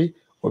case will be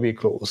will be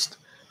closed.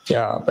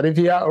 Yeah, but if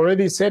you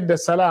already said the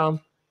salam,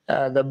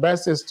 the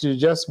best is to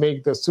just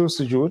make the two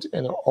sujood,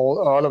 and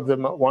all of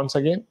them once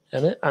again,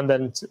 and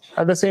then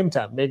at the same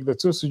time make the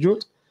two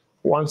sujood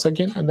once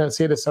again, and then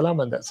say the salam,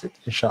 and that's it,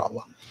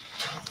 inshallah.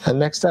 And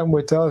next time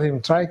we tell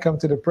him, try come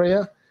to the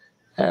prayer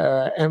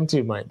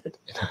empty-minded.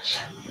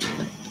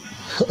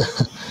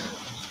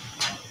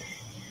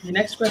 The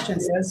next question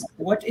says,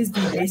 what is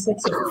the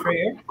basics of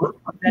prayer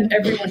that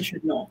everyone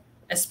should know,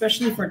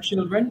 especially for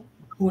children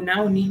who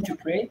now need to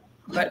pray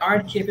but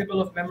aren't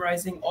capable of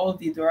memorizing all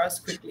the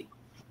du'as quickly?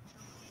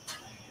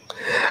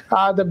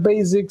 The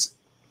basics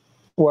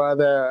were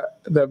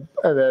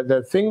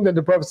the thing that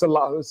the Prophet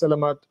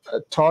ﷺ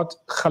taught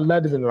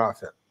Khalad bin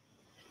Rafi.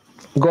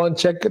 Go and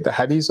check the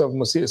hadith of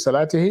Musi'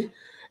 Salatihi.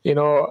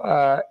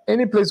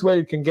 Any place where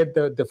you can get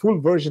the full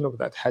version of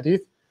that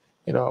hadith.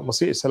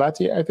 Musi'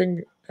 Salatihi, I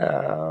think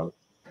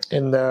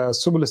in the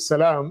Subul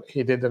Salam,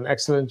 he did an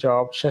excellent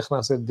job. Sheikh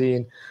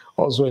Nasruddin,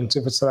 also in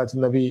Sifat Salat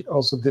al-Nabi,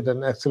 also did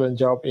an excellent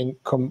job in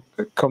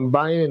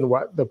combining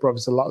what the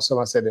Prophet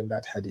ﷺ said in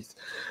that hadith.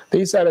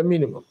 These are a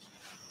minimum.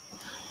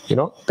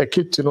 The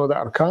kid to know the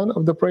arkan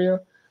of the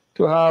prayer,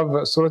 to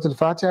have Surah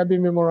Al-Fatiha be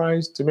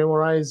memorized, to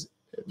memorize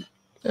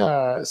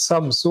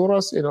some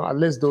surahs, at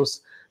least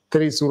those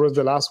 3 surahs,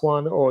 the last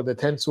one, or the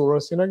 10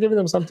 surahs, giving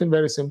them something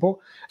very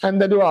simple.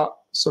 And the dua,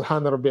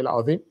 Subhana Rabbil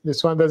Azim.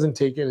 This one doesn't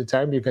take any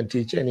time. You can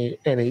teach any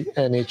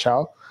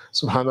child.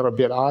 Subhana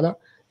Rabbil Ala.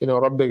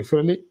 Rabbi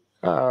Gfirli,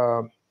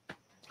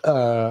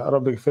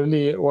 Rabbi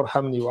Gfirli,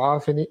 Warhamni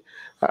Wa'afini,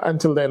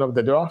 until the end of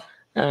the dua.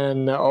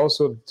 And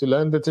also to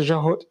learn the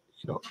tashahhud.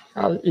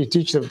 You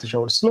teach them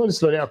tashahhud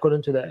slowly,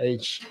 according to their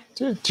age.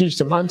 To teach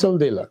them until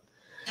they learn.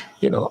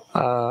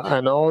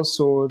 And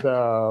also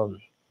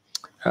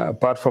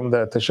apart from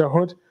the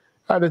tashahhud,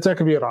 the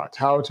takbirat,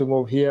 how to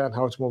move here and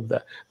how to move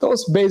there.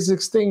 Those basic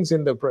things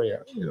in the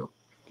prayer.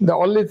 The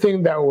only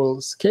thing that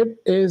will skip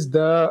is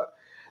the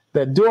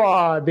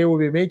dua they will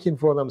be making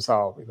for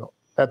themselves.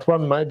 That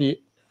one might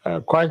be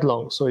quite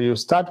long. So you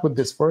start with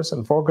this first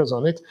and focus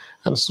on it,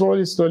 and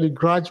slowly,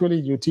 gradually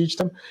you teach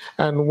them.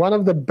 And one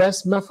of the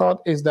best method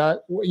is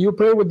that you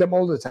pray with them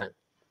all the time.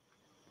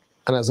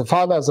 And as a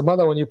father, as a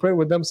mother, when you pray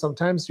with them,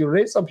 sometimes you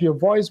raise up your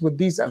voice with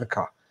these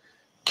adhkar.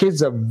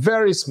 Kids are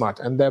very smart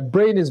and their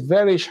brain is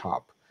very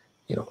sharp.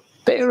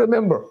 They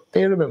remember,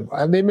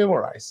 and they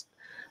memorize.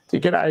 To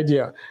get an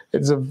idea,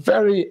 it's a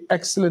very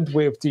excellent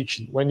way of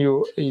teaching. When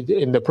you,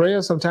 in the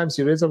prayer, sometimes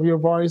you raise up your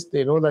voice.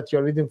 They know that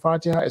you're reading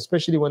Fatiha,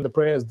 especially when the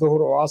prayer is Dhuhr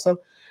or Asr.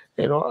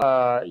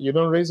 You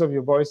don't raise up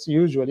your voice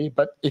usually,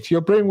 but if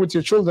you're praying with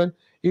your children,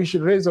 you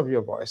should raise up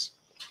your voice.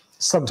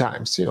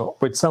 Sometimes,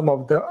 with some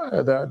of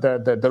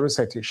the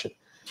recitation.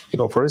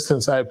 For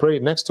instance, I pray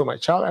next to my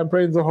child, I'm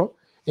praying Dhuhr.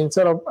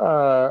 Instead of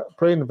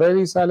praying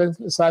very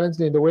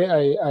silently in the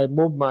way I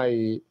move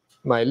my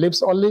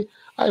lips only,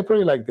 I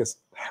pray like this.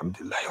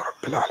 Alhamdulillahi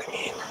Rabbil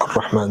Alameen,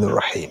 Ar-Rahman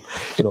Ar-Rahim.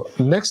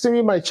 Next to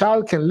me, my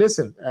child can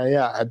listen.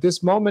 At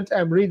this moment,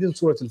 I'm reading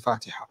Surah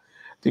Al-Fatiha.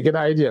 To get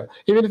an idea.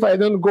 Even if I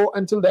don't go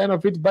until the end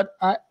of it, but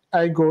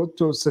I go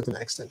to a certain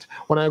extent.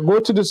 When I go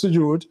to the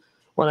sujood,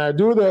 when I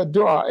do the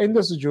dua in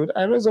the sujood,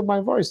 I raise up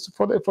my voice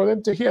for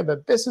them to hear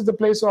that this is the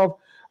place of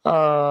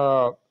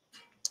Subhana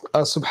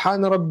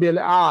Rabbil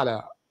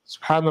A'la.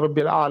 Subhana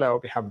Rabbil A'la wa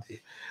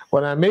bihamdi.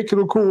 When I make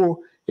ruku,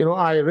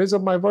 I raise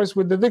up my voice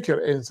with the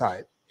dhikr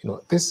inside.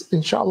 This,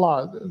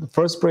 inshallah, the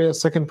first prayer,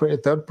 second prayer,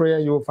 third prayer,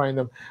 you will find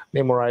them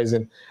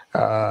memorizing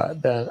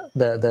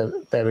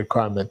the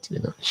requirement,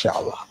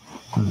 inshallah.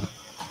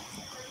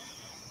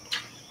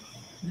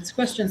 This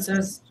question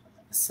says,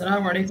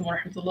 Assalamu alaikum wa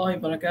rahmatullahi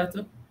wa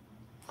barakatuh.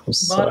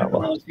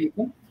 Barakallahu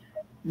feekum.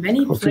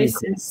 Many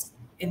places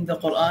in the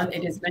Quran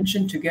it is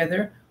mentioned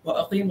together,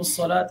 wa aqimu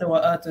as-salata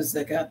wa atu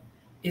az-zakah.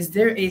 Is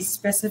there a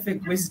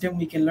specific wisdom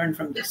we can learn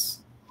from this?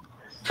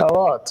 A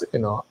lot,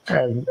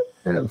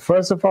 and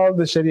first of all,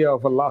 the Sharia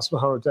of Allah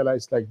subhanahu wa ta'ala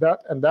is like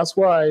that, and that's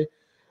why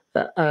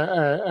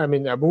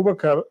Abu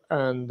Bakr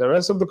and the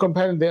rest of the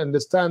companions, they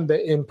understand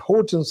the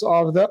importance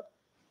of the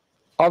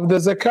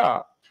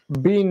zakah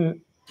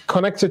being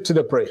connected to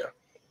the prayer.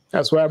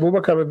 That's why Abu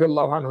Bakr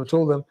radiallahu anhu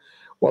told them,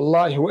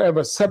 Wallahi,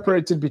 whoever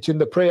separated between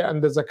the prayer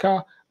and the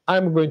zakah,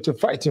 I'm going to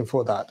fight him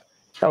for that.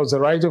 That was the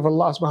right of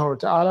Allah subhanahu wa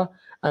ta'ala.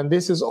 And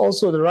this is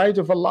also the right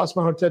of Allah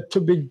subhanahu wa ta'ala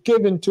to be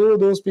given to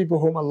those people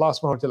whom Allah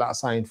subhanahu wa ta'ala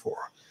assigned for.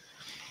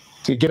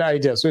 To get an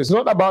idea. So it's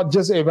not about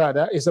just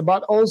ibadah, it's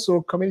about also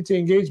community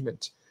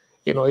engagement.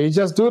 You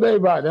just do the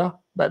ibadah,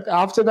 but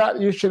after that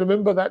you should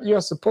remember that you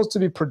are supposed to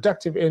be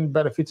productive in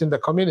benefiting the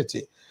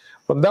community.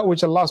 From that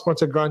which Allah subhanahu wa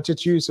ta'ala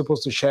granted you, you're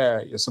supposed to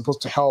share, you're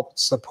supposed to help,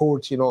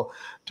 support,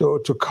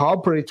 to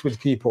cooperate with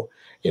people.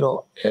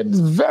 It's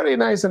very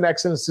nice and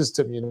excellent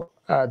system,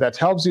 that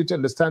helps you to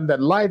understand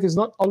that life is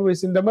not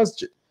always in the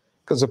masjid.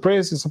 Because the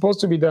prayers is supposed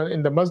to be done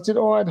in the masjid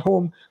or at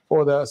home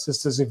for the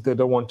sisters if they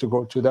don't want to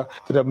go to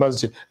the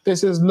masjid.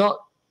 This is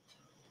not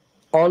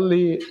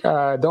only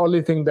the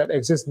only thing that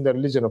exists in the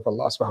religion of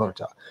Allah subhanahu wa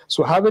ta'ala.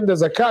 So having the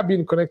zakah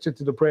being connected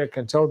to the prayer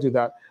can tell you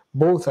that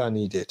both are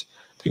needed.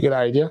 To get an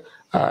idea.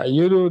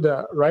 You do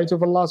the right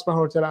of Allah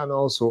subhanahu wa ta'ala, and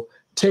also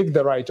take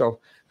the right of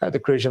the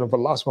creation of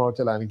Allah subhanahu wa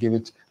ta'ala and give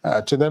it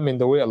to them in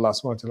the way Allah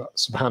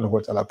subhanahu wa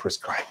ta'ala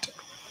prescribed.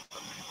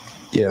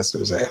 Yes,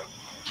 Uzayr.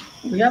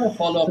 We have a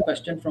follow-up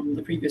question from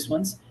the previous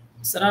ones.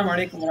 Assalamu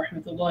alaikum wa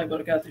rahmatullahi wa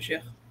barakatuh,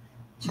 Sheikh.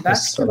 Back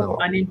to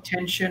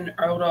unintentional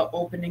aura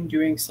opening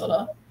during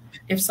Salah.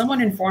 If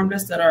someone informed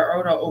us that our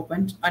aura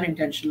opened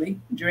unintentionally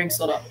during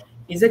Salah,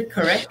 is it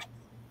correct?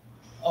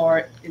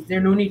 Or is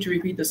there no need to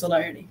repeat the Salah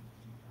already?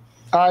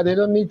 They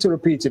don't need to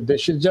repeat it. They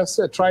should just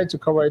try to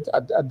cover it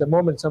at the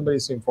moment somebody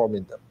is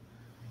informing them.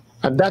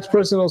 And that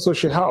person also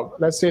should help.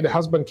 Let's say the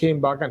husband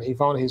came back and he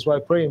found his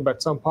wife praying,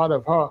 but some part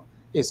of her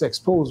is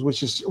exposed,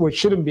 which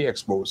shouldn't be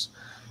exposed.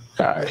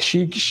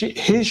 He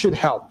should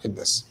help in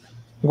this.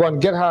 Go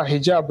and get her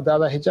hijab, the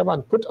other hijab,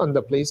 and put on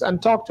the place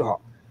and talk to her.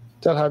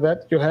 Tell her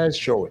that your hair is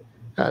showing,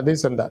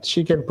 this and that.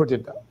 She can put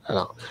it down.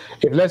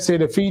 If let's say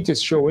the feet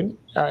is showing,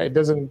 it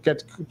doesn't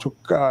get to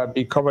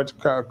be covered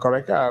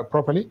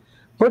properly,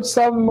 put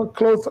some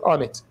cloth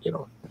on it.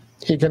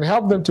 He can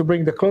help them to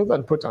bring the cloth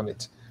and put on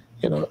it.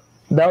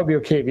 That will be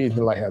okay.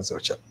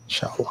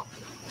 Inshallah.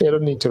 They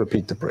don't need to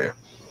repeat the prayer.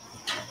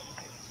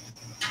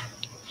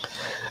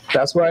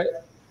 That's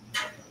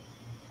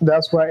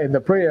why in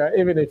the prayer,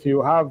 even if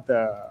you have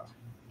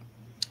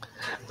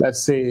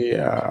let's say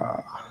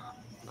a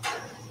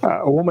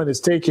woman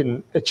is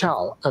taking a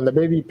child and the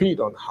baby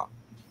peed on her,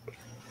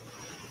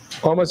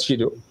 what must she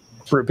do?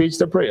 Repeat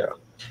the prayer?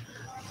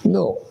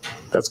 No.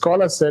 The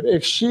scholar said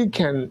if she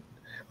can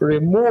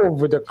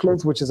remove the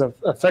cloth which is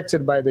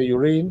affected by the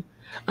urine,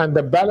 and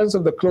the balance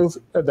of the cloth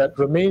that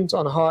remains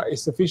on her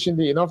is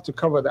sufficiently enough to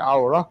cover the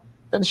aura,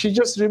 then she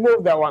just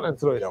remove that one and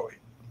throw it away.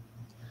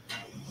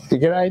 You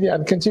get an idea?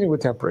 And continue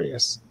with her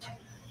prayers.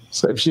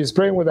 So if she's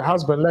praying with the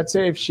husband, let's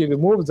say if she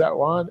removes that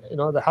one,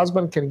 the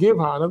husband can give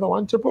her another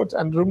one to put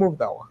and remove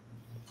that one.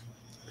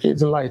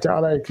 It's like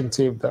Allah can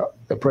save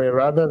the prayer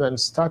rather than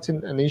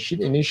starting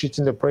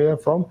initiating the prayer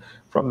from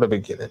the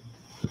beginning.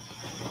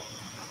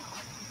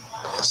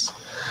 Yes.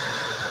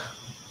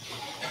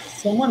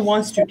 Someone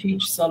wants to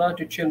teach Salah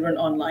to children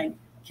online.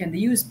 Can they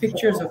use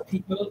pictures of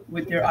people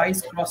with their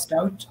eyes crossed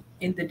out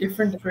in the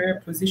different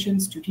prayer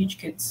positions to teach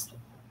kids?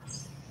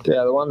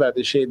 Yeah, the one that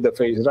they shade the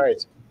face,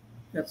 right?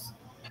 Yes.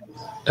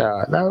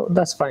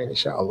 That's fine,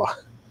 inshallah.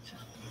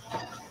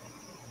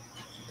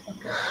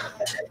 Okay.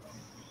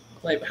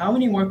 Like, how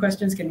many more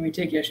questions can we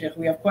take, ya Sheikh?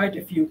 We have quite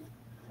a few.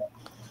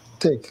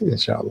 Take,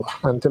 inshallah,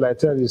 until I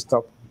tell you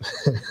stop.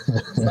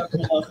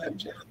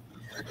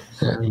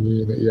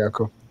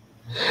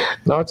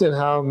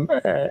 Nottingham,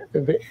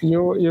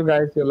 you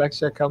guys, your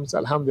lecture comes,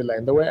 alhamdulillah,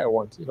 in the way I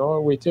want.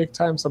 We take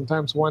time,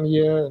 sometimes 1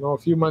 year, a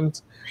few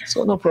months,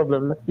 so no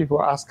problem. Let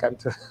people ask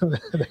until.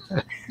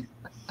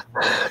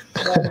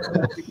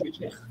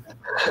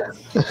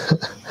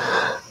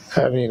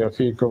 I mean,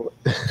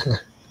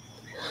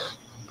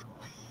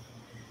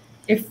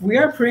 if we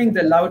are praying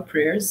the loud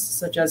prayers,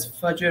 such as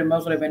Fajr,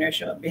 Maghrib, and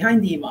Isha,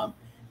 behind the Imam,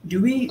 do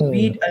we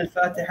read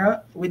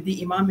Al-Fatiha with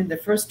the Imam in the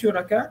first 2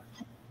 rak'ah,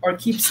 or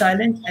keep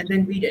silent and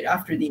then read it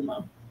after the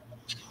Imam?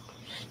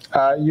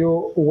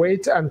 You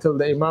wait until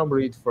the Imam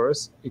read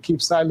first. You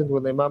keep silent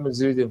when the Imam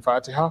is reading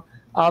Fatiha.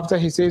 After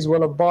he says,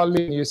 Wala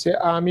Dallin, you say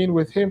Ameen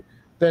with him,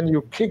 then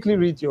you quickly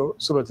read your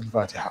Surah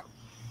Al-Fatiha.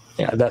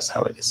 Yeah, that's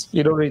how it is.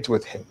 You don't read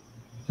with him.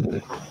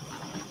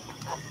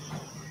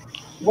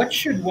 What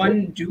should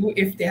one do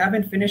if they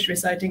haven't finished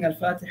reciting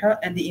Al-Fatiha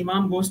and the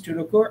Imam goes to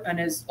ruku' and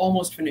is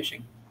almost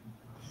finishing?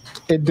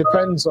 It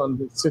depends on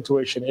the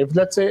situation. If,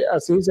 let's say,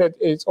 as he said,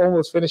 it's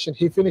almost finishing,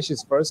 he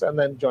finishes first and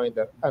then join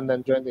the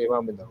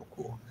Imam in the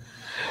ruku'.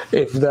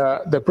 If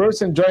the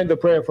person joined the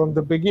prayer from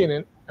the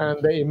beginning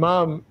and the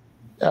Imam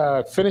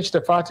finished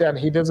the Fatiha and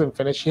he doesn't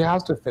finish, he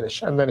has to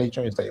finish and then he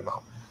joins the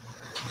Imam.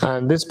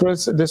 And this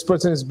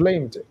person is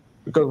blamed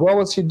because what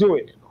was he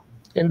doing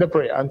in the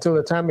prayer until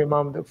the time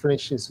Imam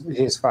finishes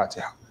his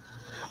Fatiha?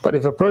 But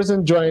if a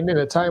person joined in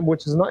a time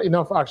which is not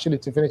enough actually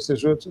to finish the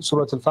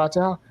Surah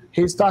Al-Fatiha,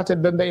 he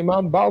started, then the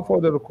Imam bow for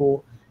the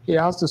ruku', he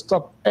has to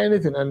stop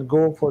anything and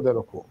go for the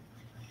ruku'.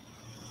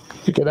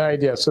 You get the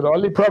idea? So the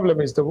only problem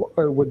is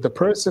with the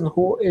person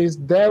who is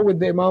there with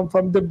the Imam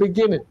from the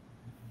beginning,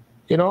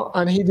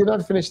 and he did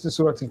not finish the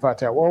Surah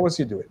Al-Fatiha. What was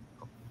he doing?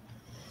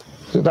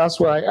 So that's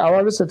why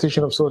our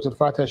recitation of Surah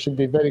Al-Fatiha should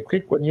be very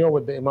quick when you're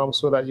with the Imam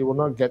so that you will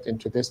not get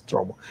into this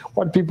trouble.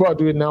 What people are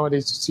doing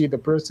nowadays to see the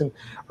person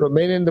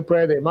remain in the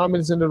prayer, the Imam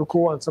is in the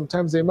ruku', and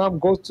sometimes the Imam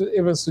goes to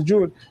even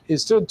sujood,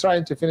 he's still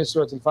trying to finish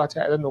Surah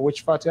Al-Fatiha. I don't know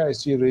which Fatiha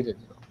is he reading.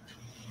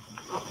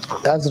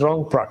 That's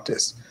wrong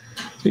practice.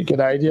 You get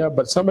the idea?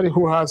 But somebody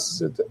who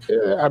has,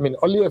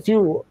 only a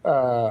few,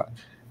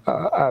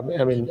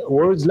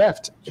 words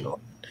left,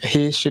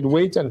 he should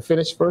wait and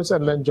finish first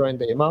and then join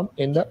the Imam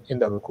in the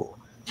ruku'.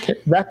 Okay,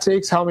 that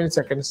takes how many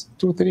seconds?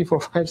 2, 3,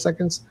 4, 5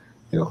 seconds,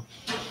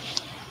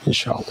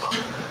 inshallah.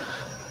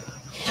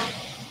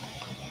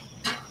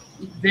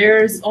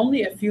 There's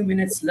only a few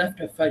minutes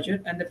left of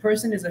Fajr and the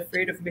person is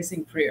afraid of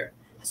missing prayer.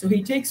 So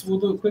he takes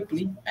wudu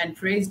quickly and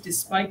prays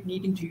despite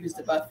needing to use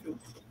the bathroom.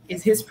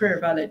 Is his prayer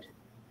valid?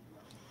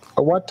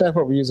 What type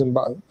of using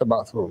the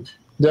bathroom?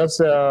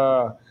 Just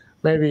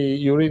maybe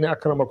urine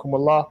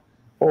akramakumullah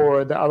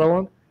or the other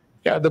one?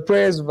 Yeah, the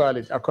prayer is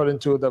valid according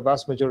to the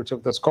vast majority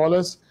of the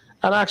scholars.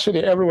 And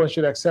actually, everyone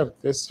should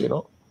accept this,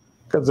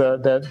 because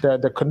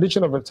the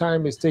condition of the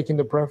time is taking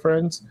the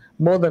preference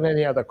more than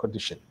any other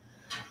condition.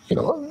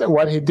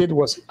 What he did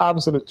was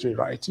absolutely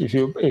right.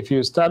 If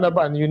you stand up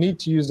and you need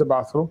to use the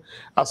bathroom,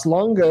 as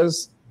long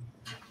as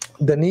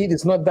the need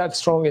is not that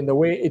strong in the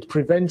way it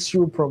prevents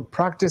you from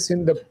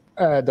practicing the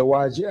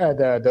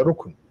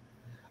rukun.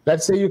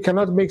 Let's say you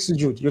cannot make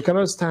sujood, you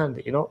cannot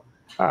stand,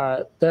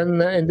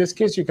 then in this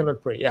case you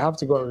cannot pray. You have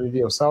to go and relieve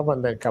yourself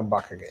and then come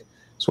back again.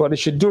 So what he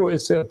should do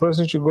is a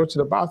person should go to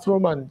the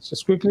bathroom and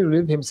just quickly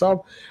relieve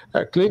himself,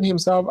 clean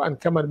himself, and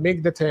come and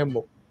make the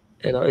tayammum.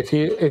 If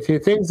he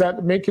thinks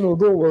that making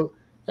wudu will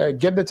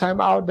get the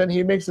time out, then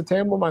he makes the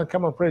tayammum and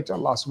come and pray to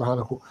Allah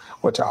subhanahu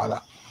wa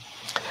ta'ala.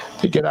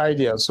 To get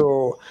idea.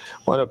 So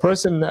when a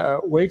person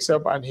wakes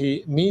up and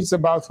he needs a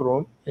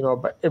bathroom,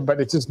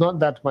 but it is not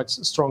that much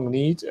strong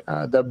need.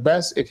 The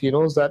best, if he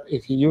knows that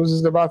if he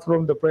uses the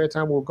bathroom, the prayer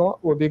time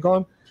will be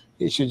gone.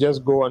 He should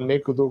just go and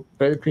make wudu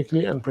very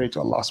quickly and pray to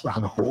Allah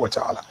subhanahu wa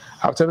ta'ala.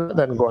 After that,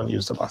 then go and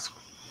use the bathroom.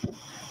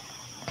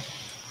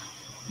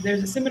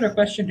 There's a similar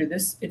question to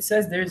this. It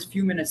says there's a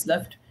few minutes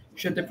left.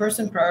 Should the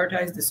person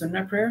prioritize the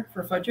sunnah prayer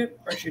for Fajr,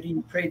 or should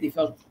he pray the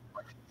Fajr?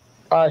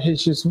 He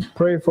should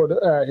pray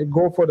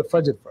go for the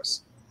Fajr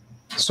first.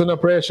 Sunnah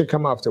prayer should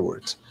come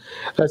afterwards.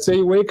 Let's say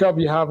you wake up,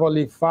 you have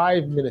only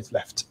 5 minutes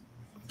left.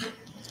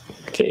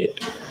 Okay.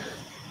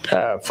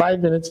 5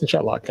 minutes,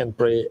 inshallah, can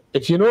pray.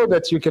 If you know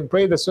that you can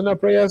pray the Sunnah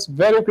prayers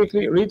very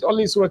quickly, read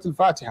only Surah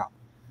Al-Fatiha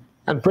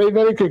and pray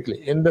very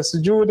quickly. In the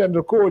sujood and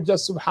ruku,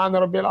 just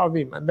Subhana Rabbil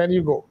Azim, and then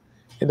you go.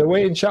 In the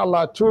way,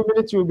 inshallah, 2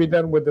 minutes you'll be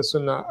done with the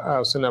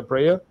Sunnah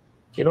prayer.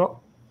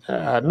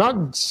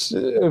 Not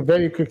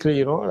very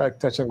quickly, like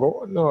touch and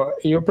go. No,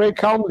 you pray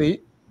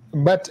calmly,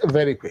 but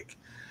very quick.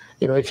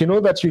 If you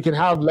know that you can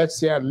have, let's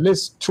say, at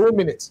least 2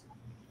 minutes,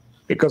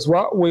 because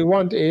what we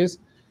want is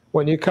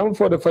when you come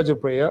for the Fajr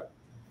prayer,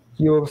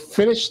 you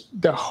finish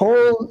the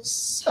whole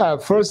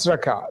first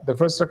rakah. The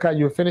first rakah,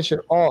 you finish it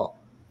all.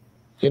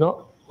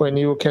 When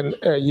you can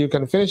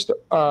finish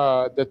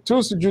the 2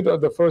 sujood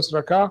of the first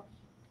rakah,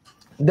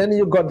 then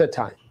you got the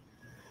time.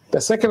 The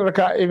second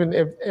rakah, even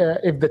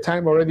if the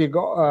time already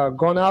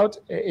gone out,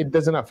 it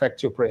doesn't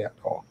affect your prayer at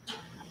all.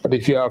 But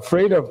if you are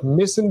afraid of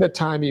missing the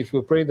time, if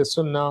you pray the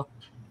sunnah,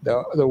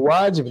 the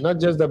wajib, not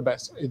just the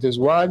best, it is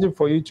wajib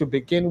for you to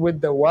begin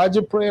with the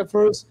wajib prayer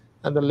first,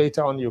 and then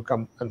later on you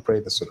come and pray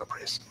the sunnah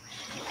prayers.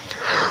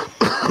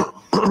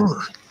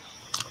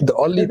 The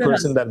only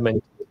person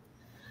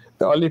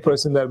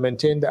that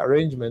maintained the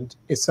arrangement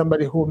is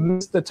somebody who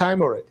missed the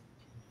time already.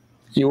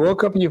 You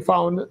woke up and you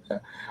found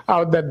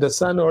out that the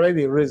sun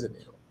already risen.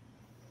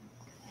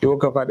 You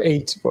woke up at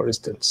 8, for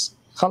instance.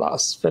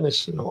 Khalas,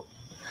 finish,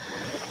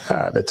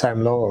 the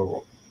time long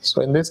ago.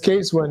 So in this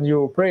case, when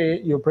you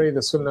pray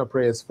the sunnah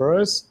prayers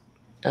first,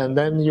 and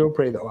then you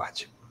pray the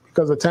wajib,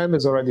 because the time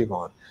is already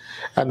gone.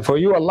 And for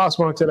you, Allah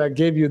subhanahu wa ta'ala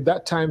gave you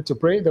that time to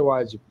pray the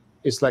wajib.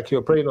 It's like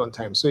you're praying on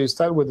time. So you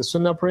start with the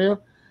sunnah prayer.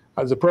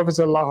 As the Prophet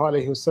sallallahu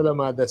alaihi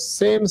wasallam, the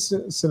same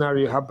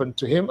scenario happened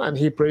to him, and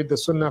he prayed the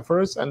sunnah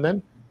first, and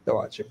then the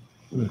wajib.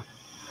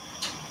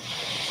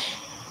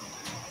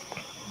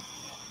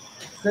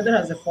 Further,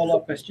 has a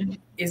follow-up question.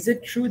 Is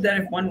it true that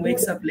if one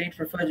wakes up late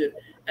for Fajr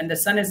and the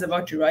sun is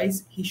about to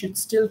rise, he should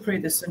still pray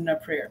the Sunnah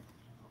prayer,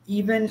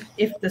 even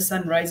if the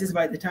sun rises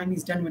by the time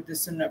he's done with the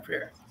Sunnah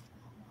prayer?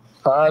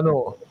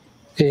 No.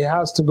 He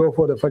has to go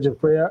for the Fajr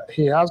prayer.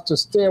 He has to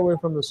stay away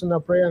from the Sunnah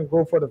prayer and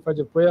go for the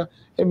Fajr prayer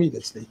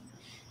immediately.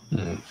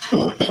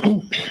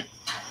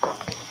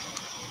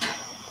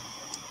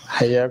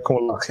 Hayyakum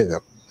Allah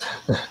khayr.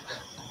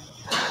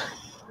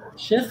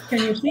 Sheikh, can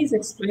you please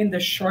explain the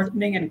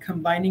shortening and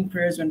combining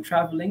prayers when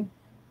traveling?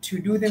 To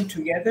do them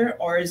together,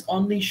 or is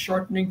only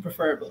shortening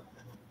preferable?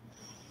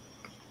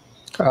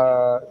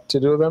 To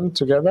do them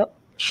together,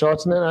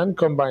 shortening and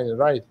combining,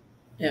 right?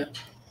 Yeah.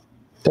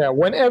 Yeah.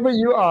 Whenever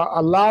you are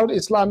allowed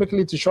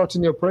Islamically to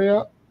shorten your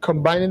prayer,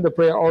 combining the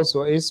prayer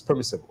also is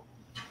permissible.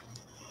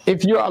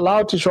 If you're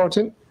allowed to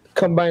shorten,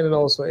 combining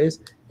also is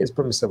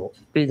permissible.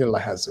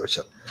 Bi-idhnillah azza wa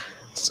jal.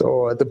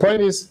 So the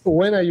point is,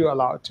 when are you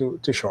allowed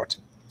to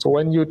shorten? So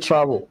when you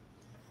travel,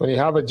 when you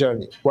have a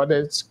journey, what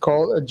is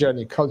called a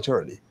journey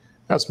culturally,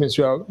 that means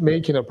you are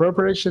making a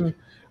preparation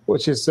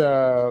which is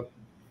not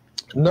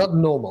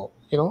normal.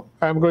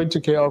 I'm going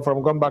to KL.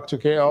 From going back to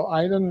KL,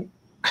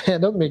 I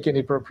don't make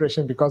any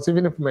preparation, because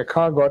even if my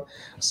car got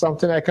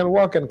something, I can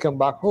walk and come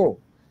back home.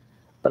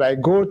 But I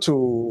go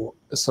to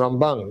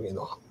Srambang,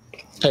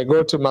 I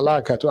go to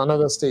Malacca, to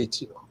another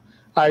state,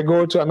 I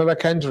go to another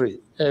country.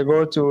 I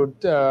go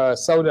to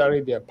Saudi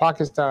Arabia,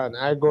 Pakistan.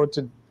 I go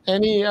to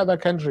any other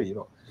country,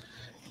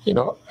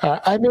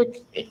 I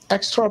make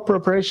extra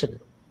preparation.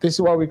 This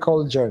is what we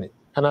call journey.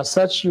 And as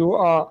such, you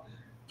are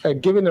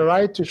given a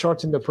right to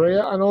shorten the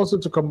prayer and also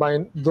to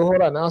combine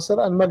Dhuhr and Asr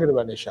and Maghrib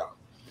and Isha.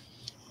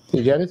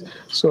 You get it?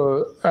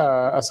 So,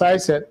 as I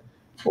said,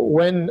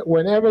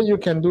 whenever you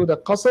can do the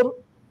qasr,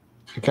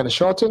 you can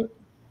shorten.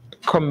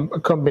 A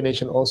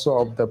combination also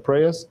of the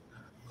prayers,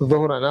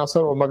 Dhuhr and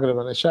Asr or Maghrib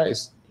and Isha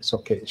is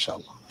okay,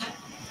 inshallah.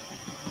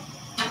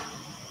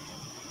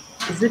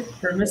 Is it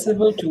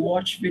permissible to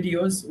watch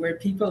videos where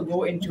people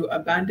go into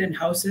abandoned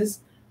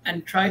houses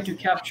and try to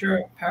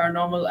capture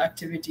paranormal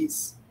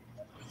activities?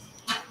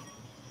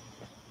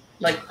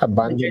 Like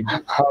abandoned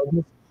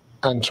houses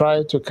and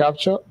try to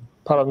capture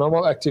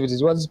paranormal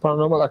activities. What is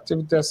paranormal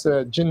activity? That's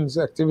jinns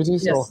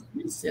activities? Yes, or?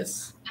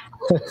 yes.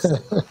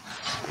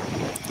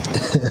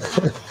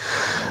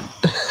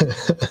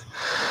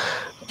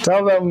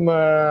 Tell them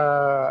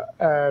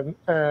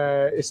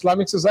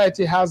Islamic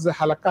society has the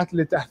halaqat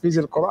li tahfiz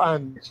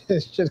al-Quran.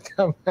 Should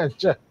come and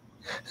check.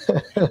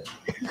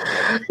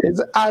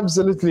 It's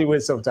absolutely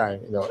waste of time,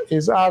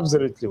 It's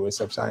absolutely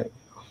waste of time.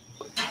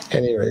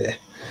 Anyway,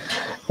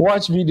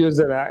 watch videos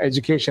that are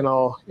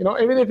educational,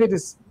 even if it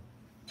is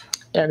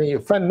any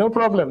fun, no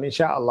problem,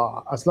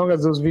 inshallah, as long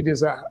as those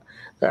videos are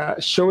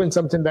showing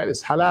something that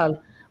is halal.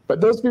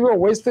 But those people are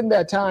wasting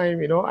their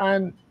time,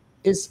 and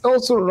it's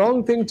also a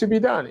wrong thing to be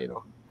done,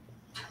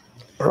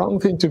 Wrong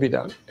thing to be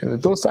done.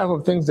 And those type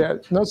of things that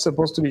are not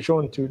supposed to be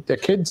shown to the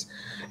kids.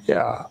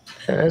 Yeah,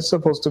 it's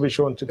supposed to be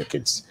shown to the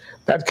kids.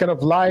 That kind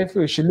of life,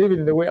 we should live it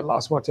in the way Allah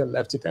subhanahu wa ta'ala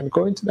left it. And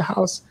go into the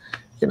house,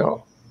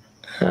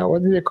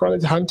 what do they call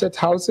it? Haunted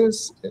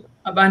houses?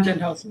 Abandoned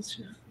houses.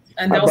 Yeah.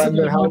 And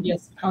abandoned also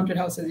yes, haunted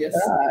houses, yes.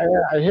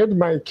 Yeah, I heard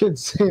my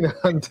kids saying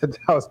haunted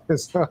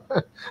houses.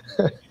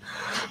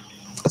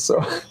 So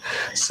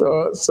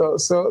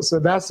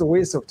that's a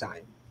waste of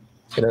time.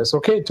 It's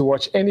okay to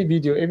watch any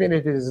video, even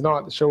if it is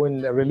not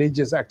showing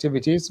religious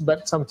activities,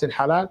 but something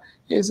halal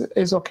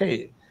is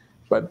okay.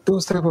 But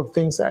those type of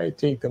things, I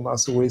take them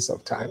as a waste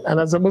of time.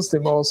 And as a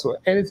Muslim also,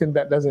 anything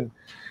that doesn't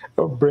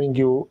bring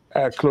you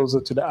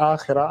closer to the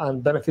akhirah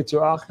and benefit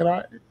your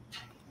akhirah,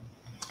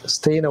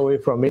 staying away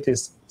from it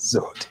is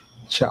zuhd,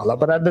 inshallah.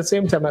 But at the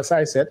same time, as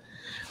I said,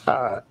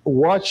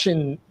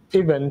 watching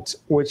events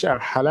which are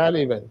halal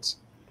events,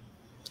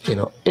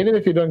 even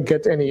if you don't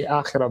get any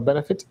akhirah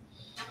benefit,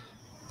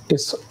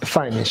 it's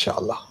fine,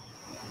 inshallah.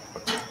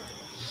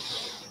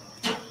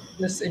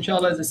 This,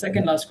 inshallah, is the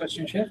second last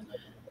question, Sheikh.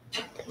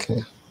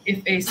 Okay.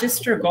 If a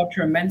sister got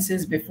her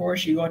menses before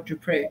she got to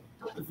pray,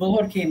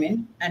 Dhuhr came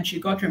in and she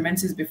got her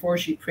menses before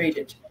she prayed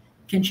it,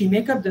 can she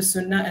make up the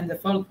sunnah and the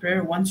fard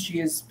prayer once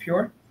she is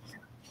pure?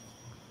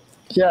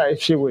 Yeah,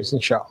 if she wishes,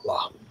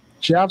 inshallah.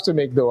 She has to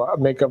make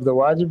up the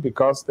wajib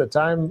because the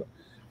time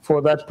for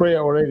that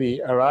prayer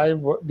already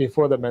arrived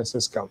before the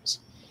menses comes.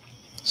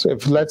 So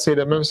if, let's say,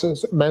 the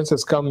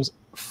menses comes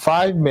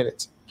 5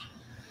 minutes,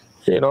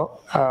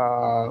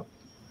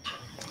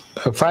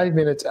 5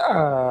 minutes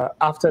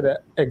after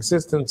the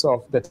existence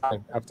of the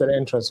time, after the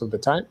entrance of the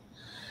time,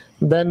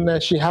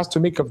 then she has to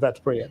make up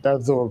that prayer,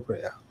 that Dhuhr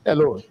prayer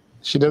alone.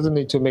 She doesn't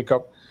need to make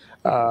up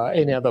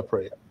any other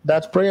prayer.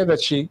 That prayer that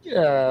she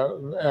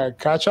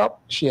catch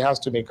up, she has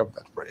to make up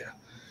that prayer.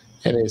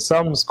 And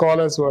some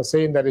scholars were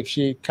saying that if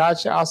she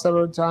catch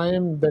Asr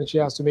time, then she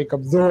has to make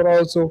up Dhuhr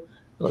also.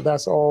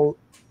 That's all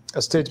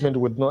a statement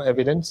with no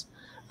evidence.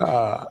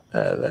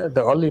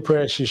 The only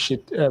prayer she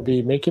should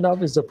be making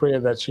up is the prayer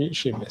that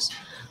she missed.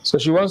 So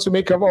she wants to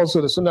make up also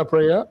the Sunnah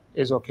prayer,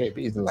 is okay,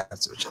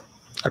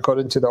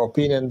 according to the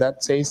opinion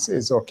that says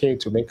it's okay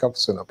to make up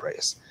Sunnah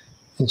prayers.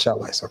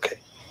 Inshallah, it's okay.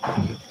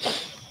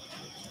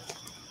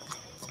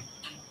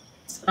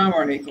 Assalamu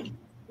alaikum.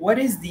 What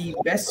is the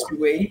best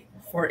way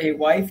for a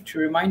wife to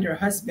remind her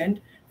husband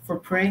for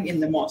praying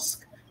in the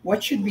mosque?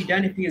 What should be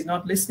done if he is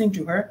not listening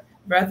to her?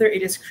 Rather,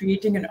 it is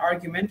creating an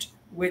argument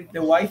with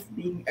the wife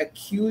being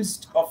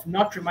accused of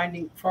not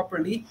reminding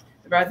properly,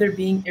 rather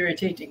being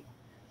irritating.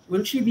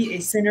 Will she be a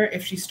sinner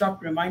if she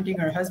stopped reminding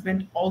her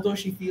husband, although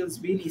she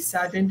feels really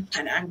saddened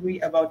and angry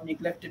about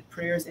neglected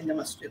prayers in the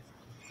masjid?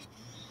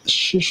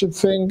 She should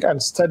think and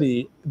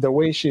study the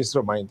way she is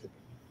reminded.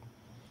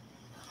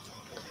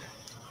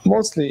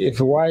 Mostly, if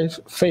a wife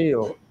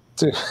fails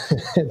to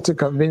to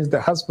convince the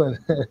husband,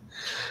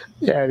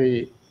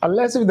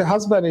 unless if the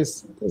husband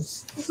is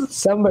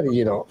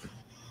somebody,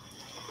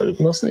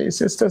 mostly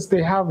sisters,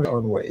 they have their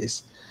own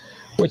ways,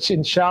 which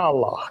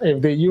inshallah,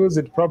 if they use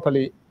it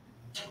properly,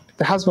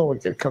 the husband will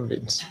get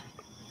convinced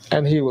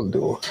and he will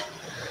do.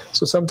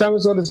 So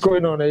sometimes what is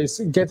going on is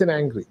getting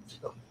angry,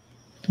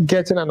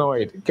 getting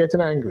annoyed,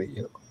 getting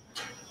angry,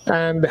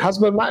 and the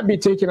husband might be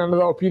taking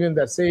another opinion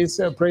that says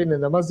praying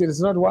in the masjid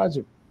is not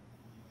wajib.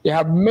 You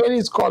have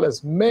many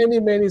scholars,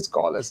 many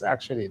scholars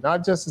actually,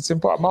 not just a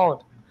simple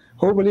amount,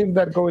 who believe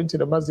that going to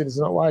the masjid is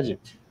not wajib.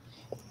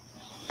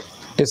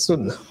 It's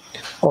sunnah.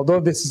 Although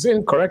this is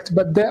incorrect,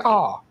 but there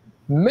are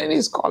many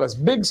scholars,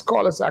 big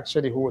scholars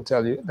actually, who will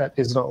tell you that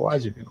it's not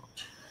wajib.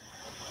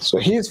 So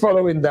he's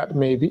following that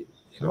maybe,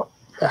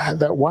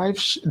 that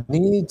wife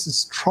needs a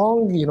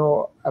strong,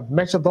 a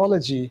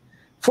methodology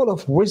full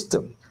of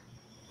wisdom.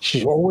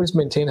 She always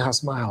maintain her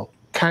smile,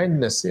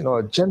 kindness,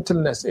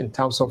 gentleness in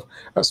terms of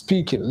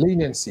speaking,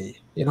 leniency,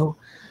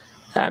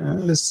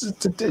 and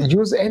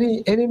use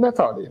any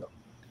method,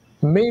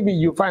 Maybe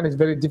you find it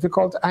very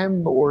difficult.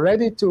 I'm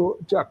ready to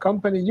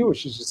accompany you.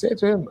 She should say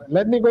to him,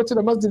 let me go to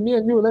the masjid, me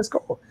and you, let's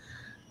go.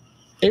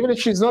 Even if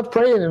she's not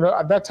praying,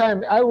 at that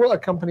time, I will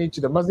accompany you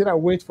to the masjid. I'll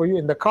wait for you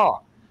in the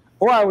car.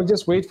 Or I will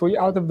just wait for you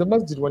out of the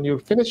masjid. When you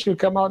finish, you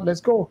come out,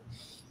 let's go.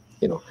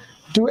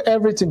 Do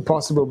everything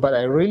possible, but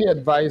I really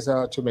advise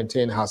her to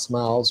maintain her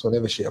smiles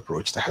whenever she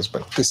approaches the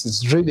husband. This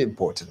is really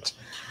important.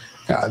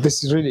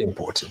 This is really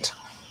important.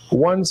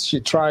 Once she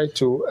tried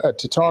to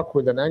talk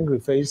with an angry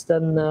face,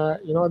 then,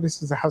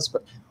 this is the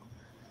husband.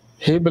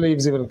 He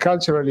believes even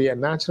culturally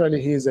and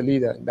naturally he is a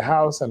leader in the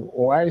house, and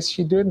why is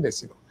she doing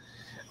this?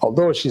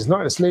 Although she's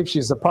not a slave,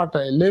 she's a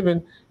partner in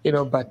living,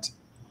 but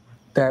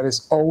there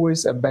is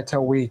always a better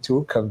way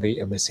to convey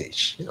a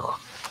message,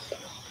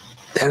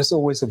 There's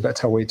always a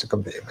better way to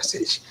convey a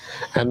message.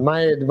 And my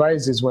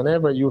advice is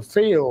whenever you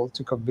fail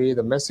to convey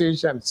the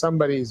message and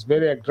somebody is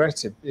very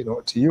aggressive,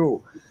 to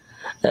you,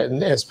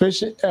 and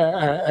especially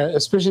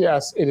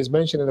as it is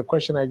mentioned in the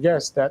question, I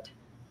guess, that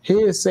he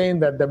is saying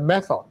that the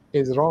method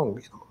is wrong,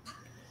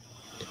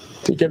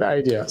 to get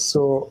idea.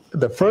 So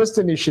the first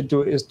thing you should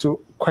do is to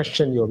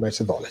question your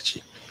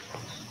methodology.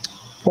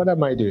 What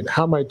am I doing?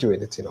 How am I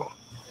doing it?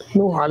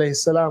 Nuhu alayhi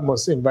salam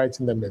was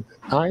inviting them in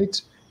the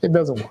night. It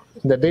doesn't work.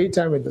 In the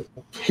daytime,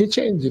 he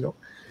changed,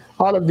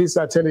 All of these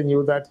are telling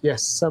you that,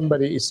 yes,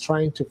 somebody is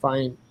trying to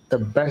find the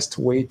best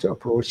way to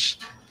approach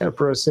a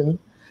person,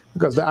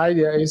 because the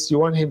idea is you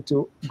want him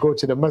to go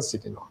to the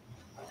masjid,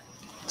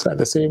 So at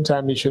the same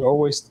time, you should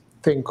always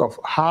think of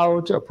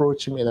how to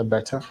approach him in a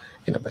better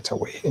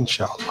way,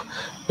 inshallah.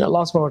 May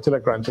Allah subhanahu wa ta'ala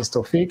grant us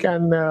tawfiq,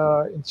 and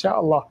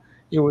inshallah,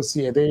 you will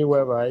see a day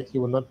whereby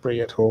you will not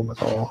pray at home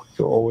at all.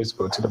 You will always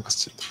go to the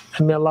masjid.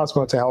 And may Allah subhanahu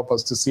wa ta'ala help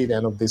us to see the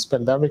end of this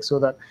pandemic so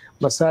that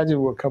masajid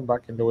will come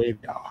back in the way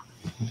they are.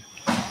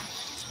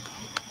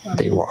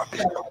 They were.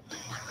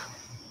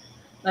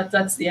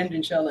 That's the end,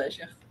 inshallah,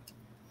 Sheikh.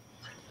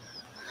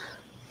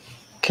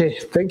 Okay,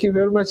 thank you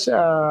very much,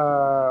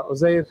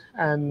 Uzair,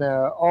 and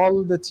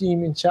all the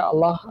team,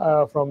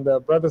 inshallah, from the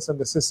brothers and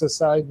the sisters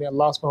side. May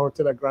Allah subhanahu wa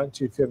ta'ala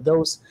grant you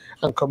Firdaus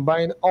and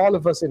combine all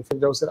of us in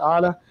Firdaus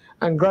al-A'la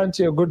and grant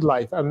you a good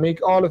life and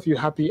make all of you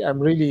happy. I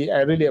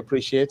really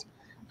appreciate.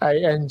 I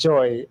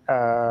enjoy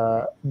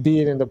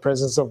being in the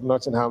presence of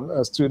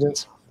Nottingham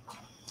students.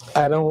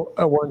 I don't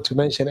want to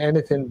mention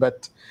anything,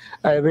 but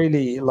I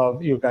really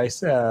love you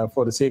guys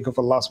for the sake of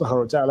Allah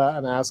subhanahu wa ta'ala,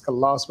 and I ask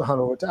Allah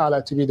subhanahu wa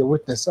ta'ala to be the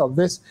witness of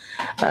this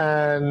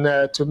and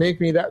to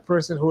make me that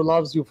person who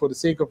loves you for the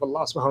sake of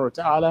Allah subhanahu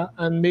wa ta'ala,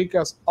 and make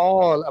us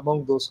all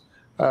among those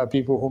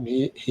people whom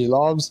He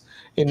loves.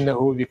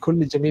 Innahu bi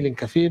kulli jamilin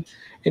kafir.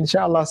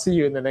 Inshallah, see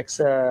you in the next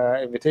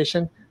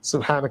invitation.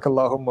 سبحانك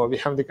اللهم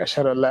وبحمدك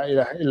أشهد أن لا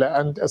إله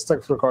إلا أنت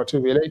أستغفرك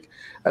وأتوب إليك.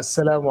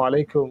 السلام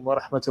عليكم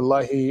ورحمة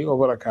الله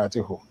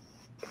وبركاته.